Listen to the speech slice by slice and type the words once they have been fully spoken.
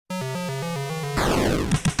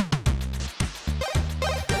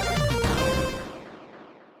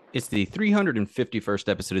It's the 351st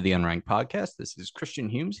episode of the Unranked Podcast. This is Christian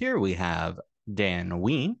Humes here. We have Dan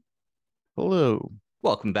Ween. Hello.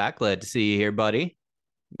 Welcome back. Glad to see you here, buddy.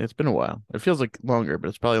 It's been a while. It feels like longer, but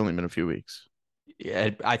it's probably only been a few weeks. Yeah,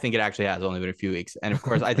 I think it actually has only been a few weeks. And of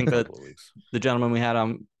course, I think that the gentleman we had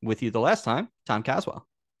on with you the last time, Tom Caswell.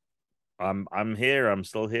 I'm here. I'm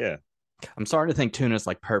still here. I'm starting to think Tuna's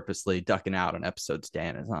like purposely ducking out on episodes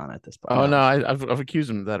Dan is on at this point. Oh no, I've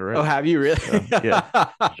accused him of that already. Oh, have you really? Yeah.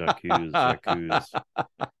 J'accuse.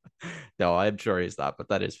 No, I'm sure he's not, but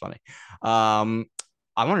that is funny. I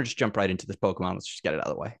want to just jump right into this Pokemon. Let's just get it out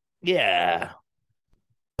of the way. Yeah.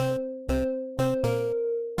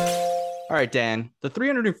 All right, Dan. The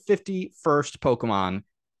 351st Pokemon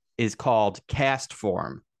is called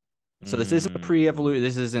Castform. So this isn't a pre-evolution.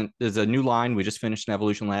 This is a new line. We just finished an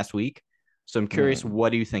evolution last week. So I'm curious, what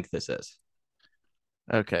do you think this is?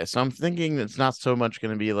 Okay, so I'm thinking it's not so much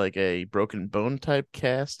going to be like a broken bone type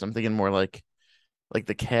cast. I'm thinking more like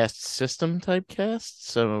the cast system type cast.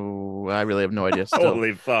 So I really have no idea still.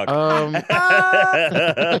 Holy fuck. Oh my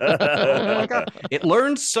God. It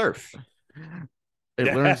learns surf.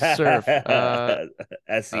 It learns surf.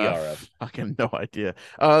 SERF. Fucking no idea.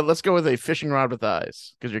 Let's go with a fishing rod with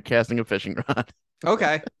eyes because you're casting a fishing rod.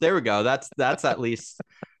 Okay, there we go. That's at least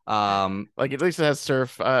like at least it has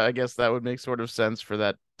surf. I guess that would make sort of sense for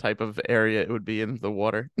that type of area it would be in the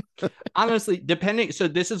water. Honestly, depending. So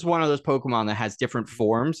this is one of those Pokemon that has different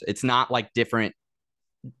forms. It's not like different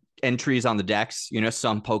entries on the decks. You know,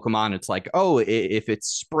 some Pokemon it's like, oh, if it's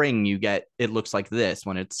spring, it looks like this.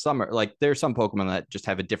 When it's summer, like there's some Pokemon that just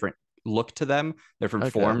have a different look to them,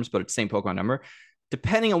 different forms, but it's same Pokemon number.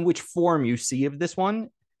 Depending on which form you see of this one,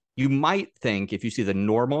 you might think if you see the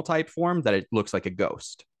normal type form that it looks like a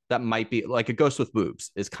ghost. That might be like a ghost with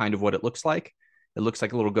boobs is kind of what it looks like. It looks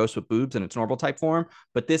like a little ghost with boobs in its normal type form,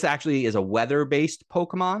 but this actually is a weather-based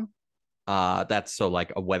Pokemon. That's so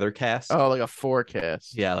like a weather cast. Oh, like a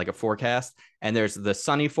forecast. Yeah, like a forecast. And there's the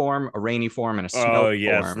sunny form, a rainy form, and a snow form. Oh,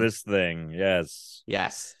 yes, this thing. Yes.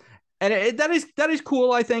 Yes. And that is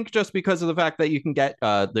cool, I think, just because of the fact that you can get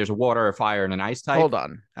there's a water, a fire, and an ice type. Hold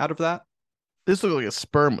on. Out of that. This looks like a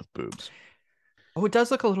sperm with boobs. Oh, it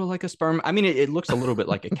does look a little like a sperm. I mean, it looks a little bit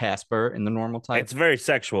like a Casper in the normal type. It's very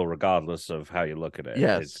sexual, regardless of how you look at it.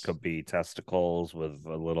 Yes. It could be testicles with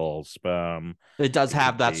a little sperm. It does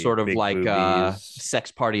have that sort of like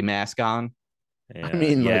sex party mask on. Yeah. I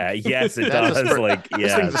mean, yes, it does.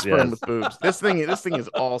 This thing's a sperm with boobs. This thing is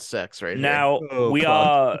all sex right now. Here.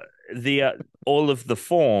 Are all of the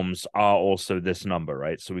forms are also this number,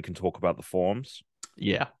 right? So we can talk about the forms.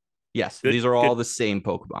 Yeah. Yes. These are all the same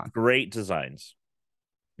Pokemon. Great designs.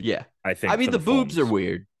 Yeah, I think. I mean, the boobs are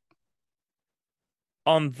weird.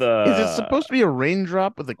 Is it supposed to be a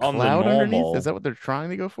raindrop with a cloud underneath? Is that what they're trying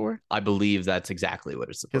to go for? I believe that's exactly what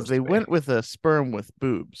it's supposed to be. Because they went with a sperm with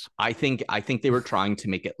boobs. I think they were trying to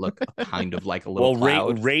make it look kind of like a little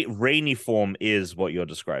cloud. Rainy form is what you're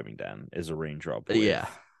describing, Dan, is a raindrop. Yeah.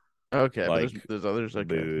 Okay, like but there's others.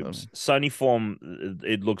 Okay. Boobs. Sunny form,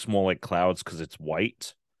 it looks more like clouds because it's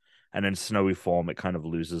white. And then snowy form, it kind of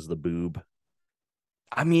loses the boob.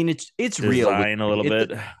 I mean, it's real a little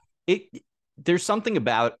bit. There's something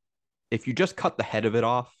about if you just cut the head of it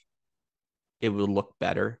off, it would look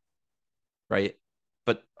better, right?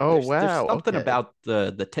 But there's something about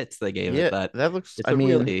the tits they gave it that looks. It's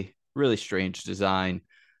really really strange design.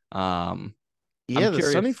 The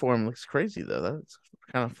sunny form looks crazy though. That's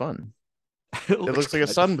kind of fun. It looks like a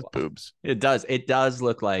sun with boobs. It does. It does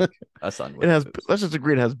look like a sun with boobs. Let's just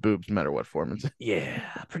agree it has boobs no matter what form it's in. Yeah,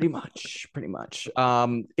 pretty much.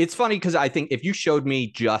 It's funny because I think if you showed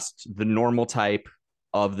me just the normal type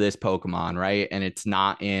of this Pokemon, right, and it's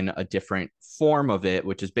not in a different form of it,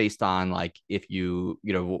 which is based on like if you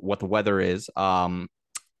know what the weather is, I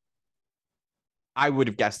would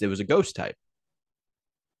have guessed it was a ghost type.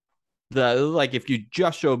 If you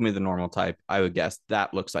just showed me the normal type, I would guess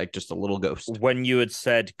that looks like just a little ghost. When you had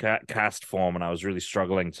said cast form, and I was really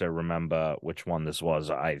struggling to remember which one this was,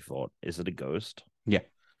 I thought, is it a ghost? Yeah.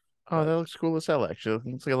 Oh, that looks cool as hell, actually. It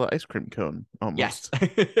looks like a little ice cream cone, almost. Yes.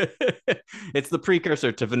 It's the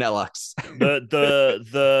precursor to Vanillux.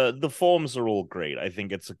 The forms are all great. I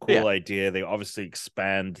think it's a cool idea. They obviously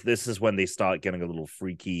expand. This is when they start getting a little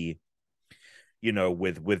freaky, you know,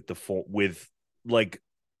 with like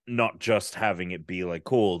not just having it be like,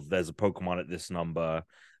 cool, there's a Pokemon at this number.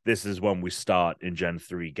 This is when we start in Gen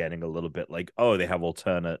 3 getting a little bit like, oh, they have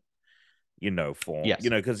alternate, you know, form. Yes. You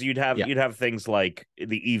know, because you'd have things like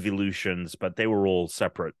the evolutions, but they were all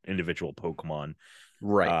separate individual Pokemon.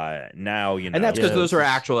 Right. Now, you know. And that's because those are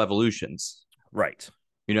actual evolutions. Right.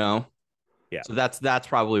 You know? Yeah. So that's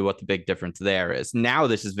probably what the big difference there is. Now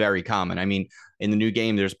this is very common. I mean, in the new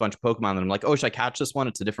game, there's a bunch of Pokemon that I'm like, oh, should I catch this one?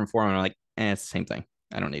 It's a different form. And I'm like, it's the same thing.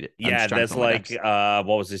 I don't need it. Yeah, there's like what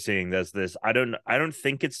was he saying? There's this. I don't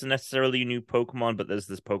think it's necessarily a new Pokemon, but there's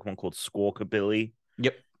this Pokemon called Squawkabilly.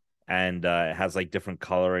 Yep. And it has like different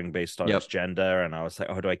coloring based on its gender. And I was like,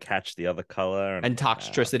 oh, do I catch the other color? And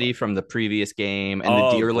Toxtricity from the previous game, and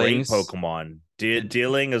the the Deerlings. Great Pokemon.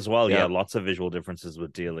 Deerling as well. Yeah, lots of visual differences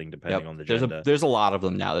with Deerling depending on the gender. There's a lot of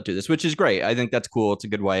them now that do this, which is great. I think that's cool. It's a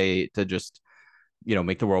good way to just,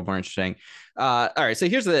 make the world more interesting. All right, so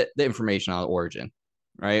here's the information on Origin,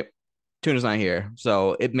 right? Tuna's not here.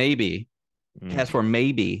 So it may be, Castform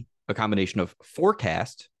may be a combination of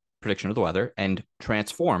forecast, prediction of the weather, and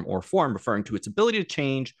transform or form, referring to its ability to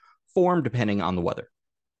change form depending on the weather.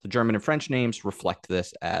 The German and French names reflect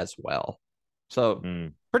this as well. So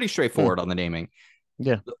pretty straightforward on the naming.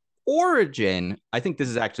 Yeah. The Origin, I think this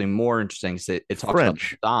is actually more interesting because it talks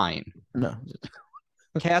French. about design. No.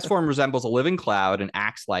 Castform resembles a living cloud and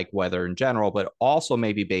acts like weather in general, but also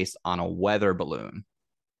may be based on a weather balloon.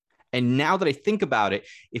 And now that I think about it,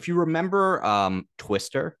 if you remember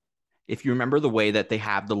Twister, if you remember the way that they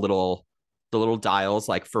have the little dials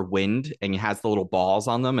like for wind, and it has the little balls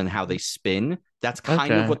on them and how they spin, that's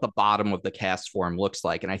kind of what the bottom of the Castform looks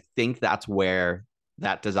like. And I think that's where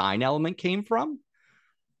that design element came from,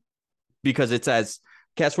 because it says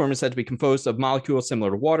Castform is said to be composed of molecules similar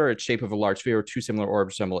to water. Its shape of a large sphere, two similar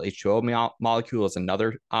orbs resemble H2O molecule is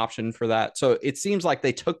another option for that. So it seems like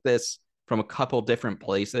they took this from a couple different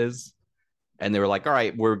places, and they were like, all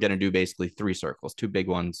right, we're going to do basically 3 circles, 2 big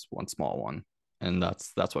ones, 1 small one. And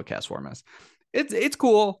that's what Castform is. It's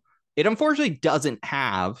cool. It unfortunately doesn't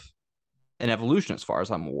have an evolution as far as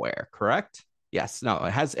I'm aware, correct? Yes. No,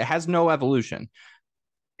 it has no evolution.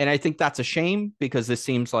 And I think that's a shame, because this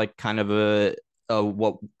seems like kind of a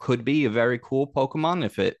what could be a very cool Pokemon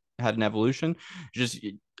if it had an evolution. Just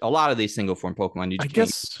a lot of these single form Pokemon, I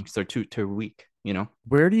guess they're too weak,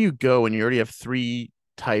 Where do you go when you already have 3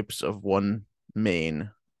 types of one main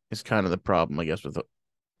is kind of the problem, I guess, with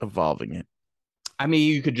evolving it. I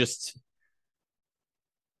mean,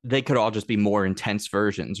 they could all just be more intense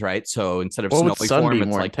versions, right? So instead of snowy form,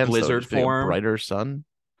 it's like intense, blizzard form, brighter sun,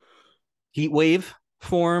 heat wave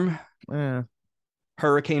form,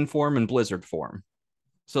 hurricane form, and blizzard form.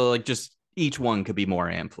 So like just each one could be more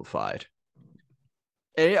amplified.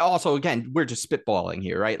 And also, again, we're just spitballing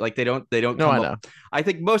here, right? Like they don't. No, come I up, know. I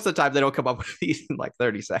think most of the time they don't come up with these in like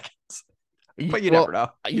 30 seconds. But you never know.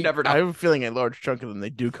 You never know. I have a feeling a large chunk of them they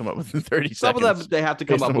do come up with in 30 some seconds. Some of them they have to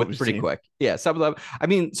come up with pretty quick. Yeah, some of them. I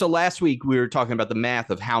mean, so last week we were talking about the math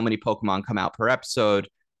of how many Pokemon come out per episode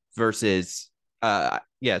versus so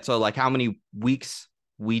like how many weeks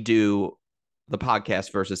we do the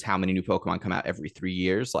podcast versus how many new Pokemon come out every 3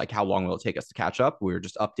 years. Like how long will it take us to catch up? We were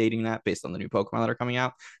just updating that based on the new Pokemon that are coming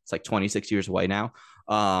out. It's like 26 years away now.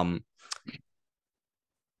 I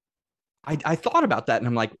thought about that and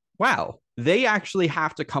I'm like, wow, they actually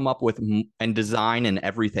have to come up with and design and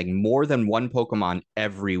everything more than one Pokemon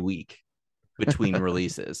every week between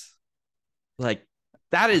releases. Like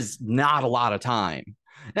that is not a lot of time.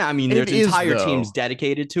 Now, I mean, there's entire teams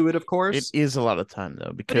dedicated to it, of course. It is a lot of time,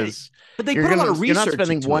 though, because but they put a lot of research. You're not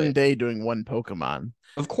spending one day doing one Pokemon.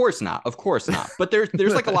 Of course not. But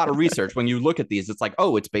there's like a lot of research when you look at these. It's like,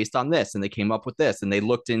 oh, it's based on this, and they came up with this, and they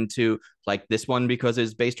looked into like this one because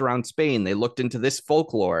it's based around Spain. They looked into this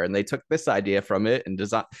folklore, and they took this idea from it and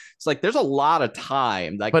design. It's like there's a lot of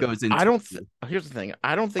time that goes into. Here's the thing.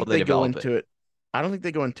 I don't think they go into it. I don't think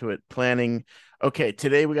they go into it planning. Okay,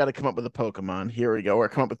 today we got to come up with a Pokemon. Here we go. Or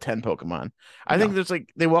come up with 10 Pokemon. I think there's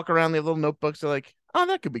like they walk around, they have little notebooks. They're like, oh,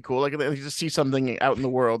 that could be cool. Like they just see something out in the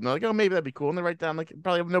world, and they're like, oh, maybe that'd be cool. And they write down like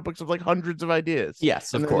probably have notebooks of like hundreds of ideas.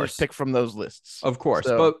 Yes, of course. Pick from those lists. Of course,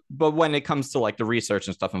 so, but when it comes to like the research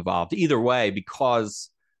and stuff involved, either way, because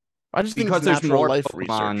I just think there's more life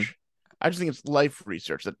Pokemon, research. I just think it's life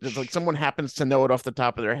research that like someone happens to know it off the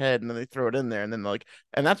top of their head, and then they throw it in there, and then like,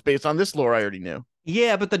 and that's based on this lore I already knew.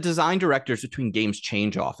 Yeah, but the design directors between games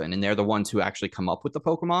change often, and they're the ones who actually come up with the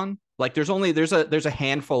Pokemon. Like there's a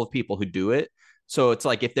handful of people who do it. So it's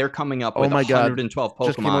like if they're coming up with 112 Pokemon.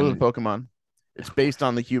 Just came up with Pokemon. It's based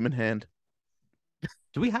on the human hand.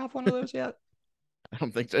 Do we have one of those yet? I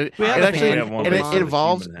don't think so. It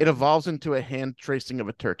evolves into a hand tracing of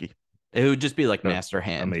a turkey. It would just be like Master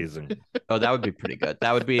Hand. Amazing. Oh, that would be pretty good.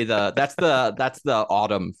 That would be that's the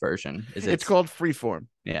autumn version. It's called Freeform.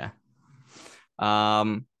 Yeah.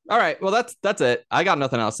 All right. Well, that's it. I got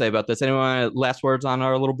nothing else to say about this. Anyone last words on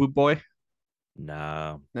our little boot boy?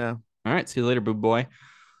 No. All right. See you later, boot boy.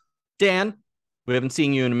 Dan, We haven't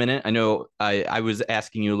seen you in a minute. I know I was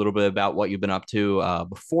asking you a little bit about what you've been up to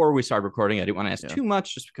before we started recording. I didn't want to ask too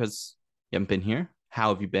much just because you haven't been here.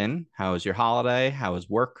 How have you been? How was your holiday? How was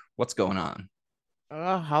work? What's going on?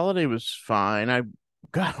 Holiday was fine. I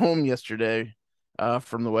got home yesterday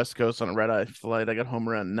from the West Coast on a red-eye flight. I got home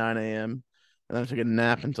around 9 a.m. and then I took a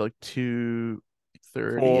nap until like 2:30.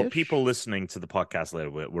 For people listening to the podcast later,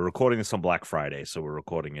 we're recording this on Black Friday, so we're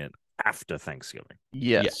recording it after Thanksgiving.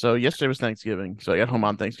 Yeah. So yesterday was Thanksgiving, so I got home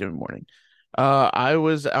on Thanksgiving morning. I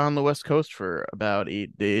was on the West Coast for about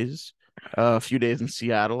 8 days. A few days in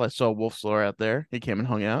Seattle. I saw Wolf's Lore out there. He came and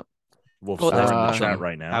hung out. Wolf's Lore in the chat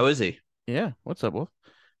right now. How is he? Yeah. What's up, Wolf?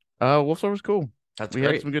 Wolf's Lore was cool. That's we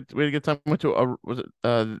great. had some good. We had a good time. Went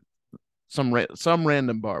to some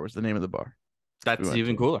random bar was the name of the bar. That's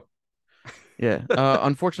even cooler. Yeah.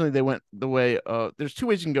 Unfortunately, they went the way. There's two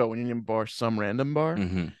ways you can go when you name a bar some random bar.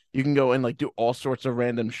 Mm-hmm. You can go and like do all sorts of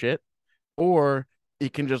random shit, or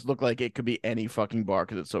it can just look like it could be any fucking bar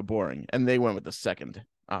because it's so boring. And they went with the second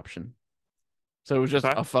option. So it was just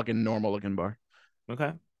a fucking normal looking bar.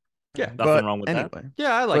 Okay. Yeah. Nothing wrong with that.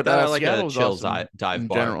 Yeah, I like that. I like a chill awesome dive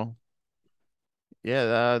bar. General.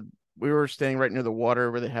 Yeah. We were staying right near the water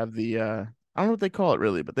where they have the I don't know what they call it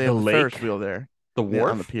really, but they have a Ferris wheel there. The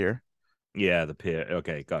wharf on the pier. Yeah, the pier.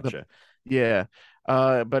 Okay, gotcha. So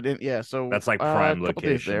that's like prime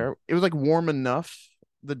location. There. It was like warm enough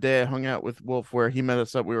the day I hung out with Wolf where he met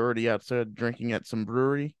us up. We were already outside drinking at some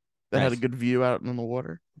brewery that had a good view out on the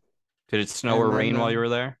water. Did it snow or rain while you were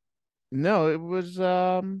there? No, it was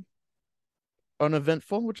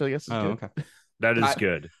uneventful, which I guess is good. Okay. That is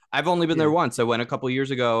good. I've only been there once. I went a couple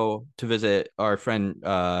years ago to visit our friend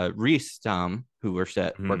Reese Tom, who worked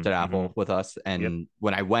at Apple with us. And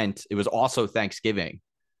when I went, it was also Thanksgiving.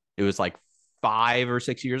 It was like 5 or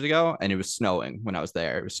 6 years ago, and it was snowing when I was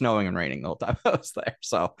there. It was snowing and raining the whole time I was there.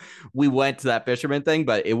 So we went to that fisherman thing,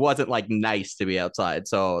 but it wasn't like nice to be outside.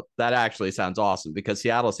 So that actually sounds awesome because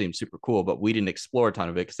Seattle seems super cool, but we didn't explore a ton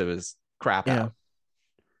of it because it was crap out.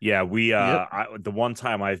 Yeah, we the one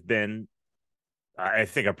time I've been, I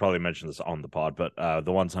think I probably mentioned this on the pod, but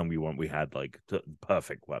the one time we went, we had like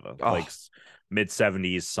perfect weather, like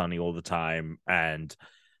mid-70s, sunny all the time, and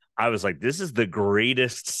I was like, this is the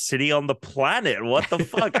greatest city on the planet. What the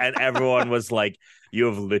fuck? And everyone was like, you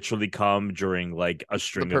have literally come during like a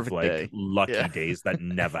string of like lucky days that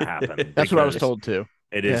never happen. That's what I was told too.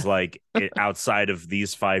 It is like outside of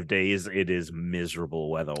these 5 days, it is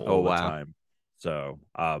miserable weather all the time. So,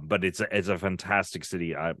 but it's a fantastic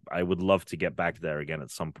city. I would love to get back there again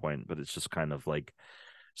at some point, but it's just kind of like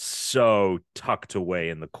so tucked away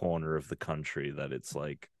in the corner of the country that it's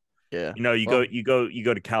like, you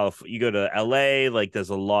go to California, you go to LA, like there's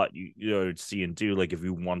a lot you know to see and do. Like if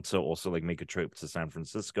you want to also like make a trip to San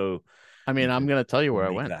Francisco. I mean, I'm gonna tell you where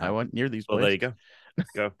I went. I went near these places. There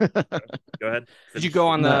you go. Go ahead. Did you go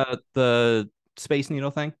on the Space Needle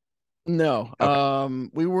thing? No. Okay.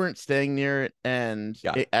 We weren't staying near it, and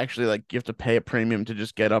it actually like you have to pay a premium to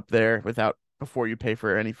just get up there before you pay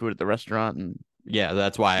for any food at the restaurant. And yeah,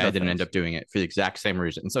 that's why I didn't end up doing it for the exact same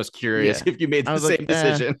reason. So I was curious if you made the same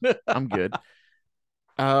decision. I'm good.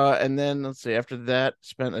 And then let's see. After that,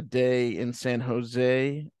 spent a day in San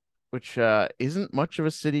Jose, which isn't much of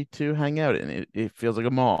a city to hang out in. It feels like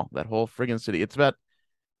a mall. That whole friggin' city. It's about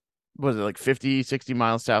like 50, 60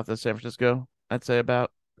 miles south of San Francisco. I'd say about.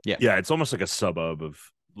 Yeah, it's almost like a suburb of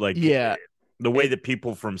like the way that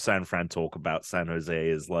people from San Fran talk about San Jose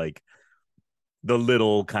is like the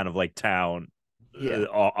little kind of like town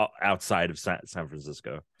outside of San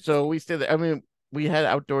Francisco. So we stayed there. I mean, we had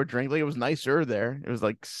outdoor drink. Like it was nicer there. It was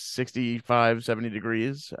like 65, 70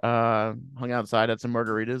 degrees. Hung outside, had some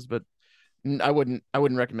margaritas, but I wouldn't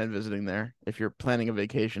recommend visiting there. If you're planning a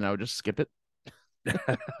vacation, I would just skip it.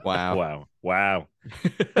 Wow.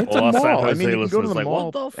 It's a mall. I mean, you can go to the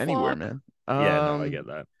mall anywhere, man. I get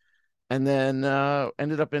that. And then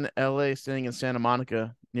ended up in LA, staying in Santa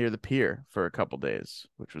Monica near the pier for a couple days,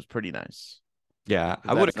 which was pretty nice. Yeah,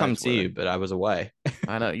 I would have come see you, but I was away.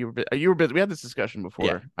 I know you were busy. We had this discussion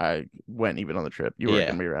before I went even on the trip. You were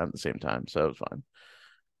going to be around at the same time, so it was fine.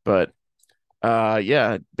 But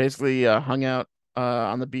basically hung out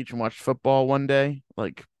on the beach and watched football one day.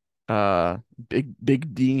 Like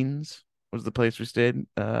Big Dean's was the place we stayed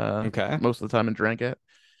most of the time and drank at.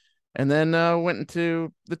 And then went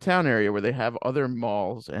into the town area where they have other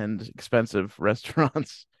malls and expensive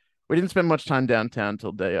restaurants. We didn't spend much time downtown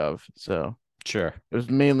till day of, so sure. It was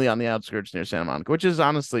mainly on the outskirts near Santa Monica, which is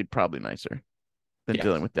honestly probably nicer than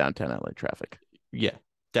dealing with downtown LA traffic. Yeah,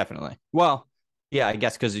 definitely. Well, yeah, I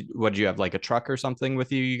guess because what, did you have like a truck or something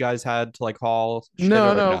with you? You guys had to like haul?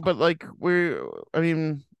 No, but like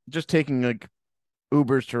just taking like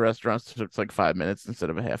Ubers to restaurants took like 5 minutes instead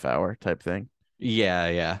of a half hour type thing.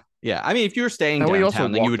 Yeah. I mean, if you were staying And we also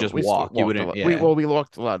downtown, then you would walked. just walk. You Walked a wouldn't. lot. Yeah. We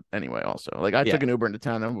walked a lot anyway. Also, like I took an Uber into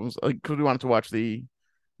town and was like, because we wanted to watch the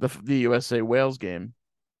USA Wales game.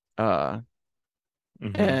 And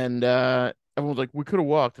everyone was like, we could have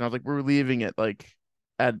walked, and I was like, we were leaving at like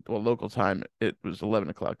at local time. It was 11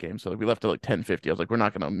 o'clock game, so like, we left at like 10:50. I was like, we're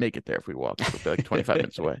not gonna make it there if we walk. It'll be like 25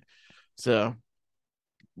 minutes away. So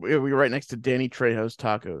we were right next to Danny Trejo's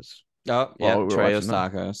Tacos. Oh yeah, Trejo's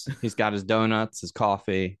Tacos. He's got his donuts, his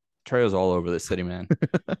coffee. Trejo's all over this city, man.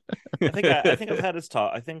 I think I've had his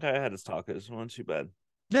I think I had his tacos. It wasn't too bad.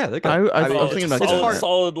 Yeah, they're good. I was thinking about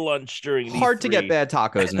solid lunch during. Hard to get bad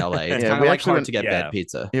tacos in LA. It's kind of like hard to get bad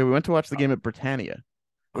pizza. Yeah, we went to watch the game at Britannia,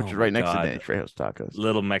 which is right next to Danny Trejo's Tacos.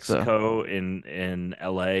 Little Mexico in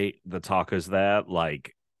LA, the tacos there,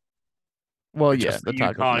 like. Well, yeah, the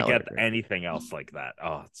tacos you can't get anything else like that.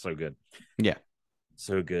 Oh, it's so good. Yeah,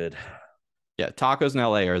 so good. Yeah, tacos in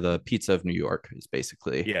LA are the pizza of New York. Is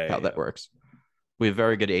basically how that works. We have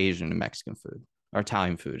very good Asian and Mexican food. Our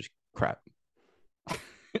Italian food is crap.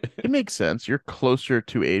 It makes sense. You're closer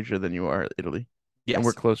to Asia than you are Italy. Yes. And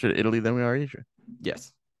we're closer to Italy than we are Asia.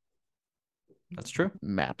 Yes. That's true.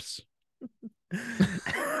 Maps.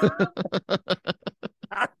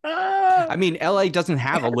 I mean, LA doesn't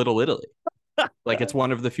have a Little Italy. Like, it's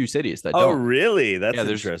one of the few cities that don't. Oh, really? That's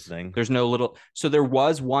interesting. There's no little. So there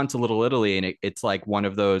was once a Little Italy, and it's like one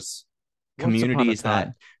of those communities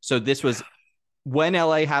that. So this was when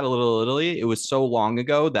LA had a Little Italy. It was so long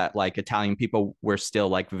ago that like Italian people were still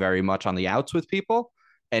like very much on the outs with people,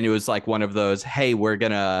 and it was like one of those, hey, we're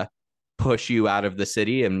gonna push you out of the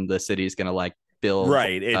city, and the city's gonna like build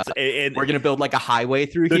we're gonna build like a highway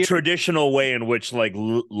through the here. Traditional way in which like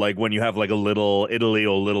when you have like a Little Italy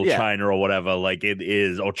or Little China or whatever, like it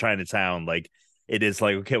is, or Chinatown, like it is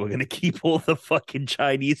like, okay, we're gonna keep all the fucking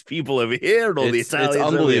Chinese people over here and all the Italians. It's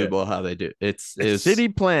unbelievable how they do it's city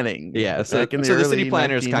planning. Yeah, so the city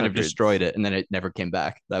planners kind of destroyed it, and then it never came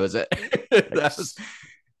back. That was it. That was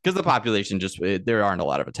because the population there aren't a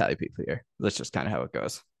lot of Italian people here. That's just kind of how it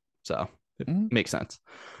goes. So it makes sense.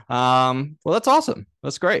 Well, that's awesome.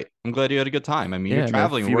 That's great. I'm glad you had a good time. I mean, you're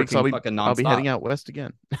traveling, working fucking nonstop. I'll be heading out west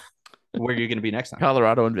again. Where are you going to be next time?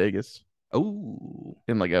 Colorado and Vegas. Oh,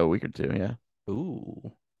 in like a week or two. Yeah.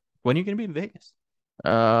 Ooh, when are you going to be in Vegas?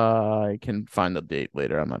 I can find the date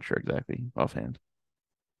later. I'm not sure exactly offhand.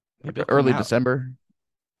 Maybe early December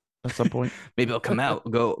at some point. Maybe it'll come out.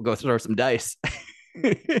 Go throw some dice.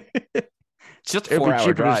 It's just a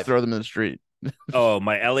 4-hour drive. Just throw them in the street. Oh,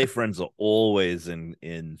 my LA friends are always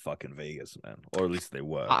in fucking Vegas, man, or at least they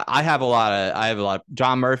were. I have a lot of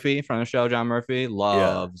John Murphy from the show. John Murphy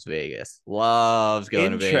loves Vegas, loves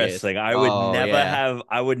going to Vegas. Interesting. I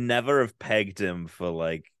would never have pegged him for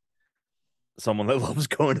like someone that loves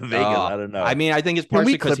going to Vegas. I don't know. I mean, I think it's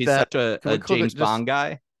partially because he's such a James Bond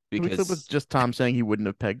guy. Because can we clip with just Tom saying he wouldn't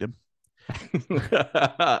have pegged him.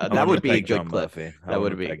 That would be a good clip. That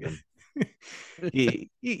would be.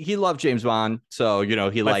 He loved James Bond, so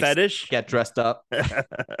he likes fetish? Get dressed up.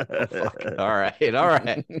 All right.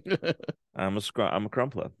 I'm a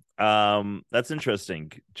crumpler. That's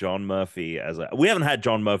interesting. John Murphy we haven't had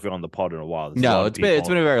John Murphy on the pod in a while. No, it's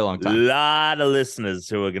been a very long time. A lot of listeners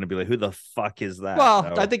who are going to be like, "Who the fuck is that?"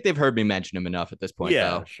 Well, I think they've heard me mention him enough at this point. Yeah,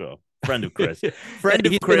 though. Sure. Friend of Chris. Friend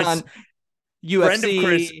of Chris on UFC. Friend of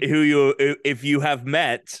Chris, who if you have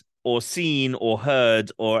met or seen or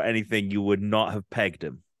heard or anything, you would not have pegged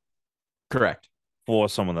him. Correct. For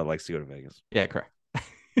someone that likes to go to Vegas. Yeah, correct.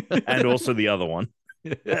 And also the other one.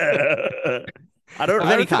 I don't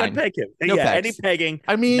think I'd peg him. No pegs. Any pegging.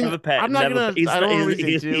 I mean, I'm not gonna. I don't have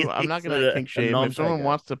reason to. I'm not gonna kink shame. If someone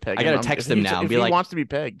wants to peg him, I gotta text him now and be like, he wants to be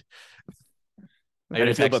pegged. I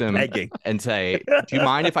gotta text him and say, "Do you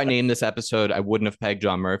mind if I name this episode? I wouldn't have pegged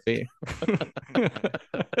John Murphy."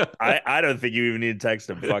 I don't think you even need to text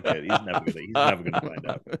him. Fuck it. He's never gonna find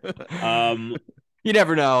out. You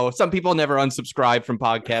never know. Some people never unsubscribe from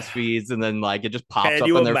podcast feeds, and then like it just pops up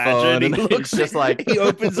on their phone. And it's just like he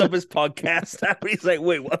opens up his podcast app. He's like,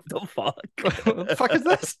 "Wait, what the fuck? What the fuck is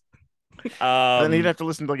this?" Then he'd have to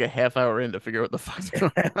listen to like a half hour in to figure out what the fuck's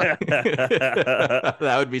going on.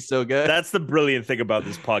 That would be so good. That's the brilliant thing about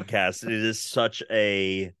this podcast. It is such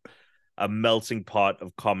a melting pot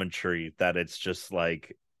of commentary that it's just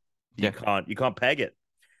like you can't peg it.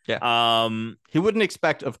 Yeah. He wouldn't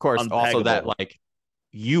expect, of course, also that like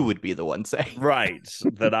you would be the one saying right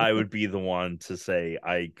that I would be the one to say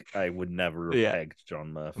I would never have pegged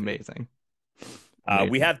John Murphy. Amazing.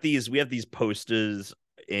 We have these posters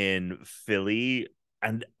in Philly,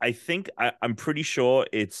 and I think I'm pretty sure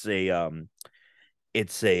it's a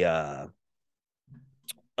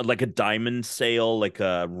like a diamond sale, like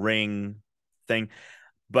a ring thing,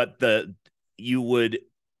 but you would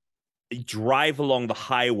drive along the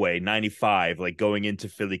highway 95, like going into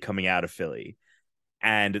Philly, coming out of Philly,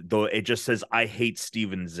 and though it just says "I hate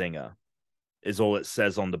Steven Zinger" is all it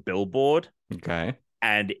says on the billboard. Okay.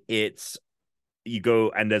 And you go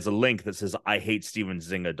and there's a link that says "I hate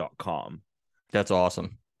StevenZinger.com." That's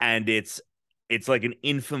awesome. And it's like an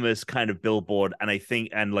infamous kind of billboard, and I think,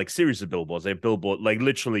 and like series of billboards. They have billboard, like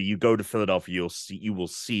literally you go to Philadelphia, you will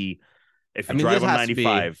see if you drive on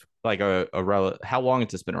 95. Like how long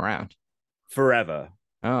has this been around? Forever.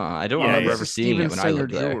 Oh, I don't remember ever seeing it when I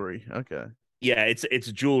lived there. Jewelry. Okay. Yeah, it's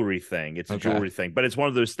a jewelry thing. It's a jewelry thing, but it's one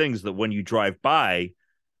of those things that when you drive by,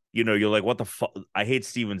 you know, you're like, what the fuck? I hate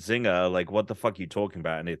Steven Zinger. Like, what the fuck are you talking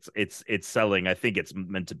about? And it's selling. I think it's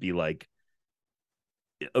meant to be like,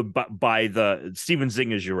 by the Steven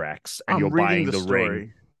Zinger's your ex, and you're buying the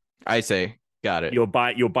ring. I say, got it. You're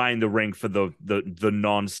buying the ring for the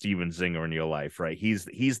non Steven Zinger in your life, right? He's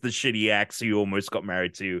the shitty ex you almost got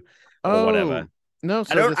married to, or whatever. No,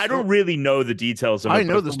 so I don't really know the details of it. I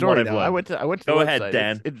know the story now. I went to Go the ahead, website.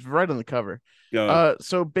 Dan. It's right on the cover. Go.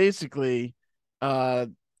 So basically, he got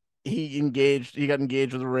engaged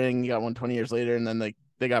with a ring. He got one 20 years later, and then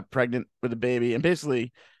they got pregnant with a baby. And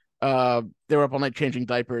basically, they were up all night changing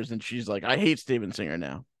diapers, and she's like, "I hate Steven Singer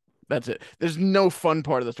now." That's it. There's no fun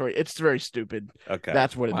part of the story. It's very stupid. Okay,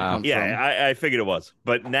 that's what it comes from. Yeah, I figured it was,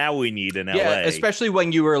 but now we need an LA. Yeah, especially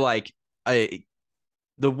when you were like,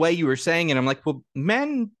 the way you were saying it, I'm like, well,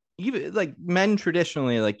 men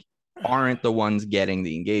traditionally like aren't the ones getting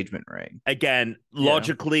the engagement ring. Again,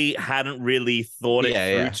 logically, hadn't really thought it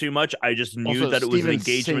through too much. I just knew that it was an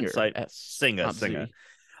engagement site. Singer.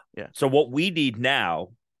 Yeah. So what we need now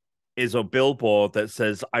is a billboard that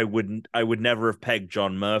says I would never have pegged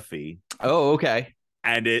John Murphy. Oh, okay.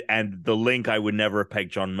 And the link I would never have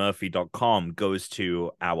pegged johnmurphy.com goes to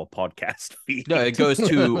our podcast feed. No, it goes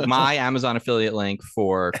to my Amazon affiliate link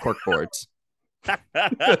for corkboards.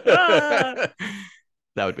 That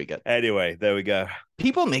would be good. Anyway, there we go.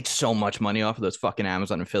 People make so much money off of those fucking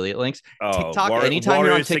Amazon affiliate links. Oh, TikTok, anytime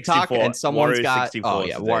you're on TikTok 64, and someone's got, oh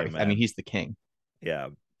yeah, today, I mean, he's the king. Yeah,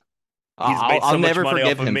 I'll never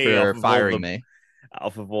forgive him for firing me.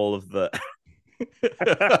 Off of all of the.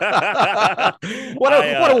 What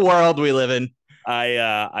a world we live in.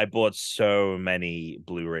 I bought so many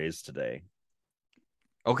Blu-rays today.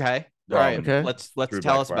 Okay. All right. Okay. Let's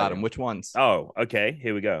tell us about them. Which ones? Oh, okay.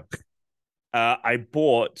 Here we go. I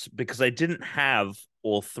bought, because I didn't have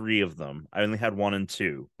all three of them. I only had 1 and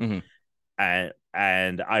 2. Mm-hmm.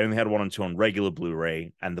 And I only had 1 and 2 on regular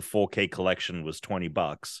Blu-ray, and the 4K collection was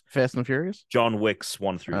 $20. Fast and Furious? John Wick's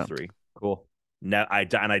 1 through 3. Cool. Now I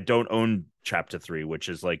don't own Chapter 3, which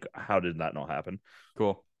is like, how did that not happen?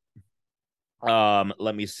 Cool.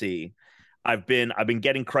 Let me see. I've been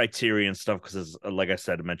getting Criterion stuff because, like I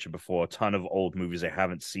said, I mentioned before, a ton of old movies I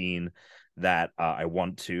haven't seen that I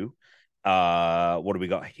want to. What do we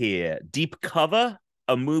got here? Deep Cover,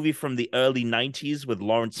 a movie from the early 90s with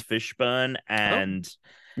Lawrence Fishburne, and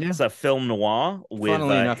it's a film noir.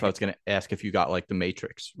 Funnily enough, I was going to ask if you got like The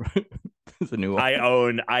Matrix. The new one.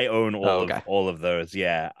 I own all of those.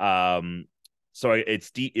 Yeah. So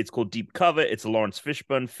it's called Deep Cover. It's a Lawrence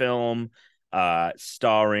Fishburne film,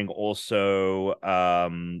 starring also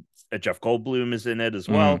Jeff Goldblum is in it as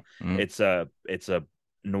well. Mm-hmm. It's a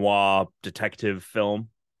noir detective film.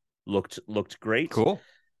 Looked great. Cool.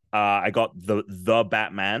 I got the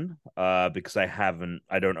Batman because I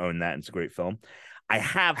don't own that. It's a great film. I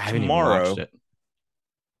have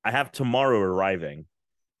Tomorrow arriving.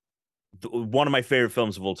 One of my favorite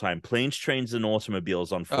films of all time, Planes, Trains, and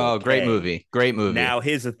Automobiles on 4K. Oh, great movie. Now,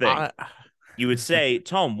 here's the thing. You would say,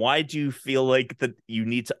 Tom, why do you feel like that you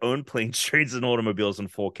need to own Planes, Trains, and Automobiles in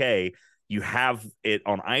 4K? You have it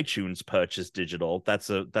on iTunes, purchase digital. That's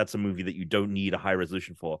a movie that you don't need a high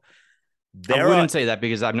resolution for. I wouldn't say that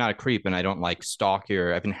because I'm not a creep and I don't like stalk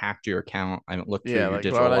your. I haven't hacked your account. I haven't looked through your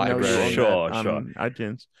digital library. Sure.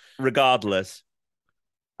 iTunes. Regardless,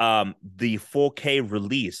 the 4K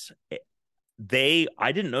release,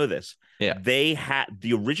 I didn't know this. Yeah, they had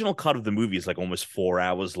the original cut of the movie is like almost 4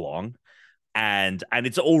 hours long, and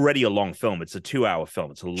it's already a long film. It's a 2-hour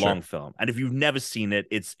film. It's a long film, and if you've never seen it,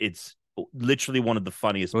 it's literally one of the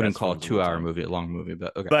funniest. I wouldn't call it a 2-hour movie a long movie,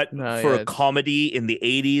 but okay. But a comedy in the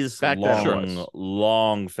 80s,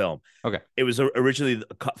 long film. Okay, it was originally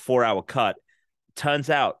a 4-hour cut. Turns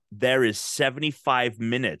out there is 75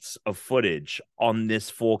 minutes of footage on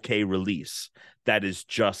this 4K release that is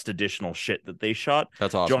just additional shit that they shot.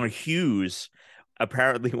 That's awesome. John Hughes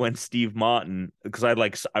apparently when Steve Martin, because I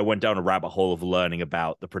went down a rabbit hole of learning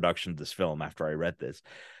about the production of this film after I read this.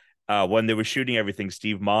 When they were shooting everything,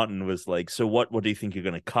 Steve Martin was like, "So what do you think you're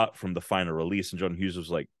going to cut from the final release?" And John Hughes was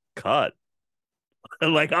like, "Cut."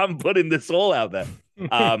 Like, I'm putting this all out there.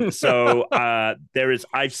 There is.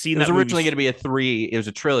 I've seen. It was that originally movie, going to be a three. It was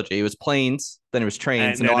a trilogy. It was planes, then it was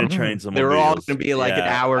trains, and then trains and they were all going to automobiles. be like an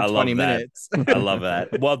Yeah, hour, I love 20 that. minutes. I love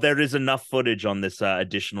that. Well, there is enough footage on this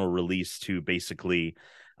additional release to basically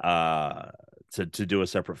to do a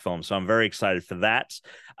separate film. So I'm very excited for that.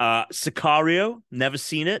 Sicario, never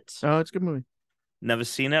seen it. Oh, it's a good movie. Never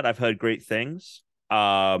seen it. I've heard great things.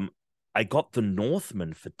 I got The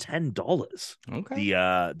Northman for $10. Okay.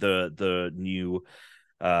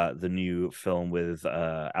 The new film with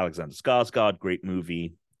Alexander Skarsgård, great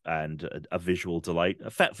movie and a visual delight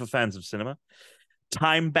for fans of cinema.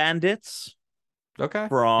 Time Bandits. Okay.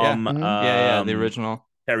 From the original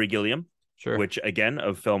Terry Gilliam. Sure. Which again,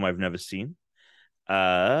 a film I've never seen.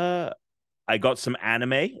 I got some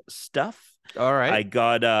anime stuff. All right. I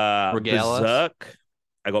got Berserk.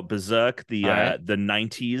 I got Berserk, the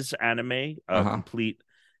 90s anime, complete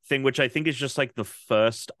thing, which I think is just like the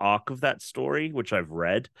first arc of that story, which I've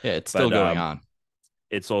read. Yeah, it's still going on.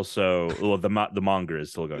 It's also the manga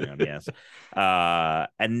is still going on, yes.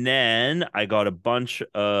 And then I got a bunch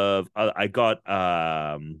of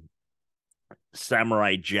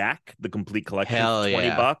Samurai Jack, the complete collection, Hell for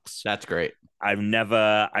 $20. That's great. I've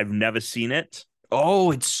never seen it.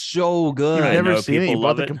 Oh, it's so good. You've never seen it? You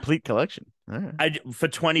bought the complete collection. Right. For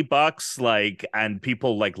 $20, like, and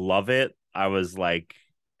people like love it. I was like,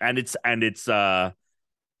 and it's not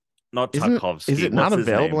Tarkovsky. Is it not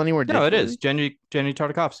available anywhere? No, it is. Jenny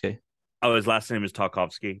Tartakovsky. Oh, his last name is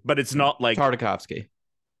Tarkovsky, but it's not like Tartakovsky.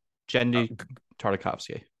 Jenny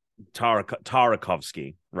Tartakovsky.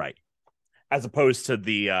 Tartakovsky, right? As opposed to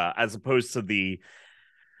the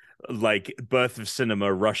like birth of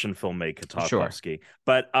cinema Russian filmmaker Tarkovsky. Sure.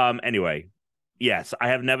 But anyway, yes, I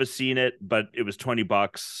have never seen it, but it was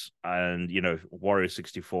 $20, and Wario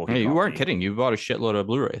 64. Hey, you weren't kidding. You bought a shitload of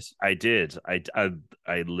Blu-rays. I did. I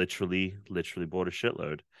literally bought a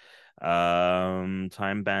shitload.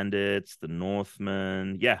 Time Bandits, The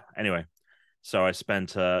Northman. Yeah. Anyway, so I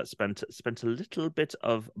spent a little bit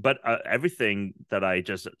of, but everything that I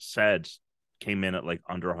just said came in at like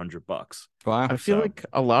under $100. Wow. I feel like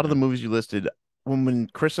a lot of the movies you listed, when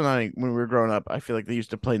Chris and I, when we were growing up, I feel like they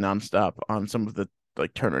used to play nonstop on some of the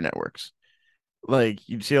like Turner networks. Like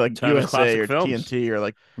you'd see like Turner USA or films. TNT or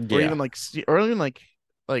like, or even like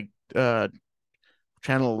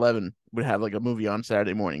Channel 11 would have like a movie on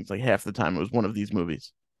Saturday mornings. Like half the time it was one of these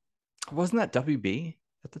movies. Wasn't that WB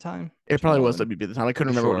at the time? It probably was WB at the time. I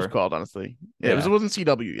couldn't remember what it was called, honestly. Yeah, it wasn't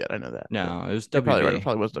CW yet. I know that. No, it was WB. It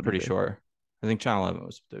probably was WB. Pretty sure. I think Channel 11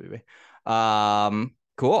 was WB.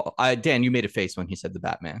 Cool. Dan, you made a face when he said the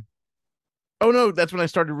Batman. Oh no, that's when I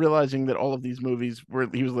started realizing that all of these movies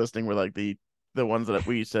he was listing were like the ones that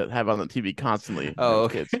we used to have on the TV constantly. Oh,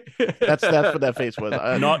 okay. Kids. That's what that face was.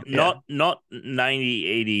 Not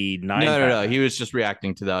 9089. No. He was just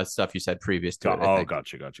reacting to the stuff you said previous to it. Oh,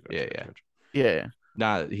 gotcha. Yeah.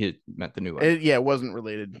 Nah, he meant the new one. It wasn't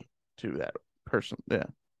related to that person. Yeah.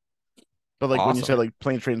 But like when you said like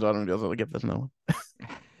Planes, Trains, Automobiles, I was like, that's no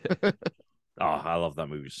one. Oh, I love that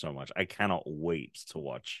movie so much. I cannot wait to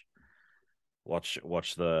watch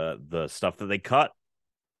the stuff that they cut.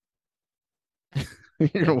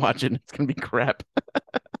 You're gonna watch it. It's gonna be crap.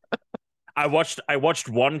 I watched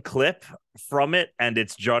one clip from it, and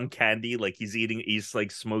it's John Candy. Like he's like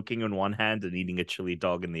smoking in one hand and eating a chili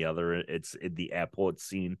dog in the other. It's in the airport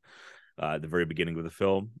scene, at the very beginning of the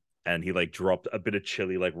film. And he like dropped a bit of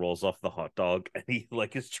chili, like rolls off the hot dog, and he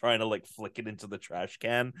like is trying to like flick it into the trash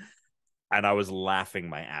can. And I was laughing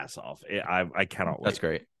my ass off. I cannot wait. That's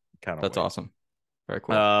great. That's awesome. Very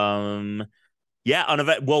cool.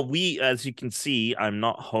 Yeah, well, as you can see, I'm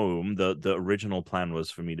not home. The original plan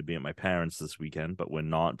was for me to be at my parents this weekend, but we're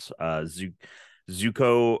not.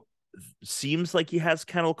 Zuko seems like he has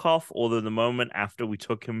kennel cough, although the moment after we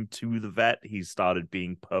took him to the vet, he started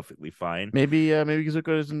being perfectly fine. Maybe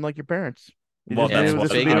Zuko isn't like your parents. Well, that's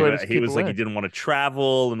what he was like. He didn't want to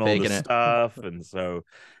travel and all this stuff, and so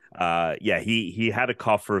he had a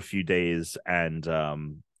cough for a few days, and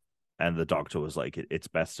the doctor was like, it's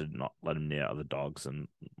best to not let him near other dogs, and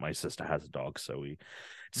my sister has a dog, so we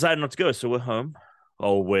decided not to go. So we're home.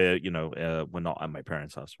 We're not at my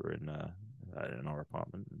parents' house. We're in our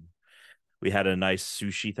apartment. We had a nice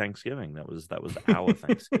sushi Thanksgiving. That was our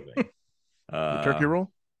Thanksgiving. Turkey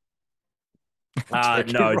roll?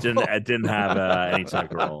 Turkey No, roll. it didn't have any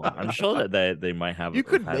turkey roll. I'm sure that they might have. You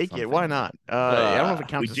could had make it. something. Why not? I don't know if it We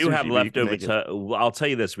counts as do have sushi, but you can leftover. make it. I'll tell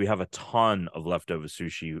you this: we have a ton of leftover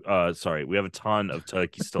sushi. Sorry, we have a ton of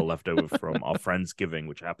turkey still left over from our Friendsgiving,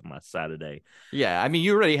 which happened last Saturday. Yeah, I mean,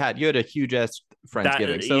 you had a huge ass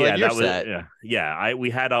Friendsgiving, so like, you're set. We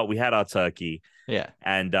had our turkey. Yeah,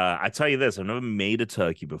 And I tell you this: I've never made a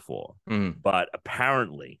turkey before, but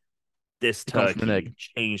apparently this It comes from an turkey egg.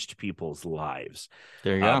 changed people's lives.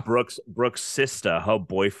 there you go. Brooke's sister, her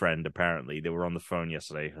boyfriend, apparently they were on the phone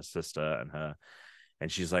yesterday. Her sister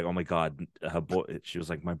and she's like, "Oh my god, she was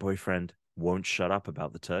like, my boyfriend won't shut up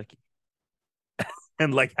about the turkey."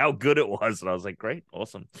 And like how good it was, and I was like, "Great,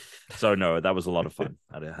 awesome." So no, that was a lot of fun.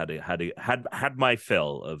 Had my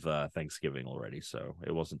fill of Thanksgiving already, so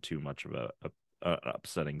it wasn't too much of an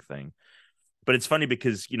upsetting thing. But it's funny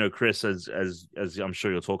because Chris, as I'm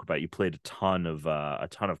sure you'll talk about, you played a ton of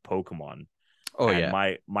Pokemon. Oh And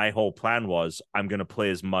yeah, my whole plan was I'm gonna play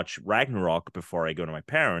as much Ragnarok before I go to my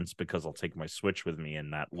parents because I'll take my Switch with me,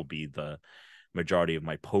 and that will be the majority of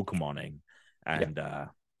my Pokemoning. And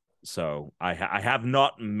so I have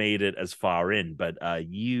not made it as far in, but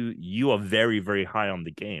you are very, very high on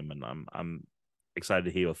the game, and I'm excited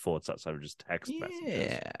to hear your thoughts outside of just text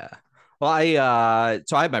messages. yeah. Well, I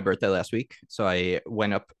had my birthday last week, so I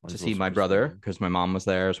went up to see my brother because my mom was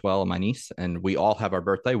there as well and my niece, and we all have our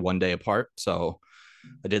birthday one day apart. So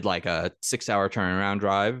I did like a 6 hour turnaround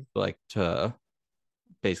drive, like to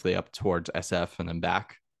basically up towards SF and then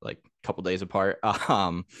back, like a couple days apart.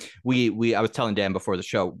 We I was telling Dan before the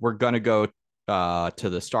show, we're gonna go to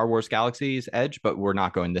the Star Wars Galaxy's Edge, but we're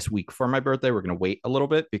not going this week for my birthday. We're gonna wait a little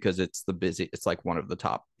bit because it's like one of the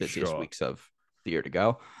top busiest weeks of the year to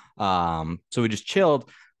go. So we just chilled.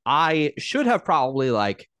 I should have probably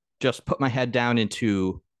like just put my head down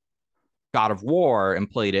into God of War and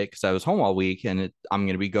played it because I was home all week, and I'm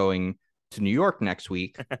going to be going to New York next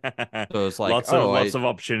week. So it's like lots of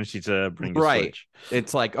opportunity to bring a Switch.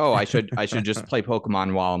 It's like, I should just play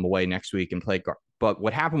Pokemon while I'm away next week and play. But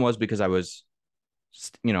what happened was because I was,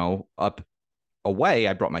 up away,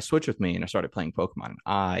 I brought my Switch with me and I started playing Pokemon. And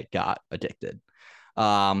I got addicted.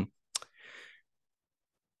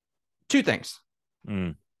 Two things.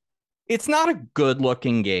 It's not a good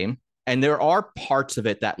looking game, and there are parts of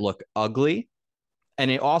it that look ugly.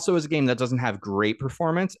 And it also is a game that doesn't have great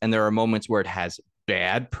performance, and there are moments where it has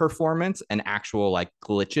bad performance and actual like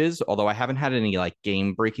glitches. Although I haven't had any like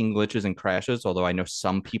game breaking glitches and crashes, although I know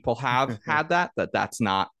some people have had that's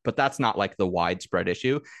not like the widespread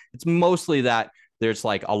issue. It's mostly that there's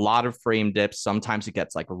like a lot of frame dips. Sometimes it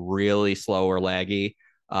gets like really slow or laggy,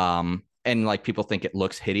 and like people think it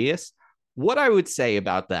looks hideous. What I would say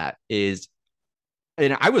about that is,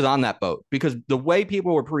 and I was on that boat because the way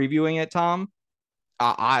people were previewing it, Tom,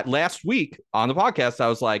 I last week on the podcast, I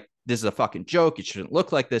was like, this is a fucking joke. It shouldn't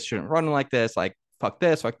look like this, shouldn't run like this, like fuck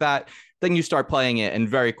this, fuck that. Then you start playing it and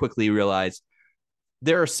very quickly realize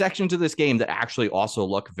there are sections of this game that actually also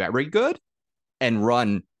look very good and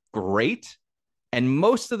run great. And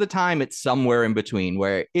most of the time it's somewhere in between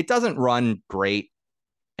where it doesn't run great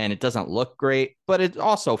and it doesn't look great, but it's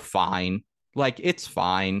also fine. Like, it's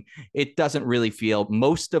fine. It doesn't really feel,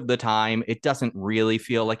 most of the time, it doesn't really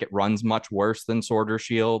feel like it runs much worse than Sword or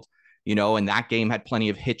Shield, and that game had plenty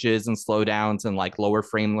of hitches and slowdowns and like lower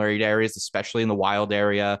frame rate areas, especially in the wild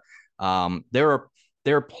area. There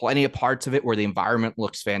are plenty of parts of it where the environment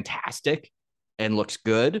looks fantastic and looks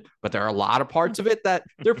good, but there are a lot of parts of it that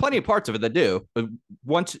there are plenty of parts of it that do. But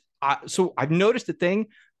so I've noticed a thing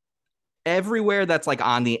everywhere that's like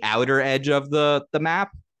on the outer edge of the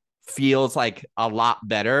map feels like a lot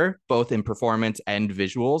better, both in performance and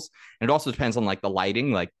visuals. And it also depends on like the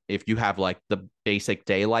lighting. Like if you have like the basic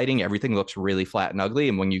day lighting, everything looks really flat and ugly.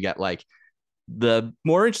 And when you get like the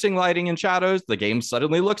more interesting lighting and shadows, the game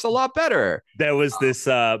suddenly looks a lot better. There was this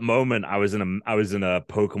moment I was in a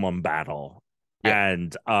Pokemon battle,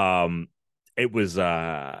 and it was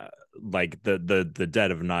like the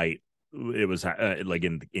dead of night. It was like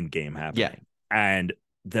in game happening, and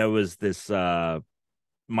there was this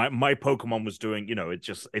my Pokemon was doing,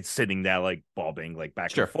 it's sitting there like bobbing like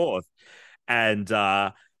back and forth, and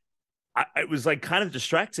it was like kind of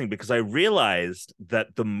distracting because I realized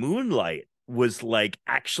that the moonlight was like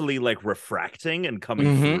actually like refracting and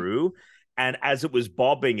coming through, and as it was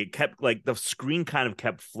bobbing, it kept like the screen kind of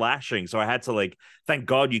kept flashing, so I had to like, thank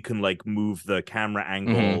God you can like move the camera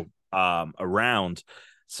angle around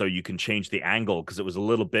so you can change the angle, because it was a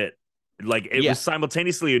little bit like it was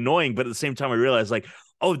simultaneously annoying, but at the same time I realized like,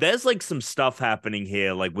 oh, there's like some stuff happening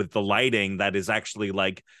here like with the lighting that is actually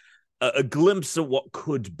like a glimpse of what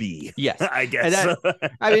could be. Yes, I guess.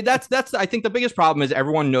 I mean, that's I think the biggest problem is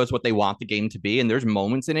everyone knows what they want the game to be, and there's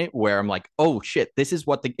moments in it where I'm like, oh shit, this is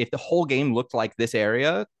what if the whole game looked like this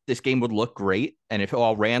area, this game would look great, and if it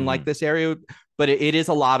all ran like this area, but it is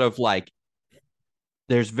a lot of like,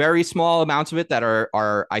 there's very small amounts of it that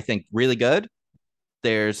are I think really good.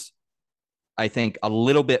 There's I think a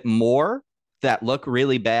little bit more that look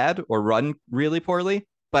really bad or run really poorly.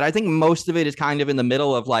 But I think most of it is kind of in the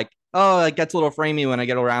middle of like, oh, it gets a little framey when I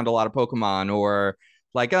get around a lot of Pokemon, or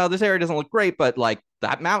like, oh, this area doesn't look great, but like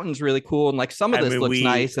that mountain's really cool, and like some of this looks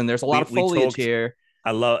nice, and there's a lot of foliage here.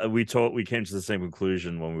 We came to the same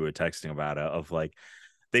conclusion when we were texting about it, of like,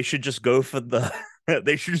 they should just go for the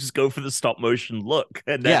stop motion look,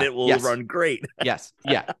 and then it will run great. Yes,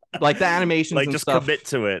 yeah, like the animations, like and just stuff. commit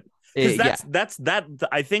to it. Because that's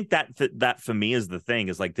I think that for me is the thing,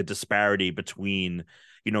 is like the disparity between,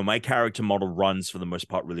 you know, my character model runs for the most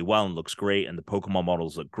part really well and looks great, and the Pokemon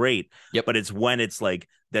models look great. Yep. But it's when it's like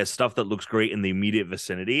there's stuff that looks great in the immediate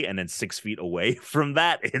vicinity, and then 6 feet away from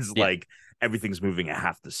that, it's like everything's moving at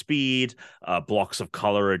half the speed. Blocks of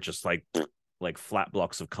color are just like flat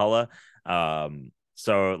blocks of color.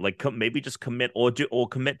 So like maybe just commit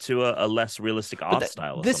to a less realistic art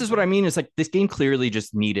style. This is what I mean. Is like this game clearly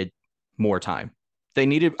just needed more time. They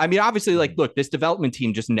needed, I mean, obviously, like, look, this development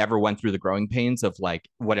team just never went through the growing pains of like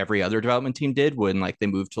what every other development team did when like they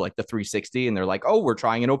moved to like the 360 and they're like, oh, we're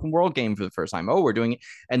trying an open world game for the first time. Oh, we're doing it.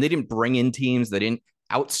 And they didn't bring in teams. They didn't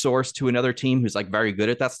outsource to another team who's like very good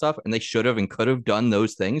at that stuff. And they should have and could have done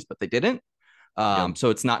those things, but they didn't.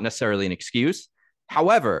 So it's not necessarily an excuse.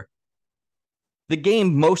 However, the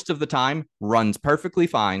game most of the time runs perfectly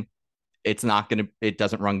fine. It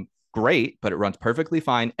doesn't run great, but it runs perfectly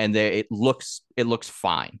fine, and it looks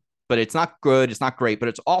fine. But it's not good, it's not great, but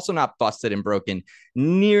it's also not busted and broken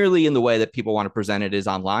nearly in the way that people want to present it is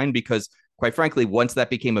online, because quite frankly, once that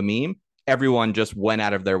became a meme, everyone just went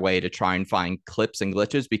out of their way to try and find clips and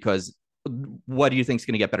glitches, because what do you think is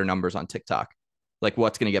going to get better numbers on TikTok? Like,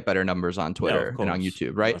 what's going to get better numbers on Twitter and on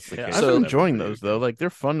YouTube, right? Yeah, so I'm enjoying those though. Like, they're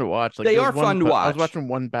fun to watch. Like, they are fun to watch. I was watching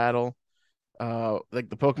one battle. Like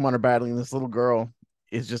the Pokemon are battling. This little girl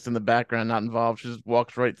is just in the background, not involved. She just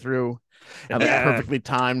walks right through, and like perfectly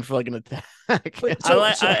timed for like an attack.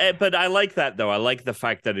 But I like that though. I like the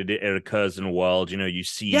fact that it occurs in a world. You know, you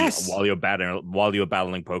see while you're battling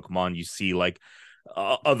Pokemon, you see like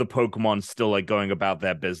other Pokemon still like going about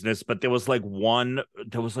their business. But there was like one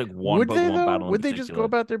Pokemon battle. Would they just go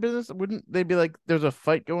about their business? Wouldn't they be like, there's a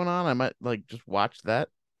fight going on, I might like just watch that?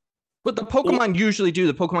 But the Pokemon usually do.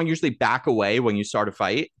 The Pokemon usually back away when you start a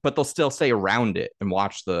fight, but they'll still stay around it and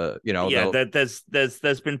watch the, you know. Yeah, there's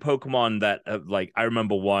been Pokemon that like, I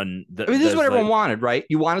remember one. I mean, this is what everyone wanted, right?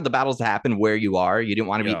 You wanted the battles to happen where you are. You didn't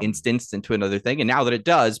want to be instanced into another thing. And now that it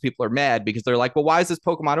does, people are mad because they're like, well, why is this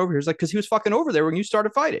Pokemon over here? It's like, because he was fucking over there when you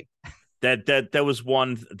started fighting. There was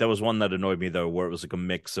one that annoyed me though, where it was like a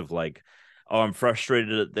mix of like, oh, I'm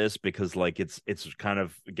frustrated at this because like it's kind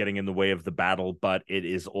of getting in the way of the battle, but it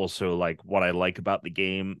is also like what I like about the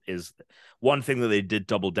game is one thing that they did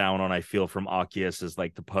double down on, I feel, from Arceus is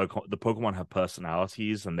like the Pokemon have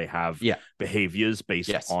personalities and they have behaviors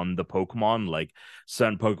based on the Pokemon. Like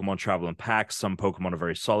certain Pokemon travel in packs, some Pokemon are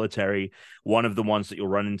very solitary. One of the ones that you'll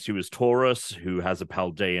run into is Taurus, who has a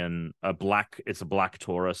Paldean, it's a black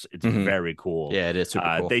Taurus. It's very cool. Yeah, it is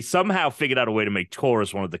super cool. They somehow figured out a way to make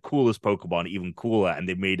Taurus one of the coolest Pokemon even cooler, and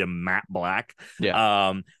they made him matte black.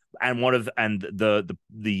 And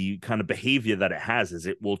the kind of behavior that it has is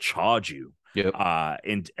it will charge you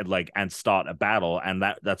and start a battle, and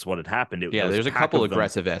that's what had happened. There's a couple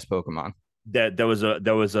aggressive ass Pokemon. There was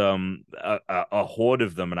a horde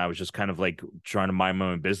of them, and I was just kind of like trying to mind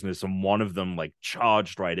my own business, and one of them like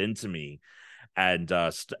charged right into me and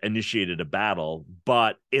initiated a battle.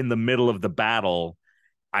 But in the middle of the battle,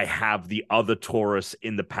 I have the other Taurus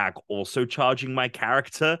in the pack also charging my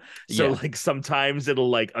character. So like sometimes it'll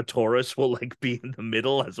like a Taurus will like be in the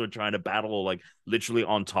middle as we're trying to battle, or like literally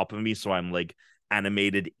on top of me. So I'm like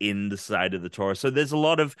animated in the side of the Taurus. So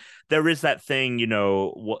there is that thing, you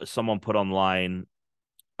know, what someone put online,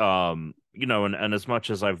 you know, and as much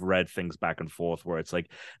as I've read things back and forth where it's like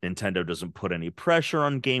Nintendo doesn't put any pressure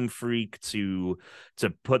on Game Freak to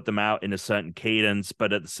put them out in a certain cadence,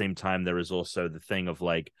 but at the same time there is also the thing of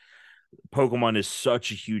like Pokemon is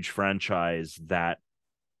such a huge franchise that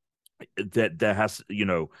there has, you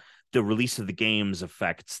know, the release of the games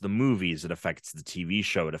affects the movies, it affects the TV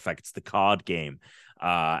show, it affects the card game,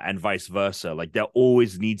 and vice versa. Like there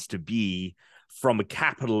always needs to be from a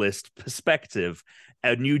capitalist perspective,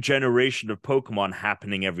 a new generation of Pokemon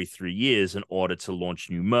happening every 3 years in order to launch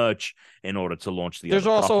new merch, in order to launch the There's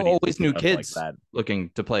other also properties always new like kids that. looking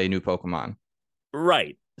to play a new Pokemon.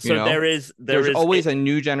 Right. So You know? there's always a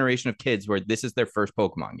new generation of kids where this is their first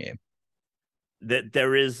Pokemon game.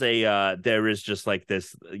 There is just like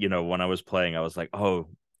this, when I was playing, I was like, oh,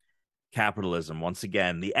 capitalism once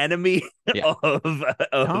again, the enemy of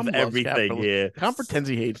everything here. Tom pretends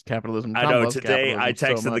he hates capitalism. I Tom know. loves Today I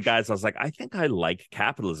texted so the guys. I was like, I think I like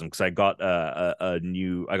capitalism because I got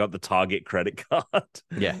I got the Target credit card.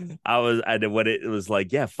 Yeah, and when it was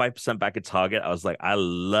like, yeah, 5% back at Target, I was like, I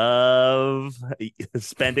love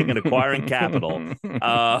spending and acquiring capital.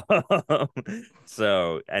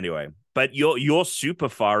 So anyway, but you're super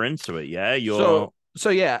far into it, yeah. So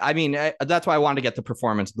yeah, I mean, that's why I wanted to get the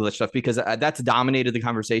performance glitch stuff, because that's dominated the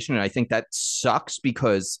conversation, and I think that sucks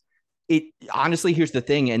because it honestly, here's the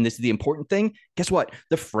thing, and this is the important thing. Guess what?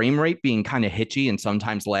 The frame rate being kind of hitchy and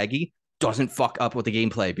sometimes laggy doesn't fuck up with the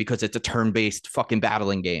gameplay because it's a turn-based fucking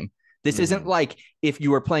battling game. This isn't like if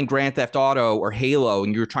you were playing Grand Theft Auto or Halo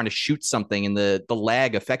and you were trying to shoot something and the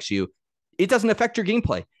lag affects you. It doesn't affect your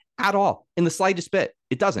gameplay at all in the slightest bit.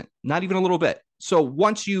 It doesn't, not even a little bit. So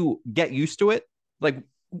once you get used to it, like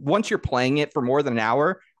once you're playing it for more than an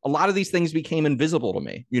hour, a lot of these things became invisible to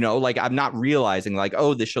me. Like I'm not realizing like,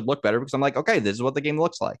 oh, this should look better because I'm like, okay, this is what the game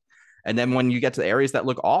looks like. And then when you get to the areas that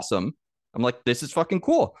look awesome, I'm like, this is fucking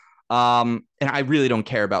cool. And I really don't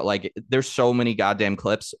care about like, there's so many goddamn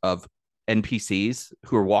clips of NPCs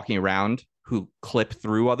who are walking around who clip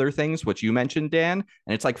through other things, which you mentioned, Dan.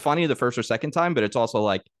 And it's like funny the first or second time, but it's also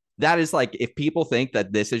like, that is like, if people think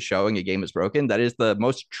that this is showing a game is broken, that is the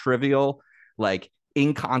most trivial, like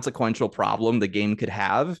inconsequential problem the game could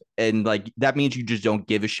have. And like, that means you just don't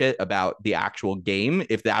give a shit about the actual game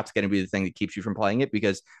if that's going to be the thing that keeps you from playing it,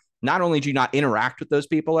 because not only do you not interact with those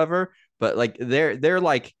people ever, but like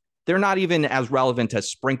they're not even as relevant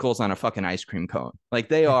as sprinkles on a fucking ice cream cone. Like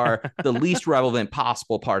they are the least relevant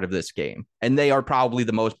possible part of this game, and they are probably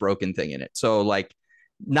the most broken thing in it. So like,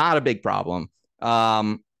 not a big problem.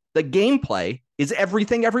 The gameplay is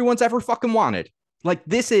everything everyone's ever fucking wanted. Like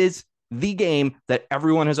this is the game that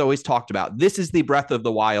everyone has always talked about. This is the Breath of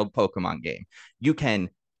the Wild Pokemon game. You can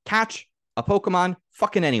catch a Pokemon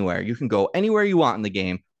fucking anywhere. You can go anywhere you want in the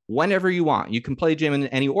game, whenever you want. You can play gym in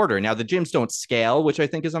any order. Now, the gyms don't scale, which I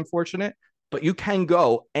think is unfortunate, but you can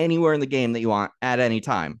go anywhere in the game that you want at any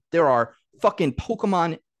time. There are fucking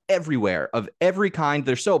Pokemon everywhere of every kind.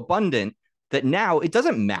 They're so abundant that now it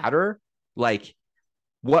doesn't matter like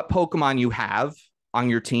what Pokemon you have on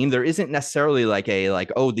your team. There isn't necessarily like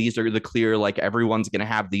oh, these are the clear, like everyone's going to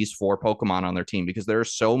have these 4 Pokemon on their team, because there are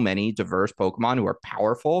so many diverse Pokemon who are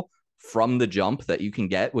powerful from the jump that you can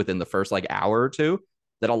get within the first like hour or two,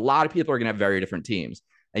 that a lot of people are going to have very different teams.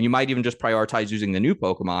 And you might even just prioritize using the new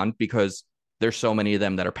Pokemon because there's so many of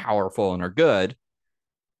them that are powerful and are good.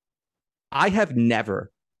 I have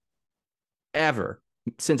never, ever,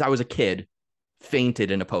 since I was a kid,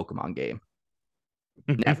 fainted in a Pokemon game.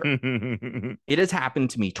 Never. It has happened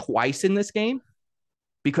to me twice in this game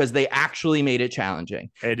because they actually made it challenging.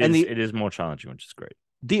 It is more challenging, which is great.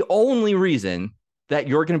 The only reason that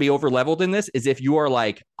you're going to be over leveled in this is if you are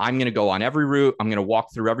like, I'm going to go on every route, I'm going to walk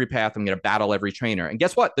through every path, I'm going to battle every trainer. And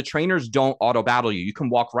guess what? The trainers don't auto battle you. You can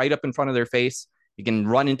walk right up in front of their face. You can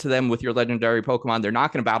run into them with your legendary Pokemon. They're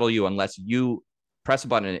not going to battle you unless you press a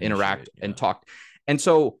button and interact and talk. And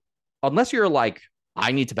so unless you're like,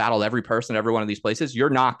 I need to battle every person, every one of these places, you're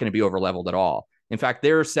not going to be over leveled at all. In fact,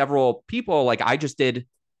 there are several people, like I just did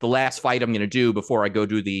the last fight I'm going to do before I go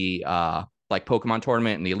do the like Pokemon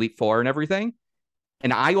tournament and the Elite Four and everything.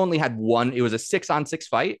 And I only had one. It was a 6-on-6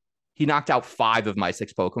 fight. He knocked out 5 of my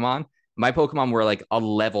 6 Pokemon. My Pokemon were like a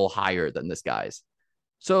level higher than this guy's.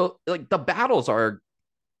 So like the battles are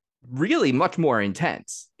really much more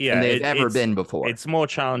intense than they've ever been before. It's more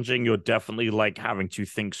challenging. You're definitely like having to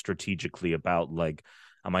think strategically about like,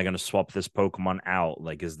 am I going to swap this Pokemon out?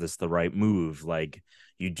 Like, is this the right move? Like,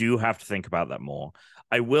 you do have to think about that more.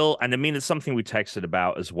 I will, and I mean, it's something we texted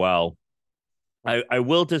about as well. I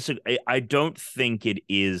will disagree. I don't think it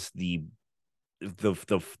is the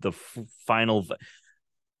final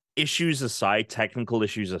issues aside, technical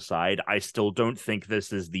issues aside. I still don't think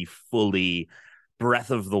this is the fully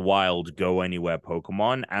Breath of the Wild go anywhere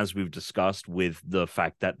Pokemon, as we've discussed, with the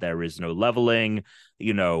fact that there is no leveling,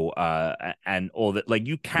 and all that. Like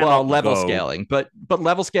you can't level scaling, but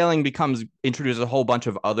level scaling introduces a whole bunch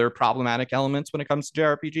of other problematic elements when it comes to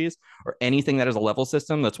JRPGs or anything that is a level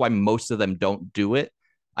system. That's why most of them don't do it.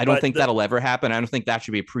 I don't think that'll ever happen. I don't think that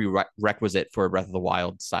should be a prerequisite for a Breath of the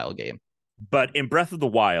Wild style game. But in Breath of the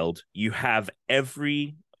Wild, you have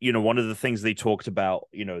every, one of the things they talked about,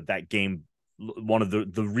 that game, one of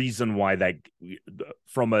the reason why that,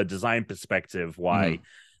 from a design perspective, why,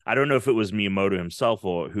 I don't know if it was Miyamoto himself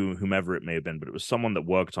or whomever it may have been, but it was someone that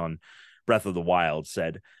worked on Breath of the Wild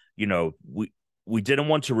said, we didn't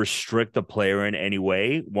want to restrict the player in any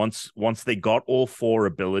way. Once they got all 4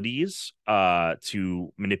 abilities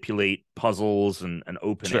to manipulate puzzles and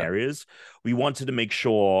open areas, we wanted to make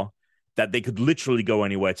sure that they could literally go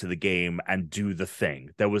anywhere to the game and do the thing.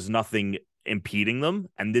 There was nothing impeding them,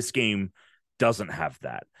 and this game doesn't have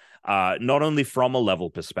that. Not only from a level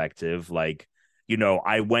perspective, like,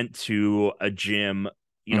 I went to a gym.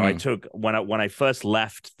 I took when I first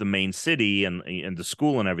left the main city and the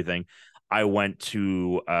school and everything. I went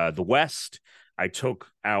to the West. I took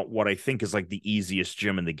out what I think is like the easiest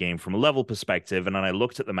gym in the game from a level perspective. And then I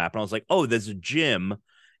looked at the map and I was like, oh, there's a gym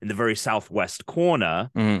in the very southwest corner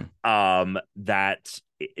that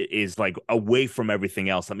is like away from everything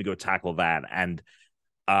else. Let me go tackle that. And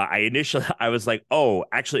I was like, oh,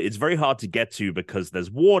 actually, it's very hard to get to because there's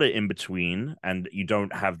water in between and you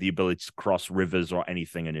don't have the ability to cross rivers or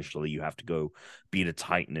anything initially. You have to go beat a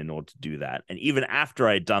Titan in order to do that. And even after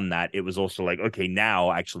I had done that, it was also like, okay,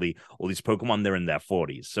 now actually all these Pokemon, they're in their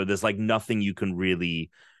 40s. So there's like nothing you can really,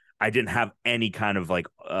 I didn't have any kind of like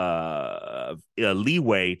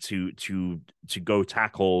leeway to go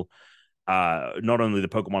tackle not only the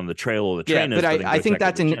Pokemon on the trail or the trainers. But I think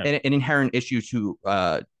that's an inherent issue to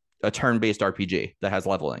a turn-based RPG that has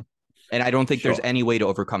leveling, and I don't think there's any way to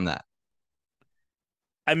overcome that.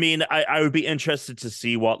 I mean, I would be interested to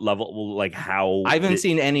see what level, like how. I haven't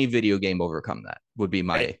seen any video game overcome that. Would be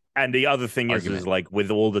my. And the other thing argument. is like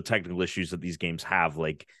with all the technical issues that these games have,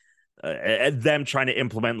 like. Them trying to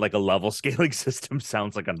implement like a level scaling system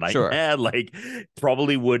sounds like a nightmare. Like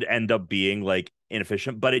probably would end up being like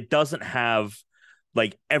inefficient, but it doesn't have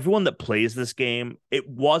like everyone that plays this game. It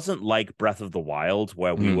wasn't like Breath of the Wild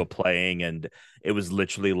where we were playing and it was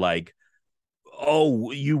literally like, oh,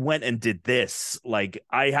 you went and did this. Like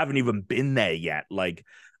I haven't even been there yet. Like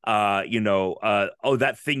oh,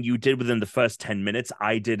 that thing you did within the first 10 minutes,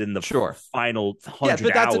 I did in the final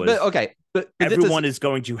 100 hours. But everyone is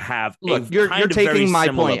going to have. Look, you're taking my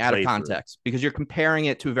point out of context because you're comparing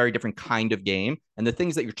it to a very different kind of game, and the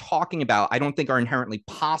things that you're talking about, I don't think are inherently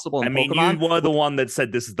possible in Pokemon. You were the one that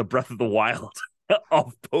said this is the Breath of the Wild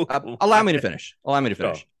of Pokemon. Allow me to finish.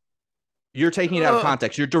 You're taking it out of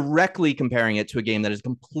context. You're directly comparing it to a game that is a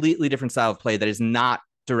completely different style of play that is not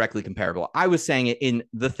directly comparable. I was saying it in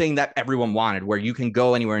the thing that everyone wanted, where you can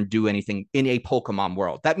go anywhere and do anything in a Pokemon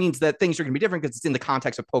world. That means that things are going to be different because it's in the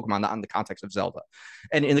context of Pokemon, not in the context of Zelda.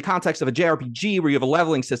 And in the context of a JRPG where you have a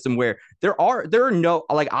leveling system where there are no,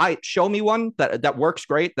 like, show me one that works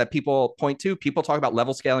great that people point to. People talk about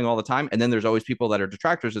level scaling all the time. And then there's always people that are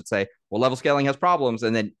detractors that say, well, level scaling has problems.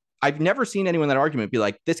 And then I've never seen anyone in that argument be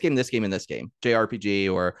like, this game, and this game,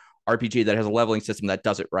 JRPG or RPG that has a leveling system that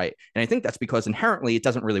does it right. And I think that's because inherently it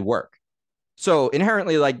doesn't really work. So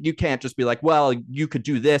inherently, like, you can't just be like, well, you could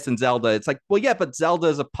do this in Zelda. It's like, well, yeah, but Zelda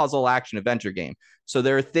is a puzzle action adventure game. So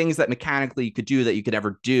there are things that mechanically you could do that you could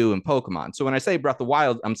never do in Pokemon. So when I say Breath of the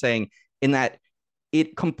Wild, I'm saying in that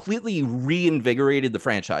it completely reinvigorated the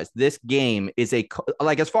franchise. This game is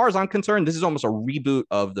as far as I'm concerned, this is almost a reboot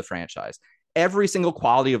of the franchise. Every single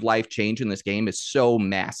quality of life change in this game is so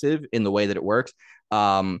massive in the way that it works.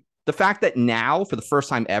 The fact that now, for the first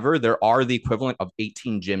time ever, there are the equivalent of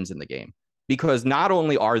 18 gyms in the game, because not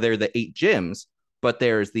only are there the 8 gyms, but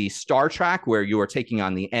there's the Star Track where you are taking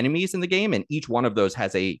on the enemies in the game, and each one of those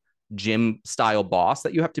has a gym style boss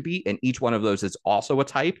that you have to beat, and each one of those is also a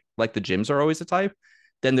type, like the gyms are always a type.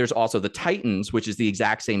 Then there's also the Titans, which is the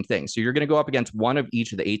exact same thing. So you're going to go up against one of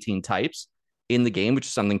each of the 18 types in the game, which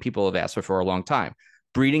is something people have asked for a long time.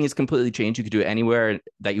 Breeding is completely changed. You can do it anywhere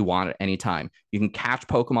that you want at any time. You can catch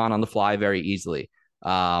Pokemon on the fly very easily.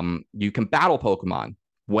 You can battle Pokemon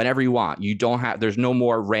whenever you want. There's no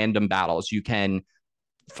more random battles. You can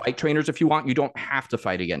fight trainers if you want. You don't have to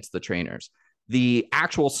fight against the trainers. The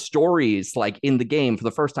actual stories, like in the game for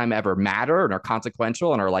the first time ever, matter and are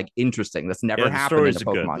consequential and are like interesting. That's never happened in a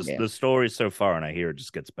Pokemon game. The stories so far, and I hear it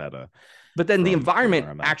just gets better. But then the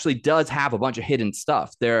environment actually does have a bunch of hidden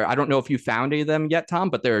stuff there. I don't know if you found any of them yet, Tom,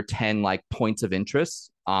 but there are 10 like points of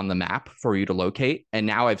interest on the map for you to locate. And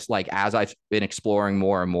now as I've been exploring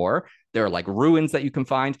more and more, there are like ruins that you can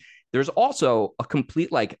find. There's also a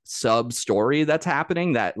complete like sub story that's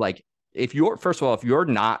happening that, like, if you're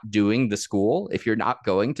not doing the school, if you're not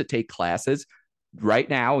going to take classes right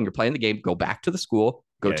now and you're playing the game, go back to the school,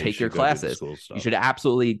 take your classes. You should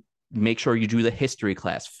absolutely make sure you do the history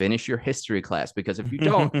class, finish your history class, because if you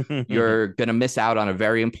don't, you're going to miss out on a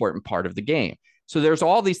very important part of the game. So there's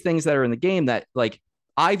all these things that are in the game that like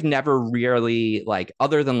I've never really like,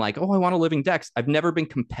 other than like, oh, I want a living dex, I've never been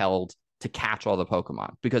compelled to catch all the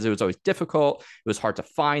Pokemon because it was always difficult. It was hard to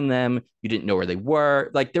find them. You didn't know where they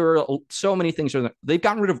were. Like there were so many things. They've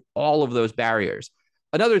gotten rid of all of those barriers.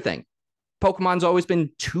 Another thing, Pokemon's always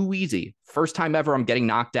been too easy. First time ever, I'm getting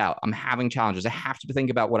knocked out. I'm having challenges. I have to think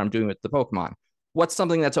about what I'm doing with the Pokemon. What's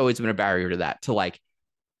something that's always been a barrier to that? To like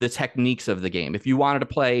the techniques of the game. If you wanted to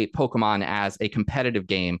play Pokemon as a competitive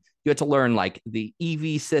game, you had to learn like the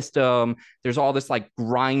EV system. There's all this like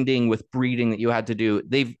grinding with breeding that you had to do.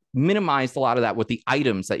 They've minimized a lot of that with the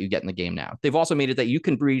items that you get in the game now. They've also made it that you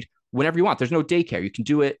can breed whenever you want. There's no daycare. You can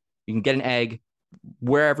do it. You can get an egg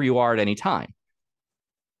wherever you are at any time.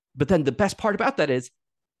 But then the best part about that is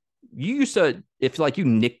you used to, if like you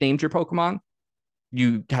nicknamed your Pokemon,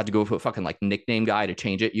 you had to go for a fucking like nickname guy to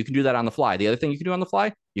change it. You can do that on the fly. The other thing you can do on the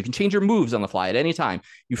fly, you can change your moves on the fly at any time.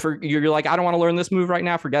 You're like, I don't want to learn this move right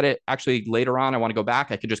now. Forget it. Actually, later on, I want to go back.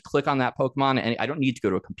 I could just click on that Pokemon and I don't need to go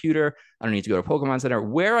to a computer. I don't need to go to Pokemon Center.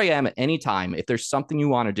 Where I am at any time, if there's something you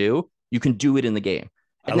want to do, you can do it in the game.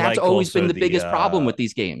 And that's always been the biggest problem with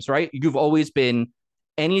these games, right? You've always been,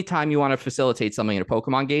 anytime you want to facilitate something in a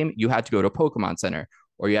Pokemon game, you had to go to a Pokemon Center,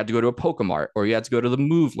 or you had to go to a Pokemart, or you had to go to the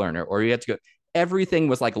Move Learner, or you had to go. Everything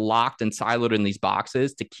was like locked and siloed in these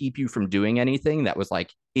boxes to keep you from doing anything that was like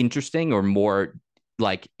interesting or more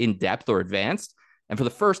like in depth or advanced. And for the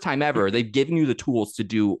first time ever, they've given you the tools to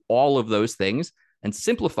do all of those things and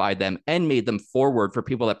simplified them and made them forward for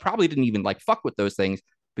people that probably didn't even like fuck with those things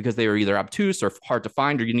because they were either obtuse or hard to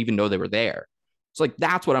find or you didn't even know they were there. So like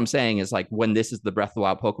that's what I'm saying is like when this is the Breath of the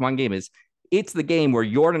Wild Pokemon game is it's the game where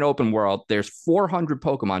you're in an open world. There's 400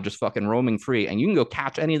 Pokemon just fucking roaming free, and you can go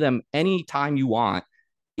catch any of them anytime you want.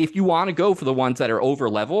 If you want to go for the ones that are over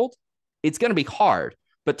leveled, it's going to be hard.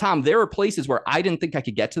 But Tom, there are places where I didn't think I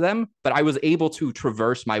could get to them, but I was able to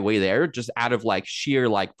traverse my way there just out of like sheer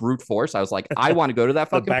like brute force. I was like, I want to go to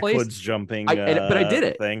that fucking place. Backwards jumping, but I did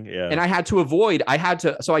it. Yeah. And I had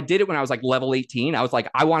to. So I did it when I was like level 18. I was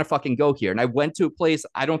like, I want to fucking go here. And I went to a place.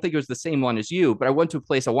 I don't think it was the same one as you, but I went to a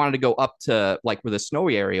place I wanted to go up to like where the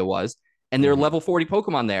snowy area was, and there are level 40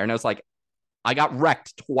 Pokemon there. And I was like, I got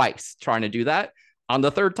wrecked twice trying to do that. On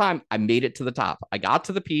the third time, I made it to the top. I got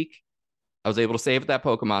to the peak. I was able to save at that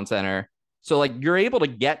Pokemon Center. So like you're able to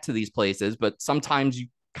get to these places, but sometimes you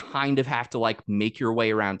kind of have to like make your way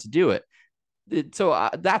around to do it. So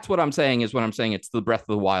that's what I'm saying is when I'm saying it's the Breath of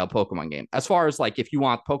the Wild Pokemon game. As far as like if you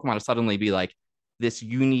want Pokemon to suddenly be like this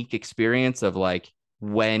unique experience of like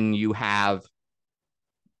when you have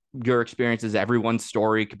your experiences, everyone's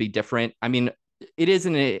story could be different. I mean, it is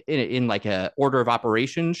in like a order of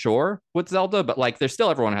operation, sure, with Zelda, but like there's still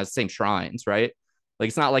everyone has the same shrines, right? Like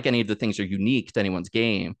it's not like any of the things are unique to anyone's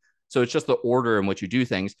game. So it's just the order in which you do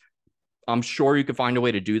things. I'm sure you could find a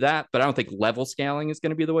way to do that, but I don't think level scaling is going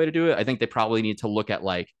to be the way to do it. I think they probably need to look at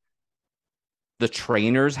like the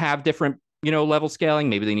trainers have different, level scaling.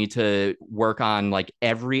 Maybe they need to work on like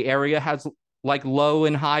every area has like low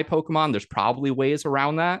and high Pokemon. There's probably ways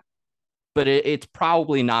around that, but it's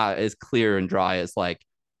probably not as clear and dry as like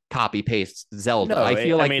copy paste Zelda. No, I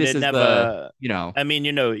feel like this is never, I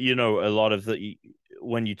mean, a lot of the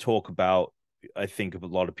when you talk about, I think a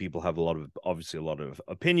lot of people have obviously a lot of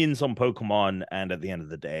opinions on Pokemon, and at the end of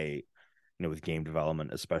the day, with game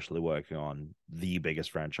development, especially working on the biggest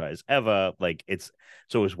franchise ever, like it's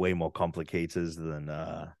always way more complicated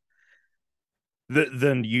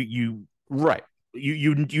than you right.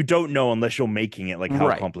 You don't know unless you're making it, like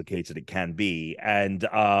how complicated it can be. And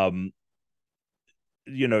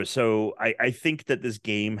so I think that this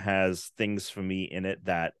game has things for me in it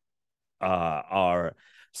that are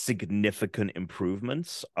significant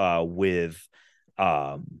improvements with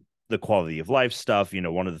the quality of life stuff.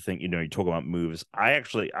 One of the things, you talk about moves.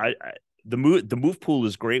 The move pool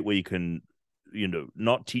is great where you can,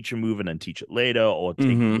 not teach a move and then teach it later, or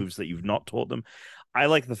take moves that you've not taught them. I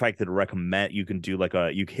like the fact that you can do like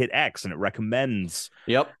you hit X and it recommends.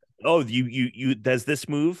 Yep. Oh, you there's this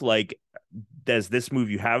move, like there's this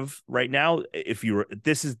move you have right now. If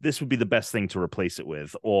this would be the best thing to replace it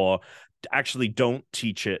with, or actually don't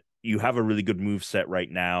teach it. You have a really good move set right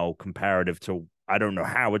now comparative to, I don't know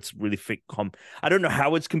how it's really I don't know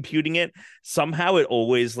how it's computing it. Somehow it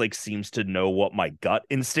always like seems to know what my gut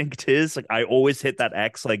instinct is. Like I always hit that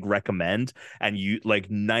X like recommend, and you like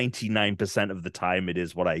 99% of the time it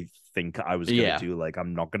is what I think I was going to do. Like,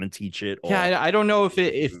 I'm not going to teach it. Or... Yeah, I don't know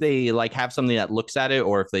if they like have something that looks at it,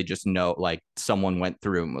 or if they just know, like, someone went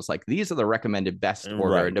through and was like, these are the recommended best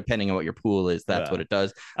order, and depending on what your pool is, that's what it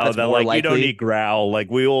does. That's they're like, likely. You don't need Growl. Like,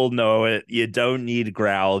 we all know it. You don't need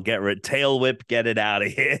Growl. Get rid Tail Whip. Get it out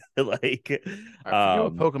of here. Like, I forget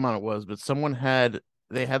what Pokemon it was, but someone had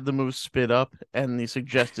the move Spit Up, and the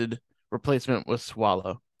suggested replacement was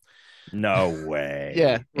Swallow. No way.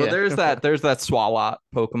 Yeah. Well, there's that Swalot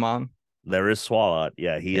Pokemon. There is Swalot.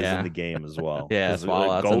 Yeah, he is in the game as well. Yeah,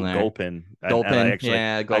 Swalot's in there. Gulpin. Gulpin's in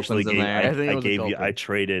there. I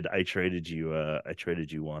traded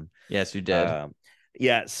you one. Yes, you did.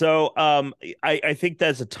 Yeah. So I think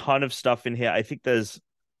there's a ton of stuff in here. I think I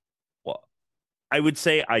would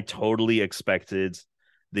say I totally expected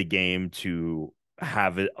the game to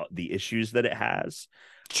have the issues that it has.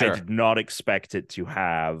 Sure. I did not expect it to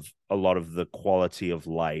have a lot of the quality of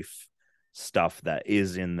life stuff that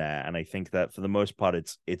is in there, and I think that for the most part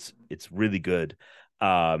it's really good.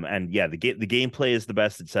 And yeah, the gameplay is the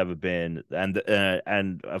best it's ever been,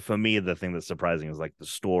 and for me the thing that's surprising is like the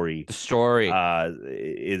story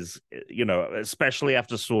is, you know, especially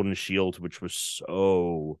after Sword and Shield, which was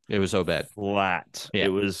so bad, flat.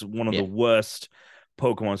 It was one of the worst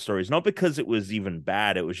Pokemon stories, not because it was even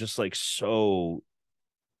bad, it was just like so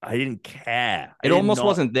I didn't care. It almost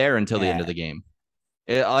wasn't there until the end of the game.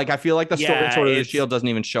 I feel like the Sword of the Shield doesn't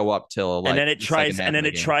even show up till like, and then it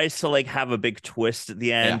tries to like have a big twist at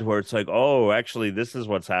the end where it's like, oh, actually this is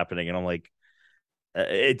what's happening, and I'm like,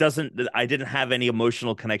 it doesn't. I didn't have any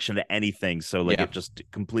emotional connection to anything, so like it just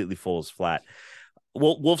completely falls flat.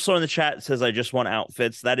 Well, Wolfstar in the chat says, I just want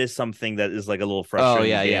outfits. That is something that is like a little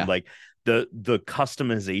frustrating. Oh, yeah. Like the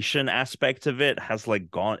customization aspect of it has like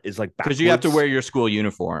is like backwards. Because you have to wear your school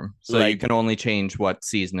uniform, so like, you can only change what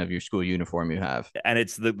season of your school uniform you have, and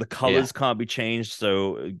it's the colors can't be changed.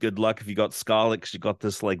 So good luck if you got Scarlet, because you got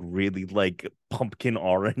this like really like pumpkin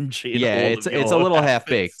orange. It's a little half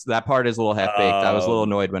baked. That part is a little half baked. I was a little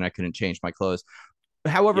annoyed when I couldn't change my clothes.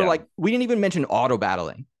 However, like, we didn't even mention auto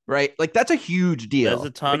battling. Right, like that's a huge deal. There's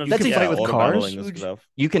a ton of that's fight with cars.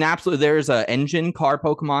 You can absolutely. There's an engine car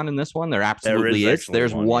Pokemon in this one. There absolutely is.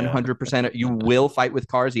 There's 100%. You will fight with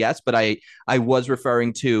cars, yes. But I was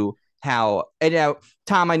referring to how. And now,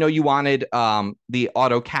 Tom, I know you wanted the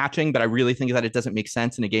auto catching, but I really think that it doesn't make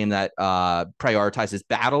sense in a game that prioritizes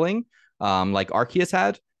battling, like Arceus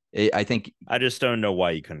had. I think I just don't know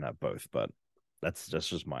why you couldn't have both, but that's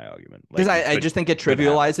just my argument. Because I just think it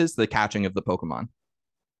trivializes the catching of the Pokemon.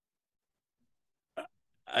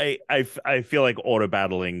 I feel like auto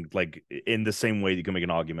battling, like in the same way you can make an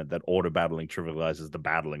argument that auto battling trivializes the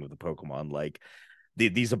battling with the Pokemon. Like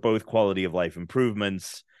these are both quality of life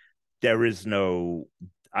improvements. There is no,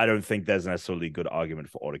 I don't think there's necessarily a good argument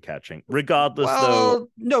for auto catching. Regardless, though,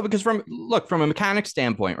 no, because from a mechanic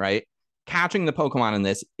standpoint, right? Catching the Pokemon in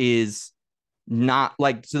this is not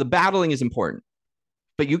like, so the battling is important,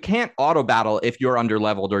 but you can't auto battle if you're under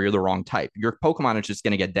leveled or you're the wrong type. Your Pokemon is just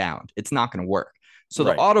going to get downed. It's not going to work. So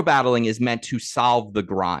the auto battling is meant to solve the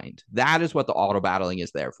grind. That is what the auto battling is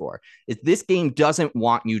there for. This game doesn't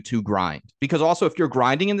want you to grind, because also if you're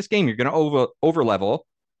grinding in this game, you're going to over level.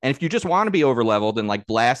 And if you just want to be over leveled and like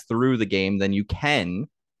blast through the game, then you can.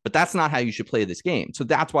 But that's not how you should play this game. So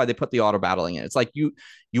that's why they put the auto battling in. It's like you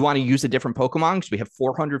want to use a different Pokemon because we have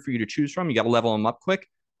 400 for you to choose from. You got to level them up quick.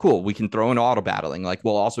 Cool. We can throw in auto battling. Like,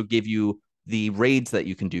 we'll also give you the raids that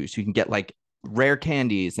you can do, so you can get like rare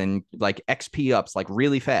candies and like XP ups like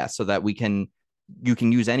really fast, so that you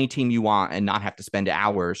can use any team you want and not have to spend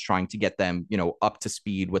hours trying to get them, you know, up to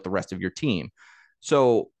speed with the rest of your team.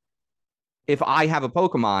 So if I have a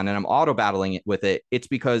Pokemon and I'm auto battling it with it, it's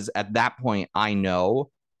because at that point I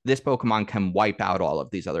know this Pokemon can wipe out all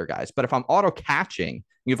of these other guys. But if I'm auto catching,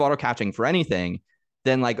 you have auto catching for anything,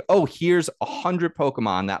 then like, oh, here's 100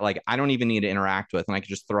 Pokemon that like I don't even need to interact with, and I can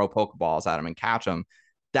just throw Pokeballs at them and catch them.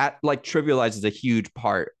 That like trivializes a huge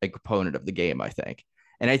a component of the game, I think.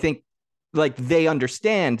 And I think like they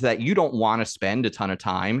understand that you don't want to spend a ton of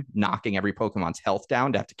time knocking every Pokemon's health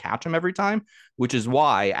down to have to catch them every time, which is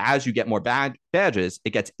why as you get more badges,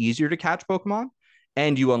 it gets easier to catch Pokemon,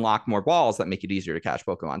 and you unlock more balls that make it easier to catch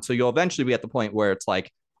Pokemon. So you'll eventually be at the point where it's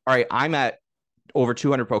like, all right, I'm at over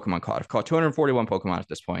 200 Pokemon caught. I've caught 241 Pokemon at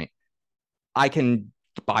this point. I can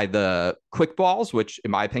buy the quick balls, which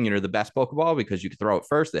in my opinion are the best Pokeball, because you can throw it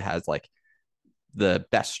first. It has like the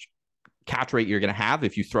best catch rate you're going to have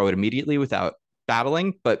if you throw it immediately without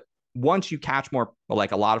battling. But once you catch more,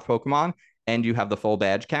 like a lot of Pokemon, and you have the full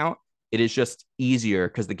badge count, it is just easier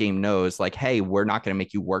because the game knows like, hey, we're not going to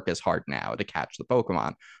make you work as hard now to catch the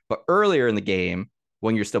Pokemon. But earlier in the game,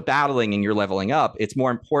 when you're still battling and you're leveling up, it's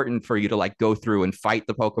more important for you to like go through and fight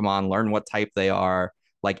the Pokemon, learn what type they are,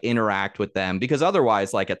 like interact with them. Because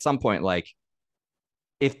otherwise, like at some point, like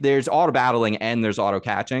if there's auto battling and there's auto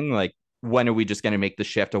catching, like when are we just going to make the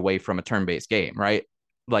shift away from a turn-based game, right?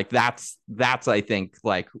 Like that's I think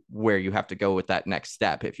like where you have to go with that next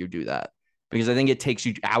step if you do that, because I think it takes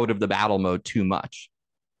you out of the battle mode too much,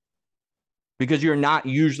 because you're not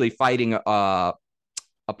usually fighting a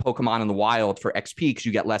Pokemon in the wild for XP because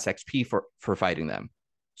you get less XP for fighting them.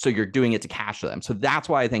 So you're doing it to catch them. So that's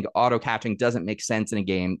why I think auto catching doesn't make sense in a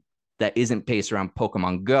game that isn't based around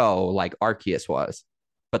Pokemon Go like Arceus was,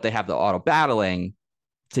 but they have the auto battling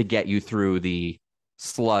to get you through the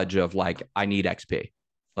sludge of like, I need XP.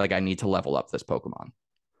 Like I need to level up this Pokemon.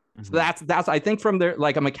 Mm-hmm. So that's I think from their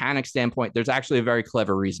like a mechanic standpoint, there's actually a very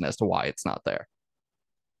clever reason as to why it's not there.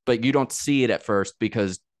 But you don't see it at first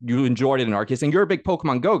because you enjoyed it in Arceus and you're a big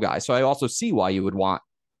Pokemon Go guy. So I also see why you would want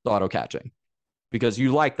the auto catching, because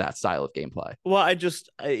you like that style of gameplay. Well, it's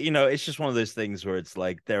just one of those things where it's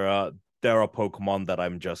like there are Pokemon that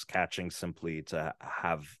I'm just catching simply to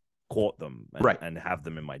have caught them and have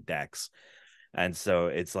them in my decks. And so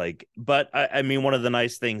it's like, but I mean, one of the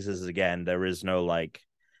nice things is, again, there is no like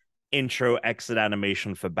intro exit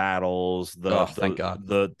animation for battles. Thank God.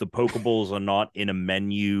 The Pokeballs are not in a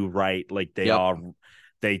menu, right? Like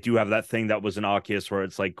they do have that thing that was in Arceus where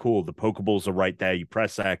it's like, cool, the Pokeballs are right there. You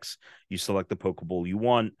press X, you select the Pokeball you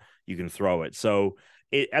want, you can throw it. So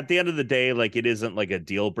at the end of the day, like it isn't like a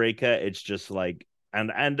deal breaker. It's just like, and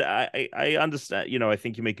I understand, I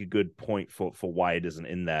think you make a good point for why it isn't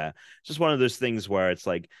in there. It's just one of those things where it's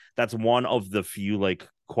like, that's one of the few like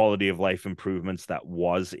quality of life improvements that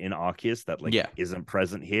was in Arceus that like isn't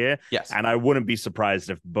present here. Yes. And I wouldn't be surprised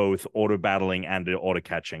if both auto battling and auto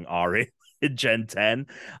catching are in Gen 10.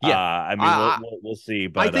 Yeah. I mean, we'll see.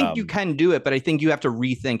 But I think you can do it, but I think you have to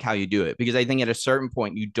rethink how you do it, because I think at a certain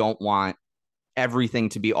point you don't want everything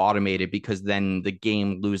to be automated, because then the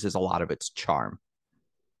game loses a lot of its charm.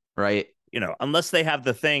 Right. Unless they have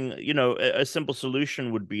the thing, a simple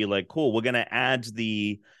solution would be like, cool, we're going to add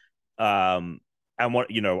the, and what,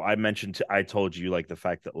 I told you like the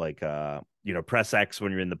fact that like, press X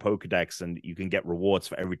when you're in the Pokedex and you can get rewards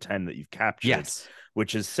for every 10 that you've captured. Yes.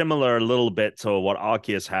 Which is similar a little bit to what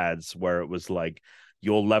Arceus had, where it was like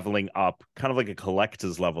you're leveling up kind of like a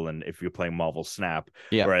collector's level. And if you're playing Marvel Snap,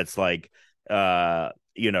 where it's like, each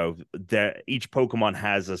Pokemon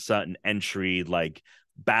has a certain entry, like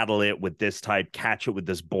battle it with this type, catch it with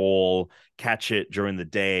this ball, catch it during the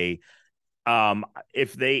day.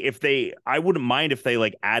 If they I wouldn't mind if they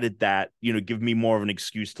like added that, give me more of an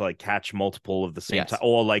excuse to like catch multiple of the same time,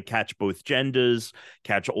 or like catch both genders,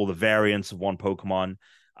 catch all the variants of one Pokemon.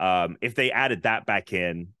 If they added that back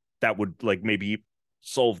in, that would like maybe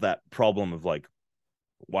solve that problem of like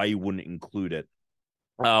why you wouldn't include it.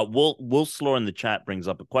 Will Slaw in the chat brings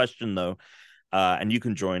up a question though. And you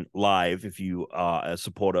can join live if you are a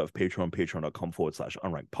supporter of Patreon,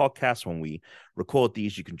 patreon.com/unranked podcast. When we record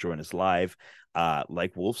these, you can join us live.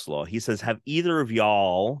 Like Wolf's Law, he says, have either of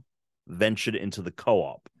y'all ventured into the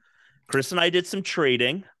co-op? Chris and I did some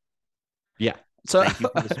trading. Yeah. So thank you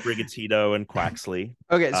for the Sprigatito and Quaxley.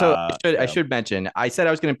 Okay, so I should mention, I said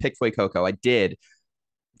I was going to pick Fuecoco. I did.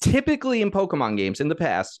 Typically in Pokemon games in the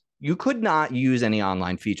past, you could not use any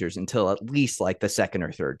online features until at least like the second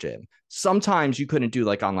or third gym. Sometimes you couldn't do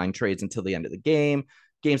like online trades until the end of the game.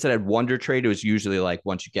 Games that had Wonder Trade, it was usually like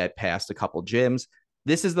once you get past a couple gyms.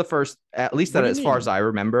 This is the first, at least that as far as I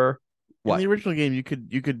remember. In the original game, you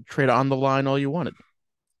could trade on the line all you wanted.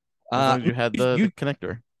 As long as you had the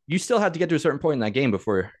connector. You still had to get to a certain point in that game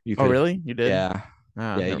before you could. Oh, really? You did? Yeah.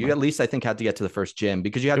 You at least I think had to get to the first gym,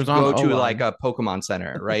 because you had to go to like a Pokemon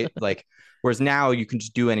Center, right? Like, whereas now you can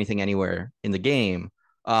just do anything anywhere in the game.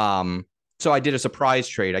 So I did a surprise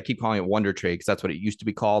trade. I keep calling it Wonder Trade because that's what it used to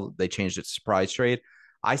be called. They changed it to surprise trade.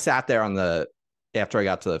 I sat there after I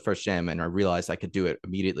got to the first gym and I realized I could do it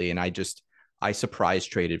immediately. And I surprise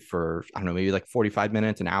traded for, I don't know, maybe like 45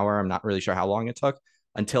 minutes, an hour. I'm not really sure how long it took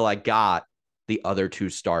until I got the other two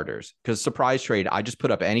starters. Because surprise trade, I just put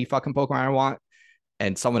up any fucking Pokemon I want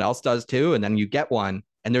and someone else does too. And then you get one.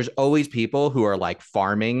 And there's always people who are like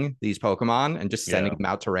farming these Pokemon and just sending them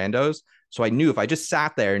out to randos. So I knew if I just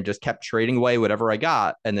sat there and just kept trading away whatever I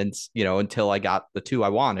got, and then, until I got the two I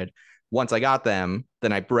wanted, once I got them,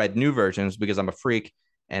 then I bred new versions because I'm a freak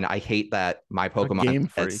and I hate that my Pokemon.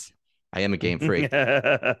 I am a game freak.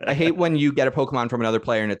 I hate when you get a Pokemon from another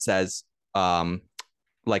player and it says,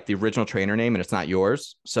 like the original trainer name and it's not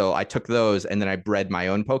yours. So I took those and then I bred my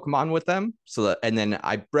own Pokemon with them. And then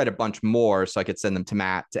I bred a bunch more so I could send them to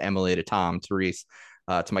Matt, to Emily, to Tom, to Reese.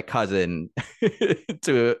 to my cousin,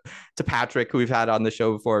 to Patrick, who we've had on the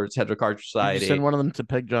show before, Cedric Card Did Society. you send one of them to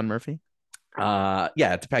Peg John Murphy? Yeah,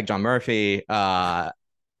 to Peg John Murphy. Oh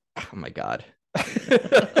my god.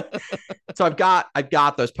 So I've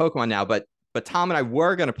got those Pokemon now, but Tom and I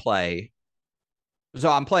were gonna play. So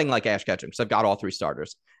I'm playing like Ash Ketchum because I've got all 3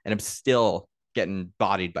 starters, and I'm still getting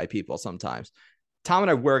bodied by people sometimes. Tom and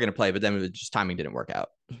I were gonna play, but then just timing didn't work out.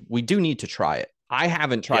 We do need to try it. I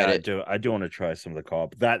haven't tried it. I do want to try some of the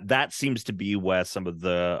co-op. That seems to be where some of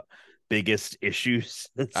the biggest issues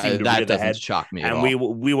that doesn't shock me. And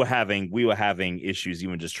we were having issues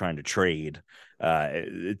even just trying to trade.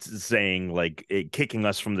 It's saying like it kicking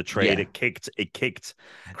us from the trade. Yeah. It kicked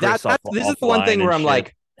Chris off. This is the one thing where I'm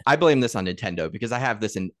like, I blame this on Nintendo because I have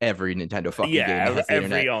this in every Nintendo fucking game.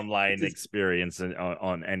 Every online experience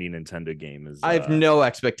on any Nintendo game is. I have no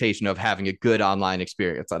expectation of having a good online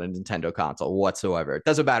experience on a Nintendo console whatsoever. It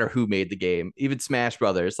doesn't matter who made the game. Even Smash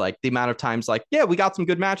Brothers, like the amount of times, like, yeah, we got some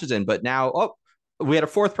good matches in, but now, we had a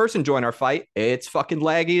 4th person join our fight. It's fucking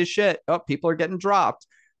laggy as shit. Oh, people are getting dropped.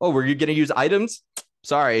 Oh, were you going to use items?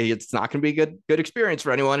 Sorry, it's not going to be a good experience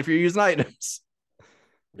for anyone if you're using items.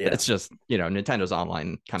 Yeah. It's just, Nintendo's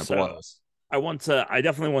online kind of blows. I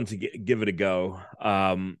definitely want to give it a go.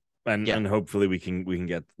 And hopefully we can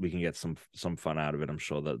get some fun out of it. I'm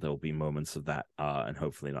sure that there'll be moments of that, and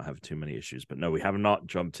hopefully not have too many issues. But no, we have not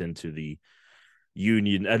jumped into the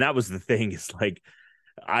union, and that was the thing. It's like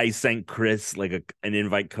I sent Chris like an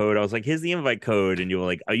invite code. I was like, here's the invite code. And you were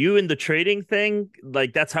like, are you in the trading thing?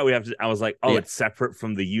 Like, that's how we have to. I was like, oh, it's separate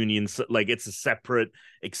from the union. So, like, it's a separate,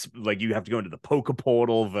 like, you have to go into the Poke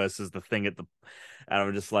Portal versus the thing at the. And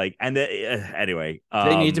I'm just like, and anyway.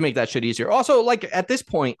 They need to make that shit easier. Also, like, at this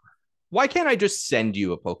point, why can't I just send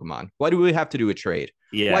you a Pokemon? Why do we have to do a trade?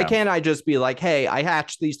 Yeah. Why can't I just be like, hey, I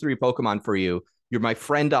hatched these 3 Pokemon for you. You're my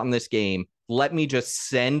friend on this game. Let me just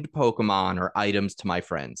send Pokemon or items to my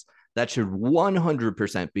friends. That should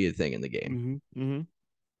 100% be a thing in the game. Mm-hmm.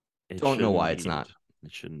 Mm-hmm. Don't know why it's not.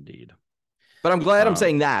 It should indeed. But I'm glad I'm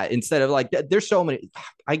saying that instead of like, there's so many.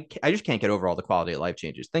 I just can't get over all the quality of life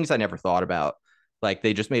changes. Things I never thought about. Like,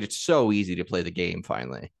 they just made it so easy to play the game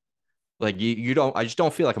finally. Like, I just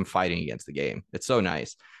don't feel like I'm fighting against the game. It's so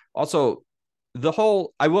nice. Also,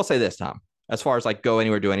 I will say this, Tom, as far as like go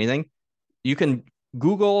anywhere, do anything, you can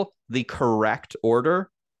Google the correct order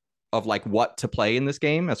of like what to play in this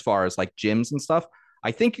game as far as like gyms and stuff.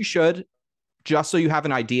 I think you should, just so you have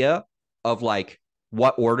an idea of like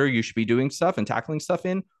what order you should be doing stuff and tackling stuff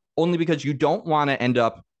in, only because you don't want to end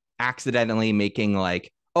up accidentally making like,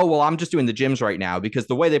 oh, well, I'm just doing the gyms right now, because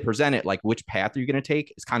the way they present it, like which path you're going to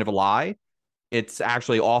take is kind of a lie. It's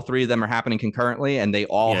actually all 3 of them are happening concurrently, and they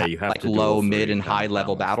all have like low, mid, and high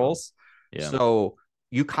level battles. Yeah. So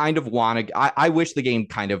you kind of want to, I wish the game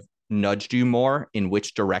kind of nudged you more in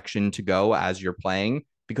which direction to go as you're playing,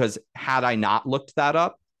 because had I not looked that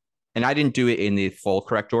up, and I didn't do it in the full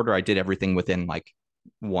correct order, I did everything within like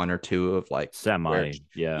 1 or 2 of like semi.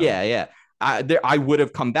 Yeah. I would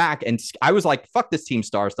have come back and I was like, fuck this Team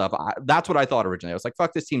Star stuff. That's what I thought originally. I was like,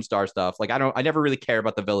 fuck this Team Star stuff. Like, I never really care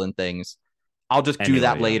about the villain things. I'll just do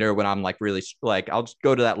that later when I'm like really like, I'll just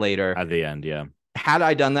go to that later at the end. Yeah. Had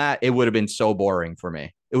I done that, it would have been so boring for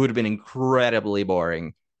me. It would have been incredibly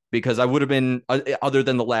boring, because I would have been, other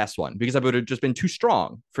than the last one, because I would have just been too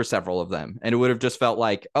strong for several of them. And it would have just felt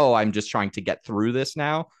like, oh, I'm just trying to get through this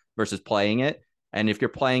now versus playing it. And if you're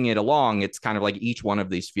playing it along, it's kind of like each one of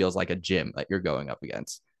these feels like a gym that you're going up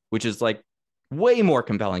against, which is like way more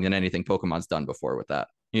compelling than anything Pokemon's done before with that,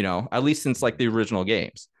 at least since like the original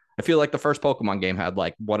games. I feel like the first Pokemon game had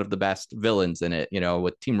like one of the best villains in it,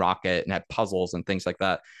 with Team Rocket, and had puzzles and things like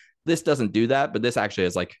that. This doesn't do that, but this actually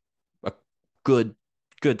is like a good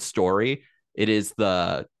story. It is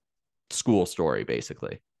the school story,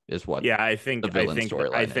 basically, is what. Yeah, I think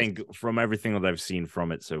from everything that I've seen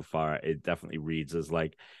from it so far, it definitely reads as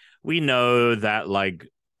like, we know that like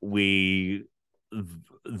the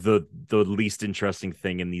least interesting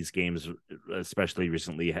thing in these games, especially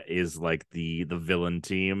recently, is like the villain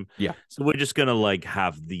team. Yeah. So we're just gonna like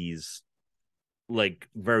have these like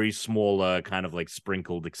very small kind of like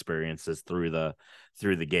sprinkled experiences through the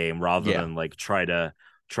game, rather than like try to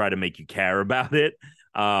make you care about it.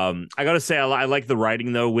 I gotta say, I like the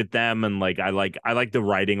writing though with them, and like I like the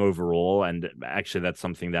writing overall. And actually, that's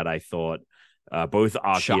something that I thought both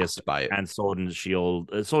Arceus and Sword and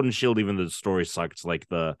Shield, even though the story sucked, like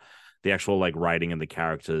the actual like writing and the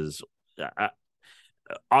characters.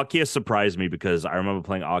 Arceus surprised me, because I remember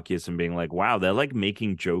playing Arceus and being like, wow, they're like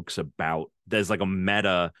making jokes about, there's like a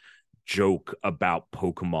meta joke about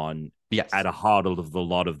Pokemon at a heart of a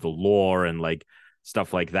lot of the lore, and like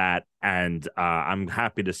stuff like that. And I'm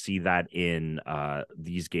happy to see that in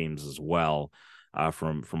these games as well,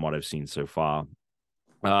 from what I've seen so far.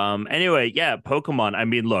 Anyway, yeah, Pokemon. I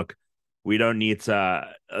mean, look, we don't need to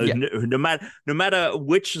no matter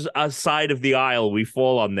which side of the aisle we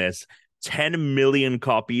fall on this. 10 million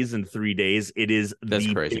copies in 3 days. It is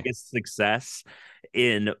the biggest success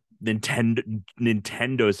in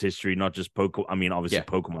Nintendo's history, not just Pokemon. I mean, obviously,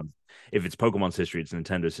 Pokemon. If it's Pokemon's history, it's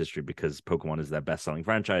Nintendo's history because Pokemon is their best-selling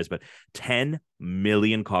franchise. But 10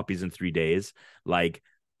 million copies in 3 days, like,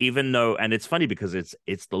 even though, and it's funny because it's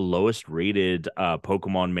the lowest rated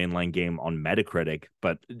Pokemon mainline game on Metacritic,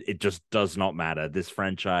 but it just does not matter. This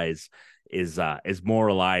franchise is more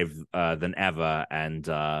alive than ever, and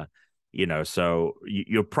so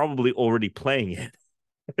you're probably already playing it.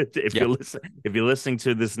 If you're listening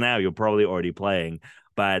to this now, you're probably already playing.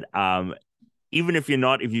 But even if you're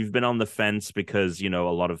not, if you've been on the fence because a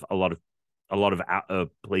lot of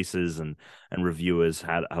places and reviewers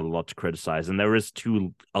had a lot to criticize, and there is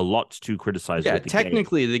a lot to criticize. Yeah,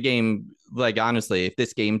 technically the game, like, honestly, if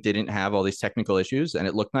this game didn't have all these technical issues and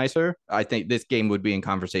it looked nicer, I think this game would be in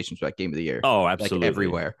conversations about Game of the Year. Oh, absolutely,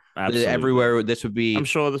 like everywhere. This would be. I'm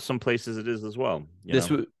sure there's some places it is as well. This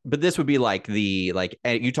would be like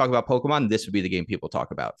you talk about Pokemon. This would be the game people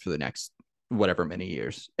talk about for the next whatever many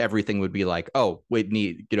years. Everything would be like, oh, wait,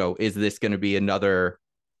 is this going to be another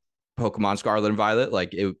Pokemon Scarlet and Violet?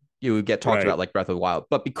 Like it would get talked about like Breath of the Wild,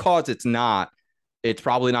 but because it's not, it's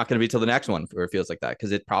probably not going to be till the next one where it feels like that,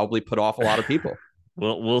 because it probably put off a lot of people.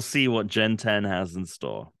 We'll see what Gen 10 has in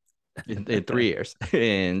store in 3 years,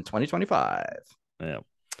 in 2025. Yeah.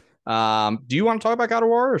 Do you want to talk about God of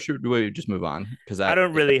War, or should we just move on? Because I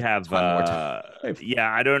don't really have I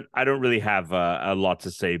don't really have a lot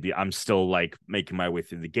to say. I'm still like making my way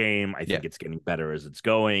through the game. I think it's getting better as it's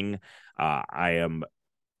going.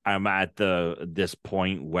 I'm at this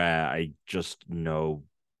point where I just know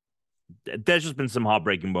there's just been some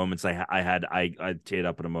heartbreaking moments. I teared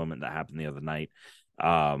up at a moment that happened the other night.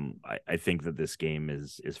 I think that this game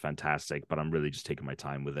is fantastic, but I'm really just taking my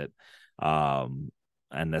time with it.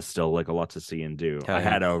 And there's still like a lot to see and do.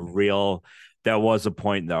 There was a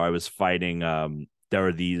point though, I was fighting, there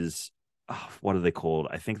are these, what are they called?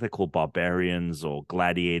 I think they're called barbarians or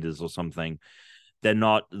gladiators or something. They're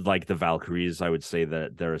not like the Valkyries. I would say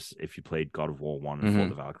that there's, if you played God of War 1 and fought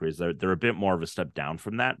the Valkyries, they're a bit more of a step down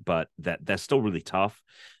from that, but that they're still really tough.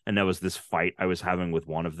 And there was this fight I was having with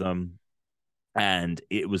one of them, and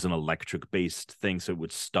it was an electric based thing, so it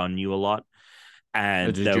would stun you a lot.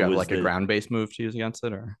 And did you have like a ground based move to use against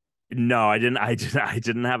it, or? No, I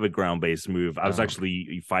didn't have a ground based move. I was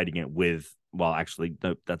actually fighting it with, well, actually,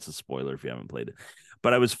 no, that's a spoiler if you haven't played it.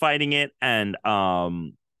 But I was fighting it, and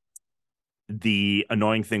the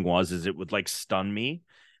annoying thing is it would like stun me.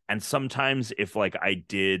 And sometimes if like I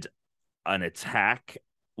did an attack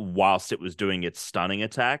whilst it was doing its stunning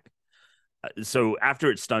attack, so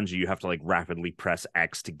after it stuns you, you have to like rapidly press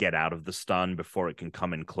X to get out of the stun before it can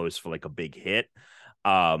come in close for like a big hit.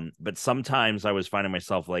 But sometimes I was finding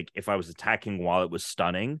myself like, if I was attacking while it was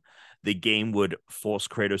stunning, the game would force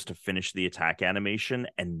Kratos to finish the attack animation,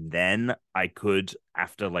 and then I could,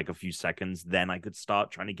 after like a few seconds, then I could start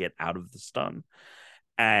trying to get out of the stun,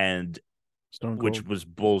 and which was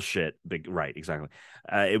bullshit. Right, exactly.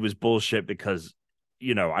 It was bullshit because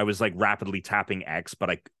I was like rapidly tapping X,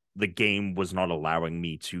 but the game was not allowing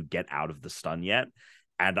me to get out of the stun yet.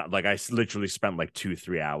 And like I literally spent like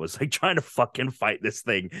 2-3 hours like trying to fucking fight this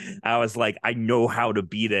thing. I was like, I know how to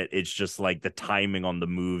beat it. It's just like the timing on the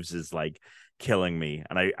moves is like killing me.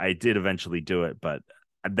 And I did eventually do it, but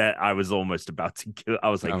that I was almost about to kill. I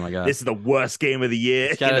was like, oh my God, this is the worst game of the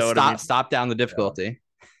year. Stop down the difficulty.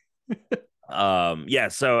 Yeah.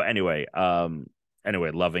 So anyway, loving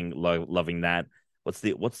that. What's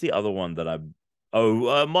the other one that I'm?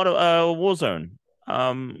 Warzone.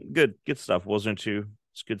 Good stuff. Warzone 2.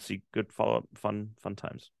 It's good to see. Good follow-up. Fun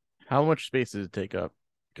times. How much space does it take up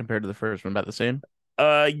compared to the first one? About the same?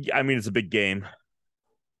 I mean, it's a big game.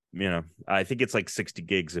 I think it's like 60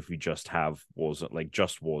 gigs if you just have Warzone. Like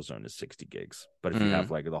just Warzone is 60 gigs. But if you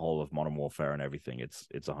have like the whole of Modern Warfare and everything, it's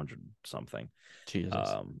 100 something. Jesus.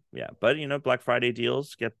 Yeah. But Black Friday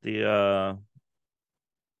deals, get the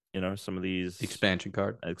some of these expansion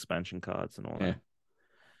cards and all that.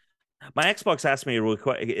 My Xbox asked me real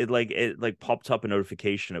quick. It popped up a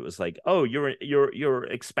notification. It was like, "Oh, your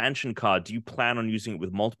expansion card. Do you plan on using it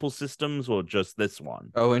with multiple systems or just this one?"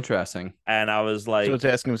 Oh, interesting. And I was like, "So it's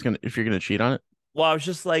asking if you're gonna cheat on it." Well, I was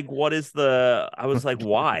just like, "What is the?" I was like,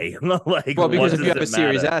 "Why?" Like, well, because if you have a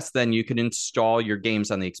Series S, then you can install your games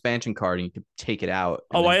on the expansion card and you can take it out.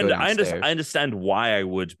 Oh, I understand why I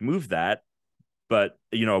would move that, but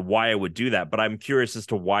why I would do that. But I'm curious as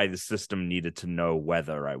to why the system needed to know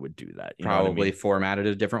whether I would do that. You know what I Probably mean? formatted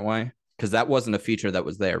a different way because that wasn't a feature that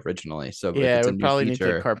was there originally. So if Yeah, it's it a would new probably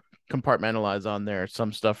feature, need to compartmentalize on there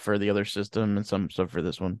some stuff for the other system and some stuff for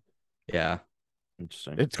this one. yeah.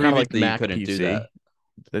 Interesting. It's kind of like Previously, you Mac couldn't do PC that.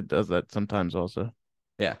 that does that sometimes also.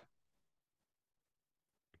 Yeah.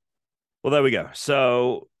 Well, there we go.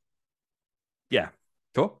 So, yeah,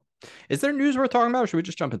 Cool. Is there news worth talking about, or should we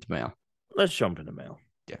just jump into mail? let's jump into mail.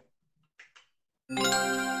 Yeah.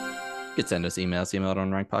 You could send us emails, email at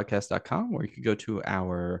unrankedpodcast.com, or you could go to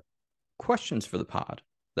our questions for the pod.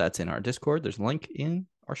 That's in our Discord. There's a link in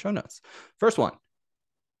our show notes. First one.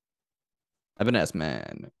 Ebenezer,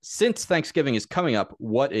 man. Since Thanksgiving is coming up,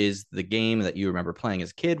 what is the game that you remember playing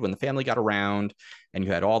as a kid when the family got around and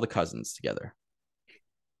you had all the cousins together?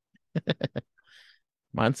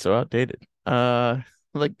 Mine's so outdated.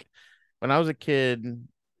 Like when I was a kid,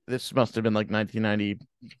 this must have been like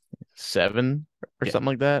 1997 or Yeah. something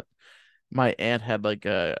like that. My aunt had like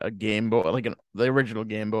a Game Boy, like the original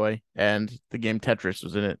Game Boy, and the game Tetris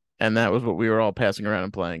was in it, and that was what we were all passing around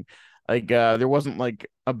and playing. Like there wasn't like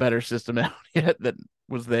a better system out yet that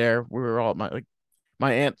was there. We were all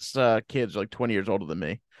my aunt's kids are like 20 years older than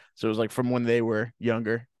me, so it was like from when they were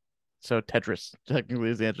younger. So Tetris technically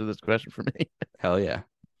is the answer to this question for me. Hell yeah.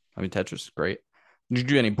 I mean, Tetris is great. Did you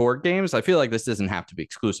do any board games? I feel like this doesn't have to be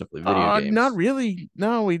exclusively video games. Not really.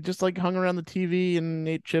 No, we just like hung around the TV and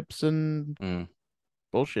ate chips and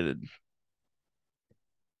bullshitted.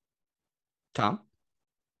 Tom?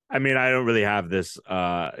 I mean, I don't really have this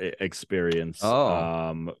experience.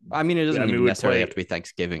 Oh. I mean, it doesn't even necessarily have to be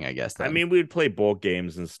Thanksgiving, I guess. Then. I mean, we'd play board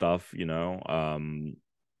games and stuff, Monopoly.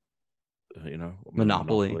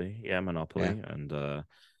 Yeah, Monopoly. Yeah.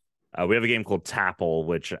 And we have a game called Tapple,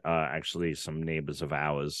 which actually some neighbors of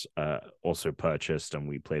ours also purchased, and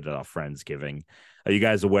we played at our Friendsgiving. Are you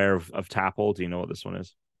guys aware of Tapple? Do you know what this one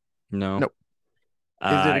is? No. Nope.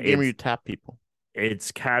 Is it a game where you tap people?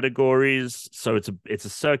 It's categories, so it's a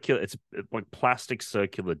circular, it's like plastic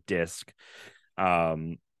circular disc,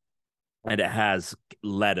 and it has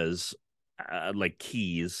letters, like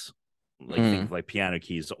keys, like think of like piano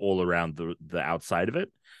keys all around the outside of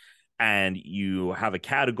it, and you have a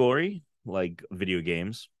category like video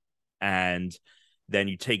games, and then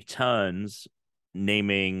you take turns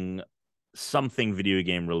naming something video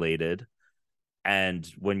game related. And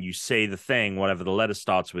when you say the thing, whatever the letter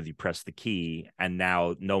starts with, you press the key, and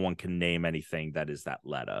now no one can name anything that is that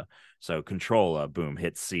letter. So controller, boom,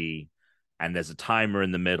 hit C, and there's a timer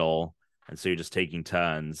in the middle, and so you're just taking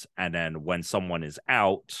turns. And then when someone is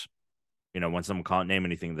out, when someone can't name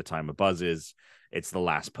anything, the timer buzzes. It's the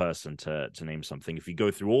last person to name something. If you go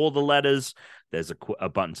through all the letters, there's a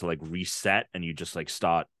button to like reset, and you just like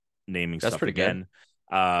start naming That's stuff pretty again. Good.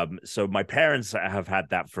 So my parents have had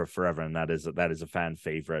that for forever, and that is a fan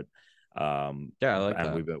favorite. Yeah, I like and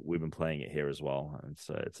that. we've been playing it here as well. It's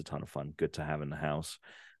a ton of fun. Good to have in the house.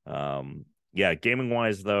 Yeah, gaming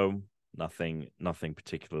wise though, nothing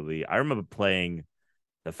particularly. I remember playing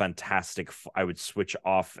the Fantastic. I would switch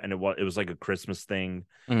off, and it was like a Christmas thing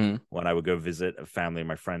when I would go visit a family.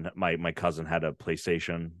 My friend, my cousin had a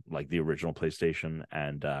PlayStation, like the original PlayStation,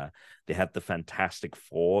 and they had the Fantastic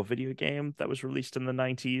Four video game that was released in the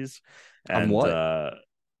 90s. And what?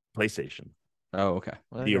 PlayStation. Oh, okay.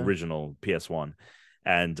 The original PS1.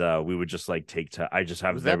 And we would just like I just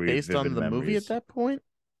have was very that based on the memories. movie at that point?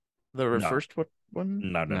 The first one?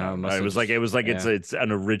 No. It was like it's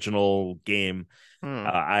an original game.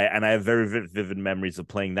 I have very vivid memories of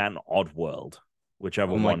playing that in Oddworld,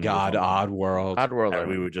 whichever one. Oh my god, Oddworld. Oddworld. And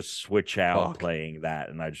we would just switch out playing that,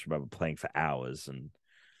 and I just remember playing for hours, and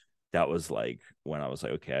that was like when I was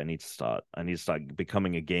like, okay, I need to start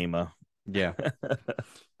becoming a gamer. Yeah.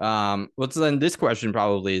 Well, so then this question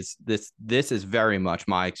probably is this is very much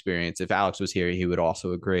my experience. If Alex was here, he would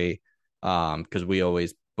also agree. Because we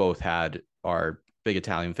always both had our big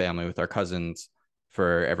Italian family with our cousins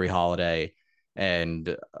for every holiday.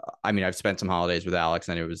 And I mean, I've spent some holidays with Alex,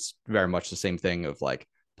 and it was very much the same thing of like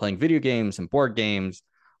playing video games and board games.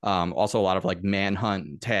 Also a lot of like manhunt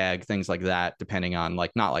and tag, things like that, depending on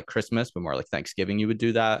like not like Christmas, but more like Thanksgiving, you would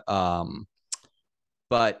do that.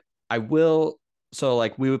 But I will. So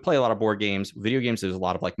like we would play a lot of board games, video games. There's a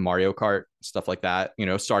lot of like Mario Kart, stuff like that.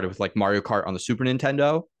 Started with like Mario Kart on the Super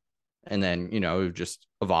Nintendo, and then it would just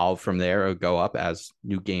evolve from there. It would go up as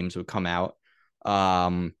new games would come out.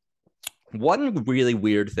 One really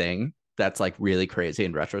weird thing that's like really crazy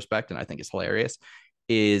in retrospect, and I think is hilarious,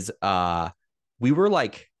 is we were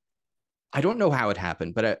like, I don't know how it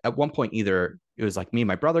happened, but at one point either it was like me and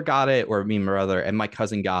my brother got it, or me and my brother and my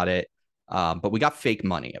cousin got it. But we got fake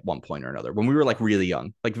money at one point or another when we were like really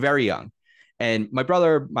young, like very young. And my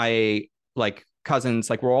brother, my like cousins,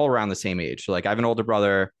 like we're all around the same age. So like I have an older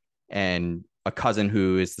brother and a cousin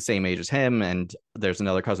who is the same age as him, and there's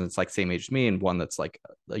another cousin that's like same age as me, and one that's like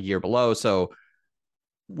a year below. So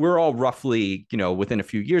we're all roughly, within a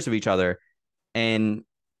few years of each other. And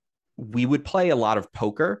we would play a lot of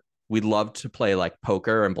poker. We loved to play like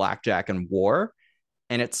poker and blackjack and war.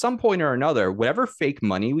 And at some point or another, whatever fake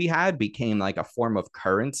money we had became like a form of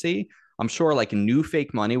currency. I'm sure like new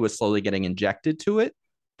fake money was slowly getting injected to it,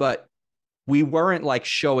 but we weren't like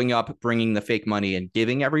showing up, bringing the fake money and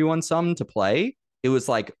giving everyone some to play. It was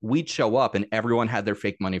like we'd show up and everyone had their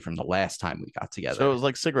fake money from the last time we got together. So it was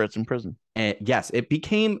like cigarettes in prison. And yes, it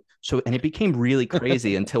became so, and it became really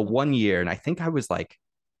crazy until one year. And I think I was like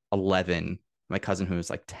 11. My cousin, who was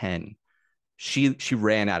like 10, she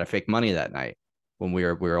ran out of fake money that night when we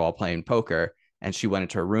were all playing poker, and she went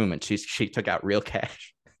into her room and she took out real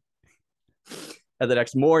cash. And the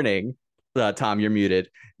next morning, Tom, you're muted.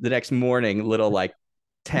 The next morning, little like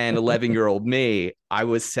 10, 11-year-old me, I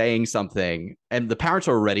was saying something, and the parents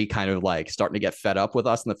were already kind of like starting to get fed up with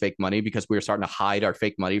us and the fake money because we were starting to hide our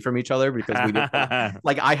fake money from each other because we didn't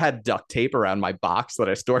like I had duct tape around my box that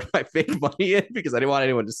I stored my fake money in because I didn't want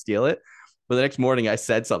anyone to steal it. But the next morning I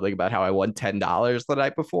said something about how I won $10 the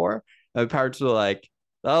night before. And my parents were like,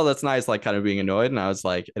 "Oh, that's nice," like kind of being annoyed. And I was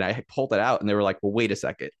like, and I pulled it out and they were like, "Well, wait a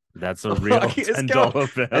second. That's a real $10 bill."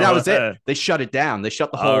 And that was it. They shut it down. They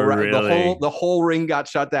shut the whole the whole ring got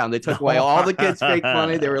shut down. They took away all the kids' fake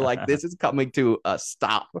money. They were like, "This is coming to a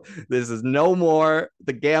stop. This is no more.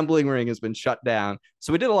 The gambling ring has been shut down."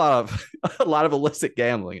 So we did a lot of illicit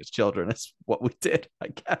gambling as children. That's what we did, I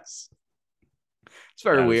guess. It's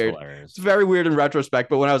very weird. Hilarious. It's very weird in retrospect,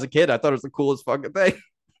 but when I was a kid, I thought it was the coolest fucking thing.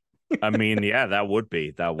 I mean, yeah, that would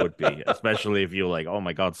be, especially if you're like, "Oh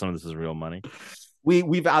my God, some of this is real money."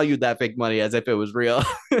 We valued that fake money as if it was real.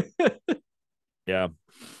 Yeah.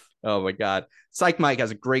 Oh my God. Psych Mike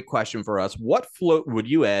has a great question for us. What float would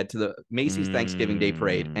you add to the Macy's Thanksgiving Day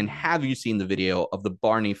Parade? And have you seen the video of the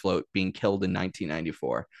Barney float being killed in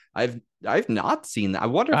 1994? I've not seen that. I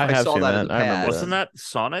wonder if I saw that in the past. Wasn't that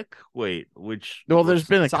Sonic? Wait, which? Well, there's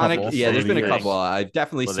been a Sonic. Couple. Yeah, there's been a couple. I've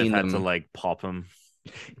definitely seen them. To like pop them.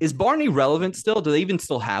 Is Barney relevant still? Do they even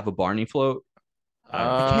still have a Barney float?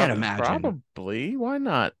 I can't imagine. Probably. Why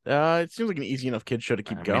not? It seems like an easy enough kid show to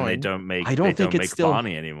keep going. They don't make. I don't think it's still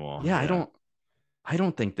Barney anymore. Yeah, I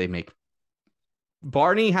don't think they make.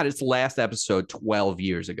 Barney had its last episode 12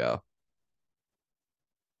 years ago.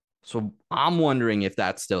 So I'm wondering if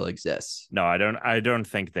that still exists. No, I don't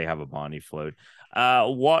think they have a Barney float.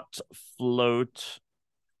 What float?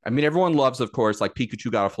 I mean, everyone loves, of course, like Pikachu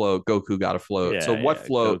got a float, Goku got a float. So what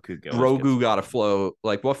float? Grogu got a float.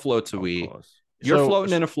 Like what floats are we? You're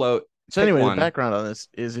floating in a float. So anyway, the background on this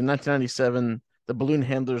is in 1997, the balloon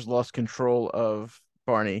handlers lost control of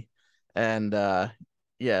Barney, and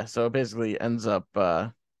so it basically ends up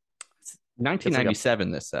 1997.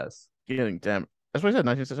 This says getting damn. That's what I said.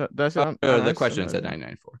 1997. The question said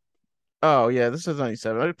 1994. Oh yeah, this is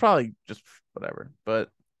 97. It probably just whatever, but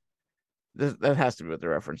that has to be what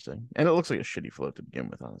they're referencing, and it looks like a shitty float to begin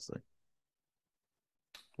with, honestly.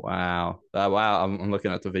 Wow! Wow! I'm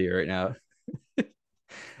looking at the video right now.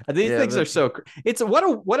 These things are so. It's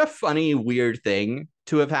what a funny weird thing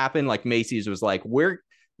to have happened. Like Macy's was like, we're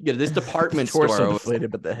this department store.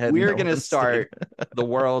 Deflated, but the head. We're gonna start the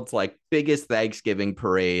world's like biggest Thanksgiving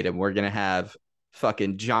parade, and we're gonna have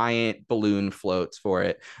fucking giant balloon floats for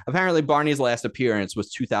it. Apparently, Barney's last appearance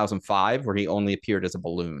was 2005, where he only appeared as a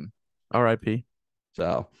balloon. R.I.P.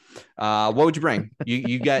 So, what would you bring?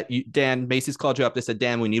 You Dan. Macy's called you up. They said,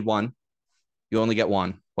 Dan, we need one. You only get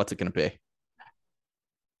one. What's it gonna be?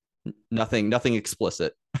 Nothing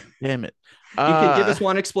explicit. Damn it. You can give us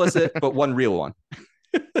one explicit, but one real one.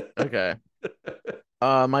 Okay.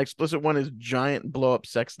 My explicit one is giant blow up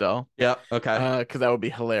sex doll. Yeah. Okay. Because that would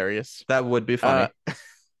be hilarious. That would be funny.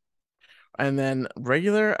 And then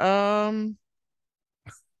regular,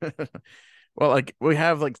 well, like we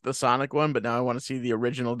have like the Sonic one, but now I want to see the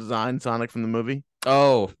original design Sonic from the movie.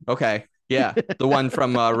 Oh, okay. Yeah, the one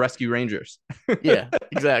from Rescue Rangers. Yeah,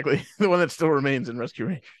 exactly. The one that still remains in Rescue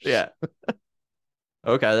Rangers. Yeah.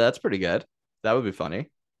 Okay, that's pretty good. That would be funny.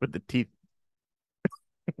 With the teeth.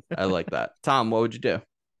 I like that. Tom, what would you do?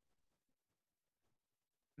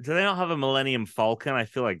 Do they not have a Millennium Falcon? I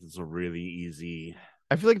feel like it's a really easy.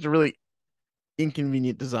 I feel like it's a really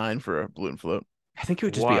inconvenient design for a balloon float. I think it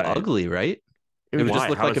would just be ugly, right? It would just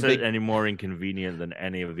look like a big. Any more inconvenient than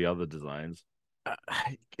any of the other designs?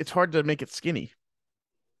 It's hard to make it skinny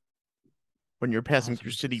when you're passing through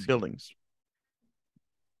city buildings.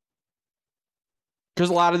 Because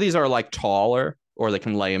a lot of these are like taller, or they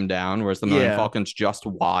can lay him down, whereas the Millennium Yeah. Falcon's just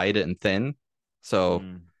wide and thin. So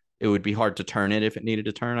it would be hard to turn it if it needed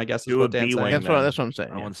to turn, I guess is Do what a Dan's B-wing. saying. That's what I'm saying.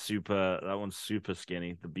 That Yeah. one's super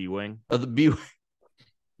skinny. The B-wing. The B.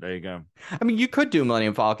 There you go. I mean, you could do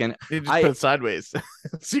Millennium Falcon. You just put it sideways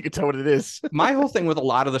so you can tell what it is. My whole thing with a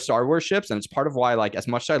lot of the Star Wars ships, and it's part of why, like, as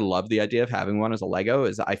much as I love the idea of having one as a Lego,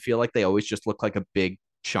 is I feel like they always just look like a big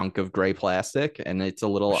chunk of gray plastic, and it's a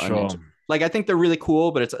little like, I think they're really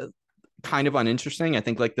cool, but it's kind of uninteresting. I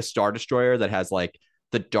think like the Star Destroyer that has like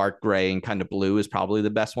the dark gray and kind of blue is probably the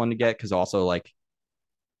best one to get, because also like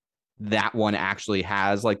that one actually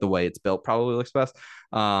has like the way it's built probably looks best.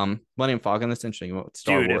 Millennium Falcon, that's interesting.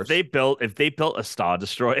 Star Wars. If they built a Star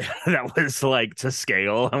Destroyer that was like to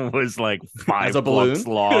scale and was like 5 As a balloon? blocks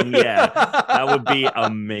long, yeah, that would be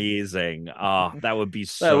amazing. That would be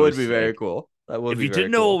so that would be sick. very cool. That would If be you very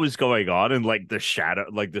didn't know cool. what was going on and like the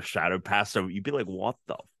shadow passed over, you'd be like, what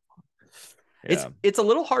the It's a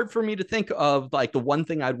little hard for me to think of like the one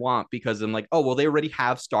thing I'd want, because I'm like, oh well, they already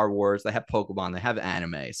have Star Wars, they have Pokemon, they have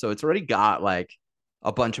anime, so it's already got like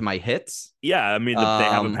a bunch of my hits. Yeah, I mean, they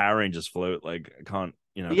have a Power Rangers float. Like, I can't,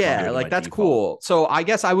 yeah, like that's cool. So I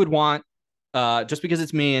guess I would want, just because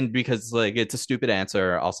it's me and because like it's a stupid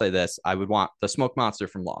answer, I'll say this: I would want the Smoke Monster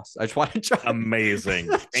from Lost. I just want to try. Amazing,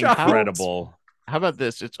 incredible. How about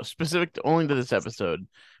this? It's specific only to this episode,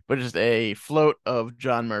 but just a float of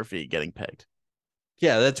John Murphy getting pegged.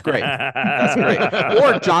 Yeah, that's great. That's great.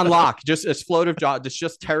 Or John Locke, just a float of John. It's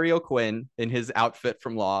just Terry O'Quinn in his outfit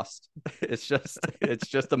from Lost. It's just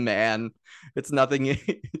a man. It's nothing.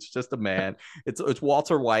 It's just a man. It's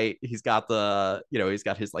Walter White. He's got he's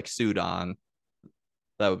got his like suit on.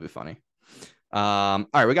 That would be funny. All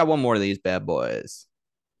right, we got one more of these bad boys.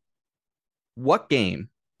 What game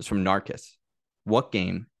is from Narcus? What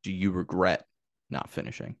game do you regret not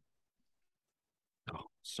finishing? Oh,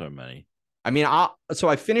 so many. I mean, I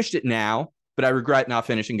finished it now, but I regret not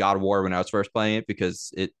finishing God of War when I was first playing it,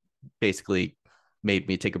 because it basically made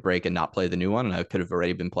me take a break and not play the new one, and I could have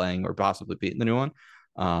already been playing or possibly beaten the new one.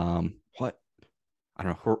 What? I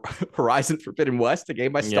don't know. Horizon Forbidden West, a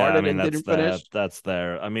game I started and didn't finish. That's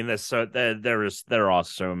there. I mean, there are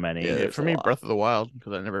so many. Yeah, for me, Breath of the Wild,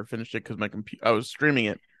 because I never finished it because I was streaming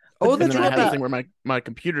it. Oh, and then I had this thing where my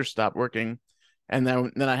computer stopped working, and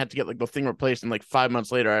then I had to get like the thing replaced, and like 5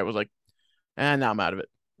 months later, I was like, and now I'm out of it.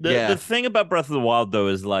 The thing about Breath of the Wild, though,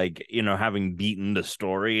 is like, having beaten the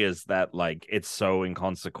story, is that like it's so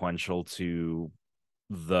inconsequential to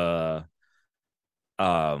the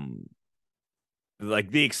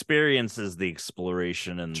like the experiences, the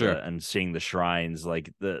exploration, and and seeing the shrines.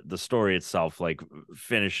 Like the story itself, like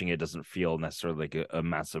finishing it doesn't feel necessarily like a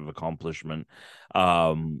massive accomplishment.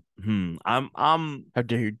 I'm How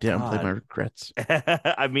dare you downplay my regrets?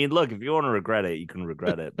 I mean, look, if you want to regret it, you can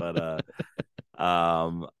regret it, but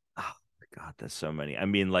oh God, there's so many. I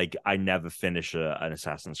mean, like, I never finish an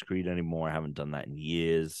Assassin's Creed anymore. I haven't done that in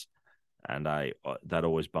years, and that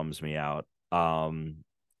always bums me out. I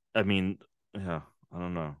mean, yeah, I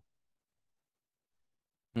don't know.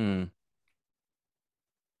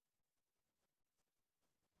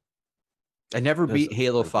 I never beat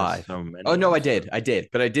Halo 5. So many. Oh no, I did,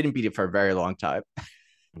 but I didn't beat it for a very long time.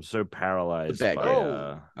 I'm so paralyzed. That's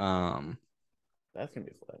gonna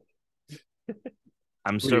be fun.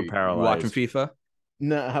 I'm so paralyzed. Watching FIFA?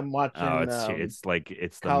 No, I'm watching. Oh, it's the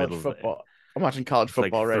college middle football. Of it. I'm watching college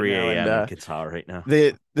football like 3 right now. And in Qatar right now.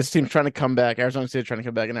 This team's trying to come back. Arizona State trying to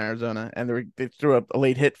come back in Arizona, and they threw up a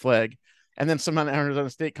late hit flag, and then somehow Arizona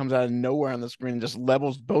State comes out of nowhere on the screen and just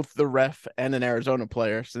levels both the ref and an Arizona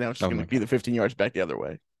player. So now it's just going to be the 15 yards back the other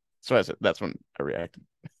way. So that's when I reacted.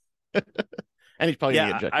 And he's probably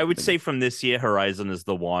I would say from this year, Horizon is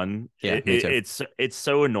the one. Yeah, it's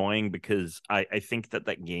so annoying because I think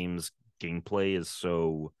that game's gameplay is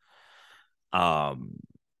so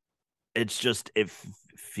it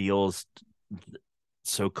feels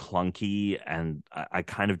so clunky, and I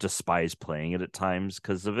kind of despise playing it at times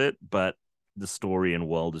because of it, but the story and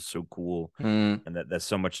world is so cool, and that there's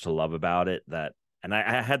so much to love about it and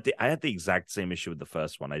I had the exact same issue with the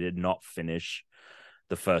first one. I did not finish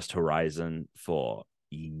the first Horizon for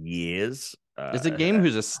years. It's a game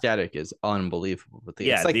whose aesthetic is unbelievable.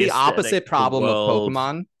 It's like the opposite problem of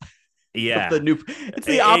Pokemon. Yeah, it's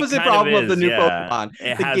the opposite problem of the new Pokemon.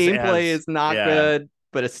 The gameplay is not good,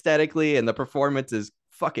 but aesthetically and the performance is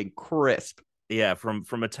fucking crisp. Yeah, from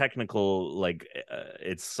a technical,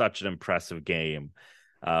 it's such an impressive game.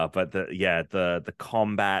 But the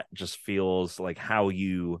combat just feels like how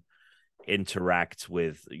you interact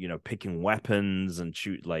with picking weapons and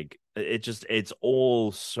shoot, like it's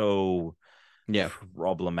all so Yeah.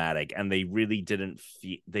 problematic, and they really didn't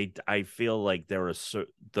feel I feel like there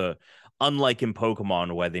are unlike in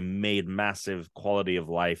Pokemon where they made massive quality of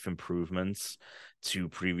life improvements to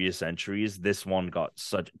previous entries, this one got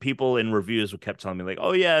such people in reviews were kept telling me like,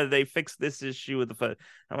 oh yeah, they fixed this issue with the first.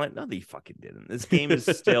 I'm like, no, they fucking didn't. This game is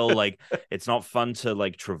still like, it's not fun to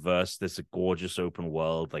like traverse this gorgeous open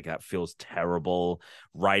world. Like that feels terrible.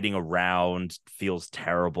 Riding around feels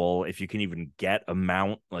terrible. If you can even get a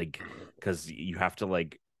mount, like, because you have to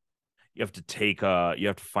like you have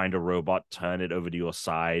to find a robot, turn it over to your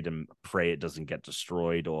side, and pray it doesn't get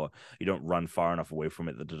destroyed, or you don't run far enough away from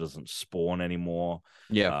it that it doesn't spawn anymore.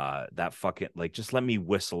 Yeah. That fucking like, just let me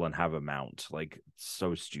whistle and have a mount. Like,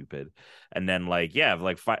 so stupid. And then like, yeah,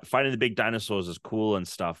 like fighting the big dinosaurs is cool and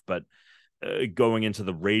stuff, but going into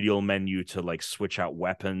the radial menu to like switch out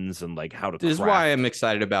weapons and like how to This craft. is why I'm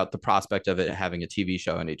excited about the prospect of it having a TV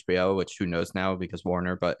show on HBO, which who knows now because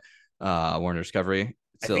Warner, but Warner Discovery.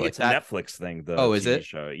 So I think it's a Netflix thing. The is TV it?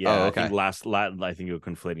 show? Yeah, oh, okay. I think you're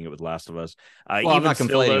conflating it with Last of Us. Well, I'm not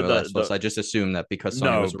conflating it with Last of Us. I just assume that because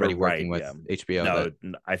Sony was already working with HBO.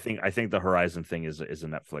 No, I think the Horizon thing is a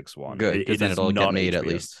Netflix one. Good, because then it'll get made HBO. At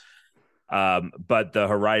least. But the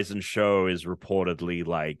Horizon show is reportedly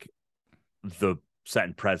like the set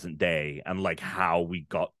in present day, and like how we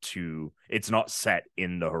got to. It's not set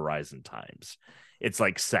in the Horizon times. It's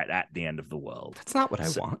like set at the end of the world. That's not what I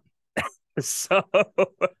want. So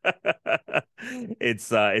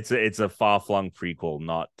it's a far-flung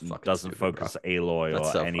prequel, doesn't focus Aloy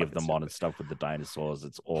or any of the modern stuff with the dinosaurs.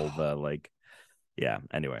 It's all the like, yeah.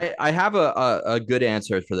 Anyway, I have a good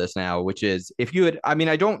answer for this now, which is if you had, I mean,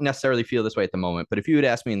 I don't necessarily feel this way at the moment, but if you had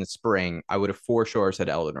asked me in the spring, I would have for sure said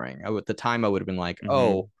Elden Ring. At the time, I would have been like,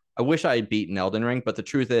 oh, I wish I had beaten Elden Ring. But the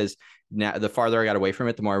truth is, now the farther I got away from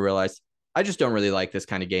it, the more I realized I just don't really like this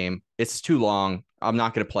kind of game. It's too long. I'm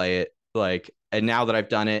not going to play it. Like, and now that I've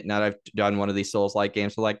done it, now that I've done one of these Souls-like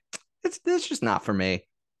games, so like, it's just not for me.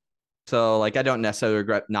 So like, I don't necessarily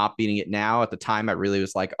regret not beating it now. At the time, I really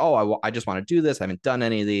was like, oh, I just want to do this. I haven't done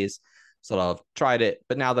any of these, so I've tried it.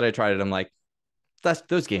 But now that I tried it, I'm like,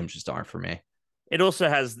 those games just aren't for me. It also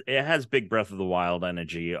has big Breath of the Wild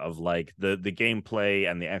energy of like the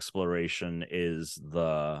gameplay and the exploration is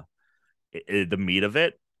the meat of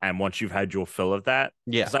it. And once you've had your fill of that,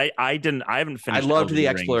 yeah, I haven't finished. I loved the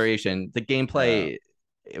exploration, the gameplay.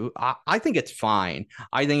 I think it's fine.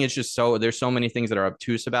 I think it's just there's so many things that are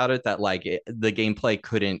obtuse about it that like the gameplay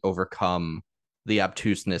couldn't overcome the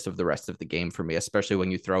obtuseness of the rest of the game for me, especially when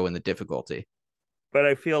you throw in the difficulty. But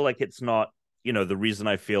I feel like it's not, the reason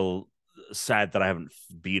I feel sad that I haven't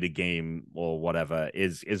beat a game or whatever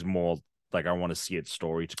is more like I want to see its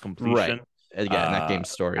story to completion. Right. Again, that game's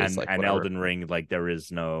story is like and Elden Ring, like there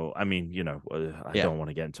is no. I mean, I don't want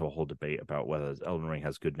to get into a whole debate about whether Elden Ring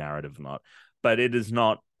has good narrative or not, but it is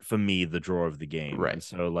not for me the draw of the game. Right. And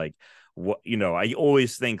so like, what I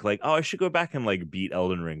always think like, oh, I should go back and like beat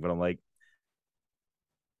Elden Ring, but I'm like,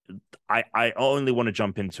 I only want to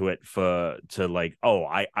jump into it to like, oh,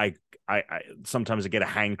 I sometimes I get a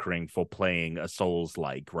hankering for playing a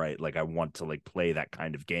Souls-like, right? Like I want to like play that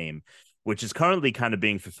kind of game, which is currently kind of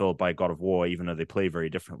being fulfilled by God of War, even though they play very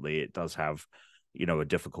differently. It does have,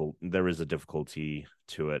 there is a difficulty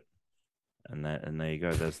to it. And there you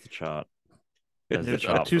go. There's the chart. There's the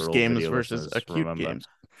chart obtuse games versus acute games.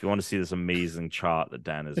 If you want to see this amazing chart that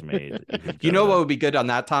Dan has made. What would be good on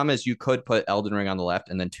that, Tom, is you could put Elden Ring on the left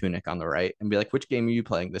and then Tunic on the right and be like, which game are you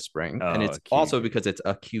playing this spring? And it's also because it's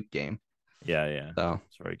a cute game. Yeah. So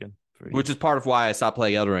it's very good. Which is part of why I stopped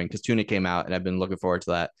playing Elden Ring, because Tunic came out and I've been looking forward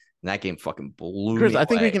to that. And that game fucking blew Chris, me away. I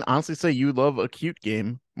think we can honestly say you love a cute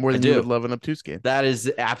game more than you would love an obtuse game. That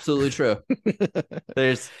is absolutely true.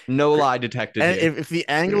 There's no lie detected and here. If the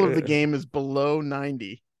angle of the game is below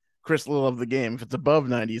 90, Chris will love the game. If it's above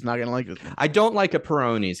 90, he's not going to like it. I don't like a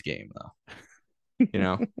Peroni's game,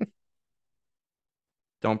 though.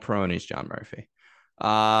 Don't Peroni's John Murphy.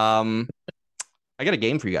 I got a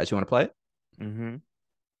game for you guys. You want to play it? Mm-hmm.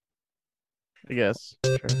 I guess.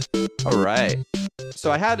 Sure. All right.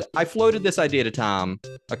 So I floated this idea to Tom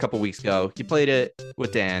a couple weeks ago. He played it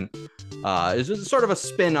with Dan. It was sort of a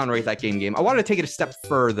spin on Rate That Game. I wanted to take it a step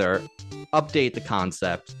further, update the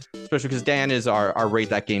concept, especially because Dan is our Rate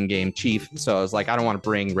That Game chief. So I was like, I don't want to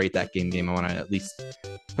bring Rate That Game. I want to at least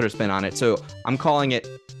put a spin on it. So I'm calling it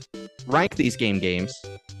Rank These Games.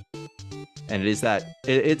 And it's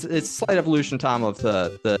a slight evolution, Tom, of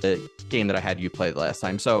the game that I had you play the last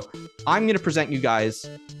time. So I'm going to present you guys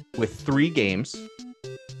with 3 games,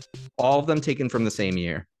 all of them taken from the same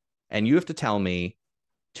year. And you have to tell me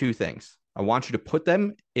 2 things. I want you to put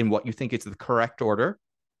them in what you think is the correct order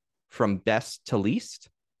from best to least.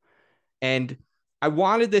 And I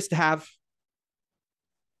wanted this to have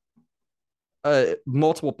a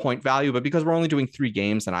multiple point value, but because we're only doing 3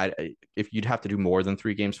 games, and if you'd have to do more than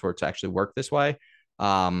 3 games for it to actually work this way,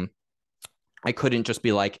 I couldn't just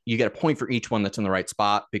be like, you get a point for each one that's in the right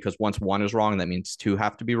spot, because once 1 is wrong, that means 2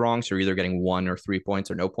 have to be wrong. So you're either getting 1 or 3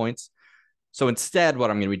 points or no points. So instead,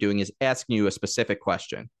 what I'm going to be doing is asking you a specific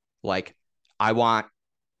question. Like, I want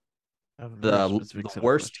the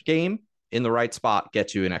worst game in the right spot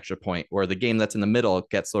gets you an extra point, or the game that's in the middle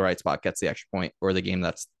gets the right spot, gets the extra point, or the game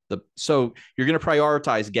that's so you're going to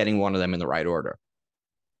prioritize getting one of them in the right order.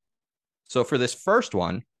 So for this first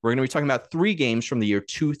one, we're going to be talking about 3 games from the year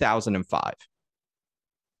 2005.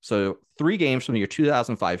 So 3 games from the year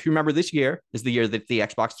 2005. If you remember, this year is the year that the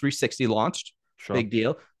Xbox 360 launched. Sure. Big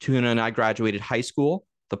deal. Tuna and I graduated high school.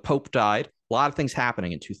 The Pope died. A lot of things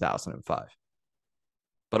happening in 2005.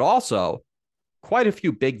 But also, quite a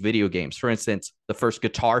few big video games. For instance, the first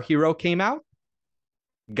Guitar Hero came out.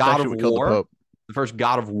 God of War. The first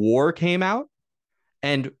God of War came out.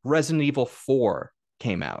 And Resident Evil 4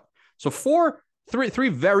 came out. So three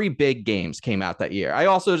very big games came out that year. I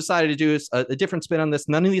also decided to do a different spin on this.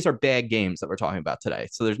 None of these are bad games that we're talking about today.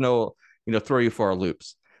 So there's no, throw you for a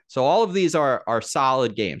loops. So all of these are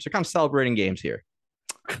solid games. They're kind of celebrating games here.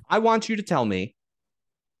 I want you to tell me,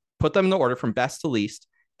 put them in the order from best to least,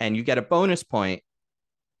 and you get a bonus point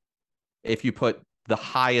if you put the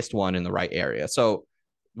highest one in the right area. So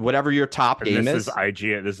whatever your top game is. This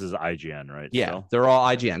is IGN, right? Yeah, so they're all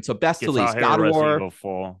IGN. So best to least, God of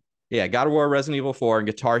War. Yeah, God of War, Resident Evil 4, and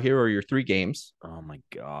Guitar Hero are your 3 games. Oh my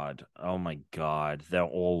god. They're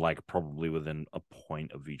all like probably within a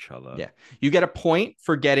point of each other. Yeah. You get a point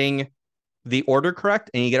for getting the order correct,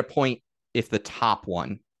 and you get a point if the top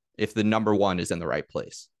one, if the number 1 is in the right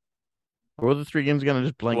place. What were the 3 games again? I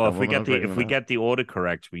just blanked. Well, if we get the order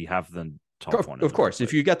correct, we have the top one. Of course,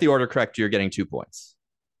 if you get the order correct, you're getting 2 points.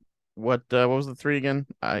 What was the 3 again?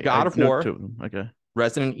 God of War. 2. Okay.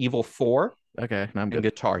 Resident Evil 4. Okay, now I'm good. And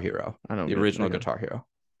Guitar Hero. I know the original Guitar Hero.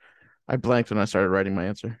 I blanked when I started writing my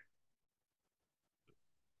answer.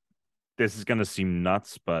 This is gonna seem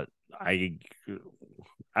nuts, but I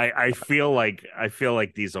feel like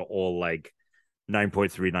these are all like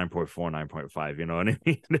 9.3, 9.4, 9.5. You know what I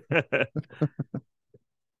mean?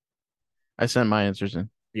 I sent my answers in.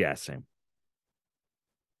 Yeah, same.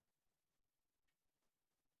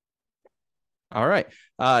 All right.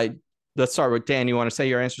 Let's start with Dan. You want to say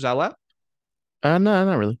your answers out loud? No,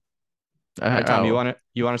 not really. Tom, you want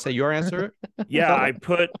to say your answer? Yeah, I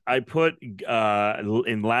put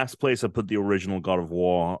in last place. I put the original God of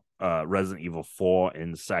War, Resident Evil 4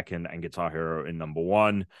 in second, and Guitar Hero in number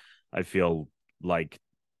 1. I feel like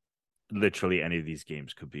literally any of these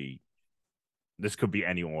games could be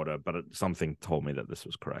any order, but something told me that this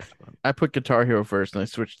was correct. But... I put Guitar Hero first, and I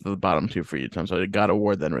switched to the bottom 2 for you, Tom. So I got God of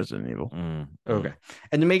War, then Resident Evil. Okay.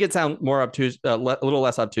 And to make it sound more obtuse, a little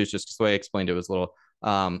less obtuse, just because the way I explained it was a little.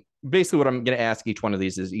 Basically, what I'm going to ask each one of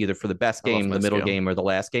these is either for the best game, the middle game, or the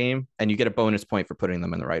last game, and you get a bonus point for putting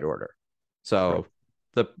them in the right order. So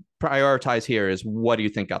the prioritize here is, what do you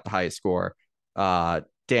think got the highest score? Dan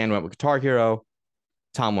went with Guitar Hero.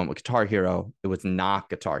 Tom went with Guitar Hero. It was not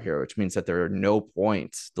Guitar Hero, which means that there are no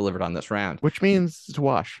points delivered on this round. Which means it's a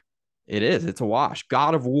wash. It is. It's a wash.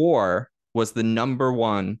 God of War was the number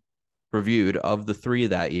 1 reviewed of the 3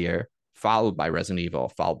 that year, followed by Resident Evil,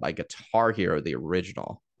 followed by Guitar Hero, the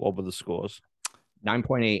original. What were the scores?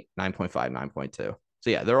 9.8, 9.5, 9.2. So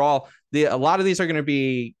yeah, they're all a lot of these are going to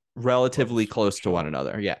be relatively close to one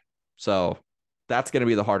another. Yeah. So that's going to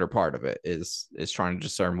be the harder part of it is trying to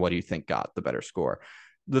discern what do you think got the better score.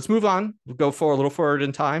 Let's move on. We'll go a little forward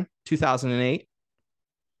in time. 2008,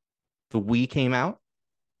 the Wii came out.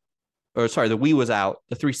 Or sorry, the Wii was out.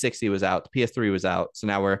 The 360 was out. The PS3 was out. So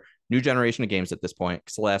now we're new generation of games at this point,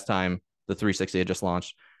 because the last time the 360 had just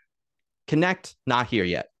launched. Kinect, not here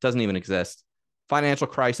yet. Doesn't even exist. Financial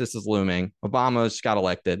crisis is looming. Obama just got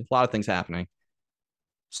elected. A lot of things happening.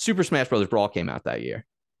 Super Smash Bros. Brawl came out that year.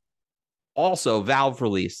 Also, Valve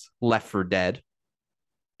released Left 4 Dead,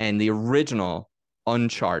 and the original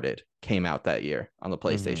Uncharted came out that year on the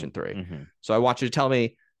PlayStation 3. Mm-hmm. So I want you to tell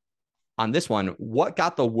me on this one, what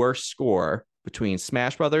got the worst score between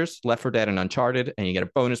Smash Brothers, Left 4 Dead, and Uncharted, and you get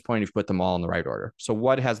a bonus point if you put them all in the right order. So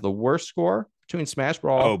what has the worst score between Smash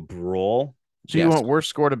Brawl? Oh, Brawl. So you want worst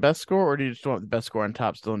score to best score, or do you just want the best score on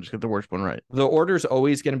top still and just get the worst one right? The order is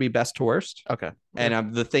always going to be best to worst. Okay.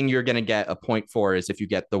 And the thing you're going to get a point for is if you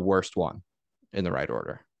get the worst one in the right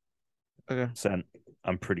order. Okay. Sent.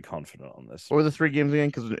 I'm pretty confident on this. What were the 3 games again?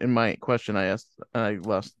 Because in my question I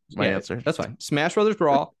lost my answer. That's fine. Smash Brothers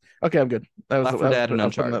Brawl. Okay, I'm good. Left 4 Dead and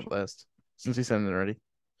Uncharted. That last, since he sent it already.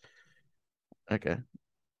 Okay.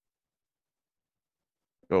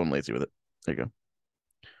 Going lazy with it. There you go.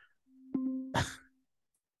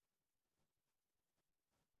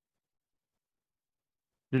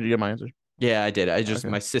 Did you get my answer? Yeah, I did. I just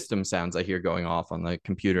Okay. my system sounds I hear going off on the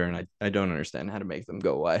computer, and I don't understand how to make them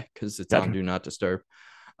go away because it's on Gotcha. do not disturb.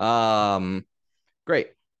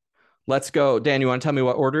 Great. Let's go. Dan, you want to tell me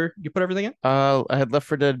what order you put everything in? I had Left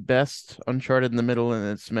 4 Dead best, Uncharted in the middle, and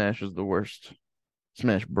then Smash is the worst.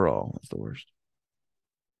 Smash Brawl is the worst.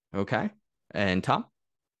 Okay. And Tom?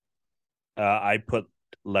 I put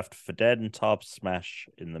Left 4 Dead in top, Smash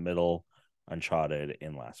in the middle, Uncharted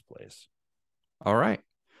in last place. All right.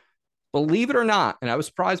 Believe it or not, and I was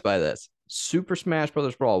surprised by this, Super Smash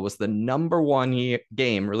Bros. Brawl was the #1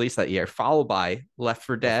 game released that year, followed by Left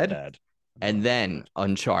 4 Dead, and then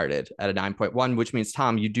Uncharted at a 9.1, which means,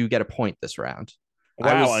 Tom, you do get a point this round.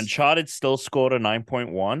 Wow, Uncharted still scored a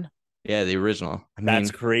 9.1? Yeah, the original.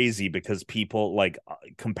 That's crazy because people like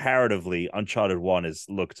comparatively, Uncharted 1 is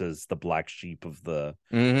looked as the black sheep of the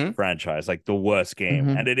franchise, like the worst game.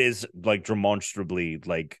 And it is like demonstrably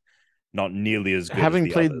like not nearly as good. Having as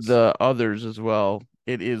the played others. the others as well,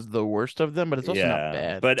 it is the worst of them, but it's also not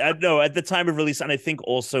bad. But no, at the time of release, and I think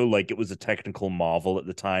also like it was a technical marvel at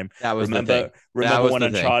the time. That was the thing. Remember when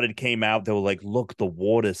Uncharted came out? They were like, "Look, the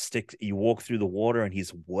water sticks. You walk through the water, and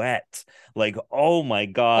he's wet." Like, oh my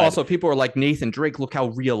god! Also, people were like, "Nathan Drake, look how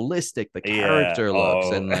realistic the character looks,"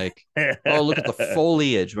 and like, "Oh, look at the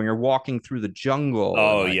foliage when you're walking through the jungle."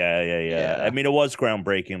 Oh like, yeah. I mean, it was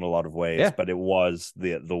groundbreaking in a lot of ways, but it was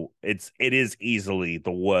it is easily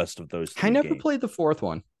the worst of those. I never played the fourth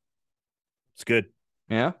one. It's good.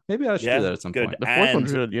 Yeah, maybe I should do that at some point. The fourth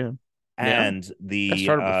one's good, yeah. And the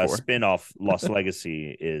spin-off Lost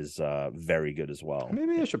Legacy is very good as well.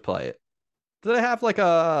 Maybe I should play it. Do they have like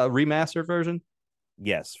a remastered version?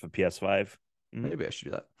 Yes, for PS5. Maybe I should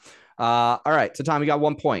do that. All right, so Tom, you got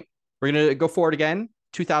 1 point. We're gonna go forward again.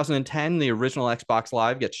 2010, the original Xbox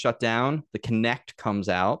Live gets shut down. The Kinect comes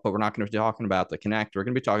out, but we're not going to be talking about the Kinect. We're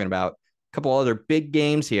going to be talking about a couple other big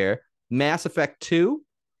games here. Mass Effect 2,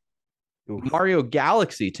 Mario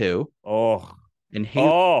Galaxy 2, and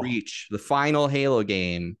Halo Reach, the final Halo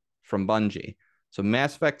game from Bungie. So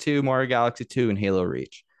Mass Effect 2, Mario Galaxy 2, and Halo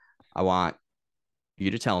Reach. I want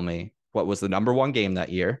you to tell me what was the #1 game that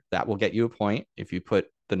year. That will get you a point if you put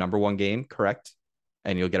the #1 game correct,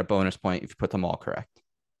 and you'll get a bonus point if you put them all correct.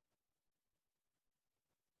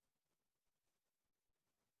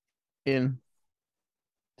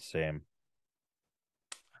 Same.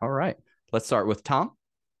 All right. Let's start with Tom.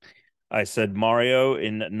 I said Mario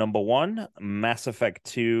in #1, Mass Effect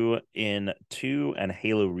 2 in 2, and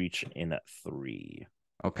Halo Reach in 3.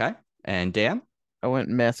 Okay. And Dan? I went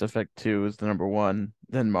Mass Effect 2 is the #1,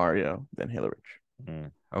 then Mario, then Halo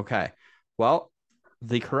Reach. Okay. Well,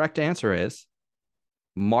 the correct answer is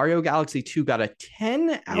Mario Galaxy 2 got a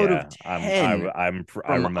 10 out of 10 I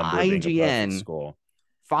remember IGN, score.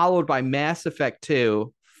 Followed by Mass Effect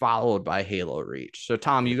 2, followed by Halo Reach. So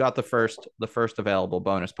Tom, you got the first available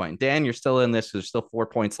bonus point. Dan, you're still in this because there's still 4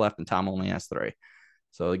 points left, and Tom only has 3.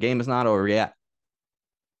 So the game is not over yet.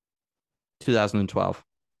 2012.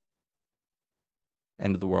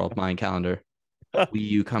 End of the world, Mayan calendar. Wii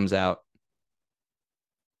U comes out.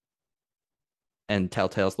 And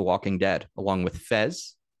Telltale's The Walking Dead, along with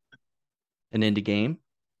Fez, an indie game,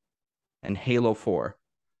 and Halo 4.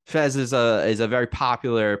 Fez is a very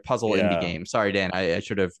popular puzzle indie game. Sorry, Dan, I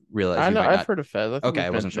should have realized. I know, I've heard of Fez. Okay, I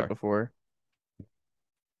wasn't sure before.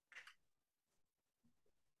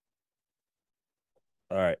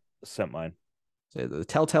 All right, sent mine. So the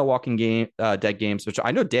Telltale Walking Dead games, which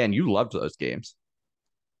I know, Dan, you loved those games.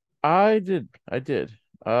 I did. I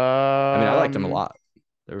mean, I liked them a lot.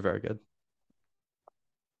 They were very good.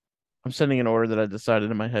 I'm sending an order that I decided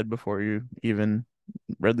in my head before you even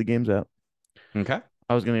read the games out. Okay.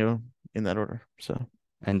 I was going to go in that order. So.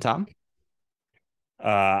 And Tom?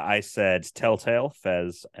 I said Telltale,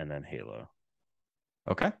 Fez, and then Halo.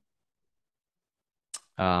 Okay.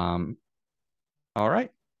 All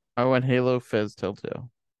right. I went Halo, Fez, Telltale.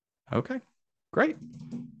 Okay. Great.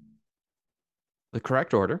 The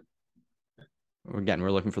correct order. Again, we're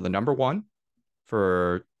looking for the #1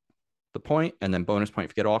 for the point, and then bonus point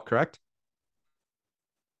if you get all correct.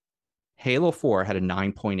 Halo 4 had a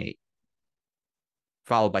 9.8,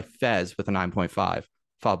 followed by Fez with a 9.5,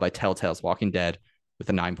 followed by Telltale's Walking Dead with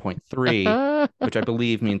a 9.3, which I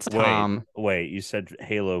believe means Tom. Wait, you said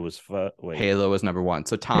Halo was Halo was #1.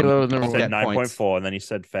 So Tom, Halo was you said 9.4, and then you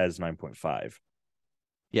said Fez 9.5.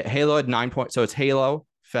 Yeah, Halo had 9 points. So it's Halo,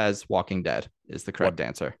 Fez, Walking Dead is the correct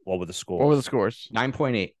answer. What were the scores? What were the scores?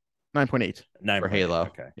 9.8. 9.8 for Halo.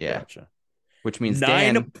 Okay, yeah. Gotcha. which means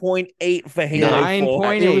Dan 9.8 for Halo 4.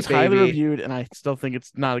 9.8. It was highly baby. reviewed, and I still think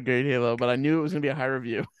it's not a great Halo, but I knew it was gonna be a high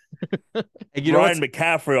review. And you know Ryan what's-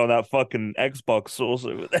 McCaffrey on that fucking Xbox source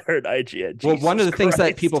over there at IGN. Well, one of the Jesus things that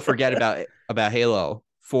Christ. people forget about Halo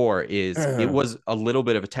 4 is it was a little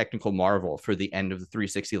bit of a technical marvel for the end of the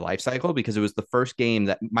 360 life cycle, because it was the first game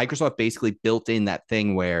that Microsoft basically built in that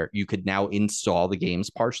thing where you could now install the games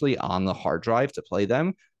partially on the hard drive to play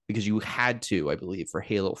them, because you had to, I believe, for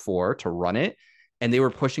Halo 4 to run it. And they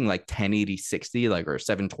were pushing like 1080 60, like, or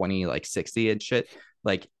 720 like 60 and shit.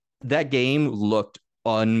 Like, that game looked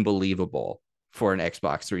unbelievable for an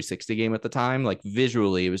Xbox 360 game at the time. Like,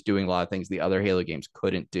 visually, it was doing a lot of things the other Halo games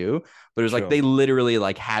couldn't do, but it was like they literally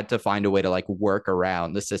like had to find a way to like work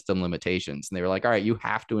around the system limitations. And they were like, all right, you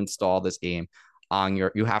have to install this game on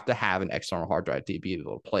you have to have an external hard drive to be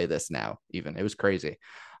able to play this now. Even it was crazy.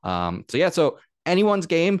 So anyone's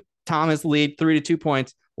game. Tom has the lead 3-2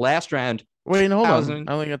 points. Last round. Wait, no, hold 2000. on.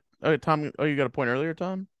 I only got Tom. Oh, you got a point earlier,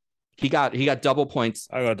 Tom? He got double points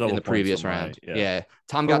I got double in the points previous on my- round. yeah. Yeah.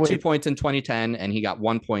 Tom got Oh, 2 wait. points in 2010, and he got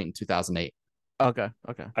 1 point in 2008. Okay.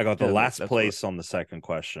 I got the Yeah, last that's place on the second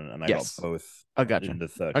question, and I Yes. got both I gotcha. in the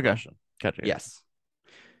third Okay. question. Gotcha. Yes.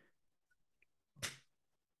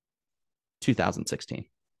 2016.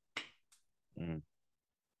 Mhm.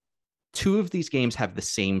 Two of these games have the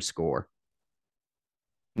same score.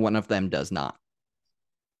 One of them does not.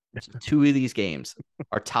 Two of these games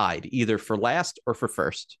are tied either for last or for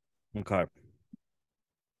first. Okay.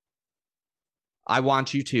 I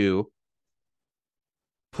want you to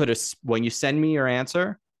when you send me your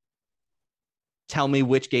answer, tell me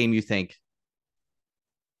which game you think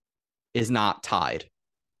is not tied.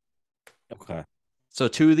 Okay. So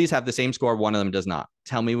two of these have the same score. One of them does not.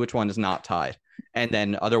 Tell me which one is not tied. And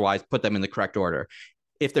then otherwise put them in the correct order.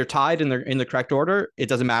 If they're tied and they're in the correct order, it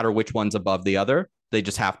doesn't matter which one's above the other. They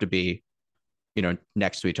just have to be,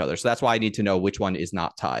 next to each other. So that's why I need to know which one is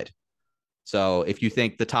not tied. So if you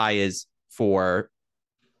think the tie is for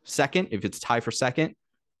second, if it's tie for second,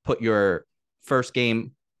 put your first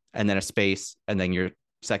game and then a space and then your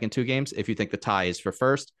second two games. If you think the tie is for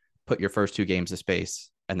first, put your first two games a space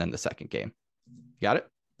and then the second game. Got it?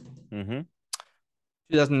 Mm-hmm.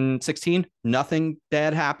 2016, nothing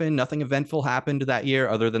bad happened. Nothing eventful happened that year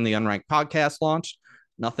other than the Unranked podcast launched.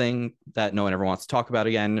 Nothing that no one ever wants to talk about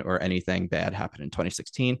again or anything bad happened in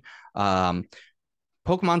 2016.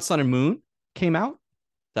 Pokemon Sun and Moon came out.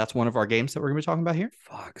 That's one of our games that we're going to be talking about here.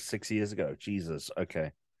 Fuck, 6 years ago. Jesus.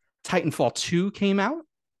 Okay. Titanfall 2 came out.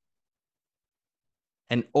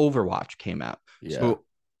 And Overwatch came out. Yeah.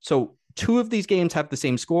 So two of these games have the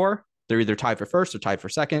same score. They're either tied for first or tied for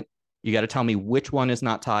second. You got to tell me which one is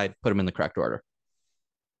not tied. Put them in the correct order.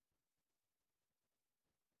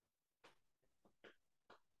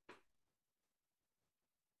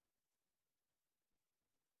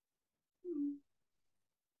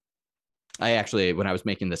 I actually, when I was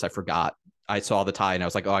making this, I forgot. I saw the tie and I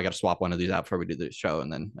was like, oh, I got to swap one of these out before we do the show.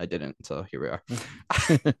 And then I didn't. So here we are.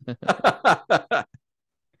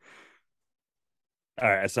 All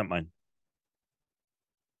right. I sent mine.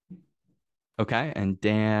 Okay. And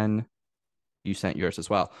Dan, you sent yours as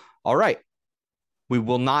well. All right. We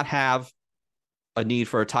will not have a need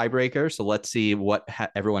for a tiebreaker. So let's see what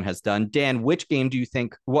everyone has done. Dan, which game do you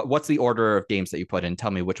think, what's the order of games that you put in?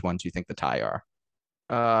 Tell me which ones you think the tie are.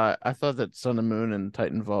 I thought that Sun and Moon and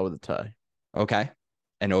Titanfall were the tie. Okay.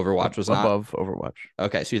 And Overwatch was not? Above Overwatch.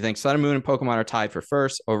 Okay. So you think Sun and Moon and Pokemon are tied for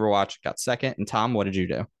first. Overwatch got second. And Tom, what did you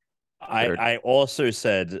do? I also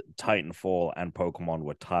said Titanfall and Pokemon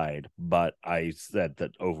were tied, but I said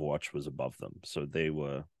that Overwatch was above them. So they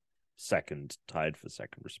were second, tied for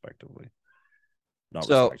second, respectively. Not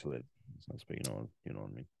respectively. But you know what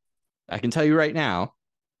I mean. I can tell you right now,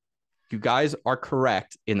 you guys are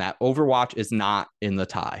correct in that Overwatch is not in the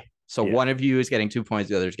tie. So one of you is getting 2 points,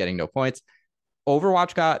 the other is getting no points.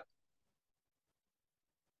 Overwatch got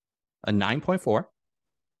a 9.4.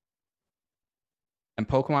 And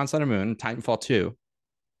Pokemon Sun and Moon, Titanfall 2,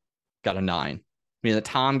 got a 9. Meaning that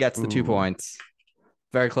Tom gets the 2 points.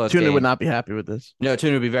 Very close. Tuna game. would not be happy with this. No,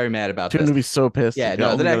 Tuna would be very mad about Tuna this. would be so pissed. Yeah, if no,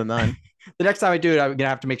 y'all the only next, got a 9. the next time I do it, I'm gonna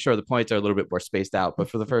have to make sure the points are a little bit more spaced out. But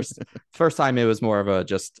for the first time, it was more of a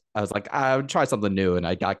I was like, I would try something new, and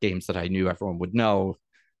I got games that I knew everyone would know,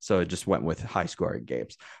 so it just went with high scoring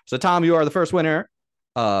games. So Tom, you are the first winner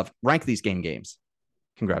of Rank These games.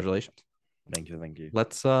 Congratulations. Thank you.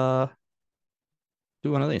 Let's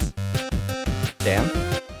do one of these. Dan.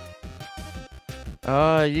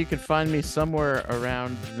 You can find me somewhere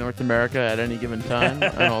around North America at any given time,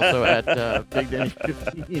 and also at Big Danny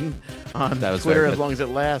 15 on That was Twitter very as good. long as it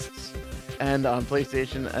lasts. and on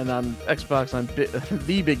PlayStation, and on Xbox, I'm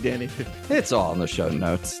the Big Danny. It's all in the show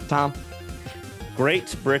notes. Tom? Great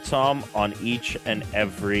Britom on each and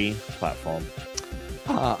every platform.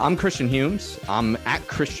 I'm Christian Humes. I'm at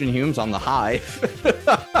Christian Humes on the Hive.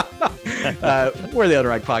 We're the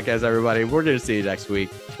Unranked Podcast, everybody. We're going to see you next week,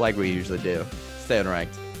 like we usually do. Stay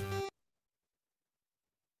unranked.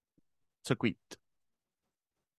 So sweet.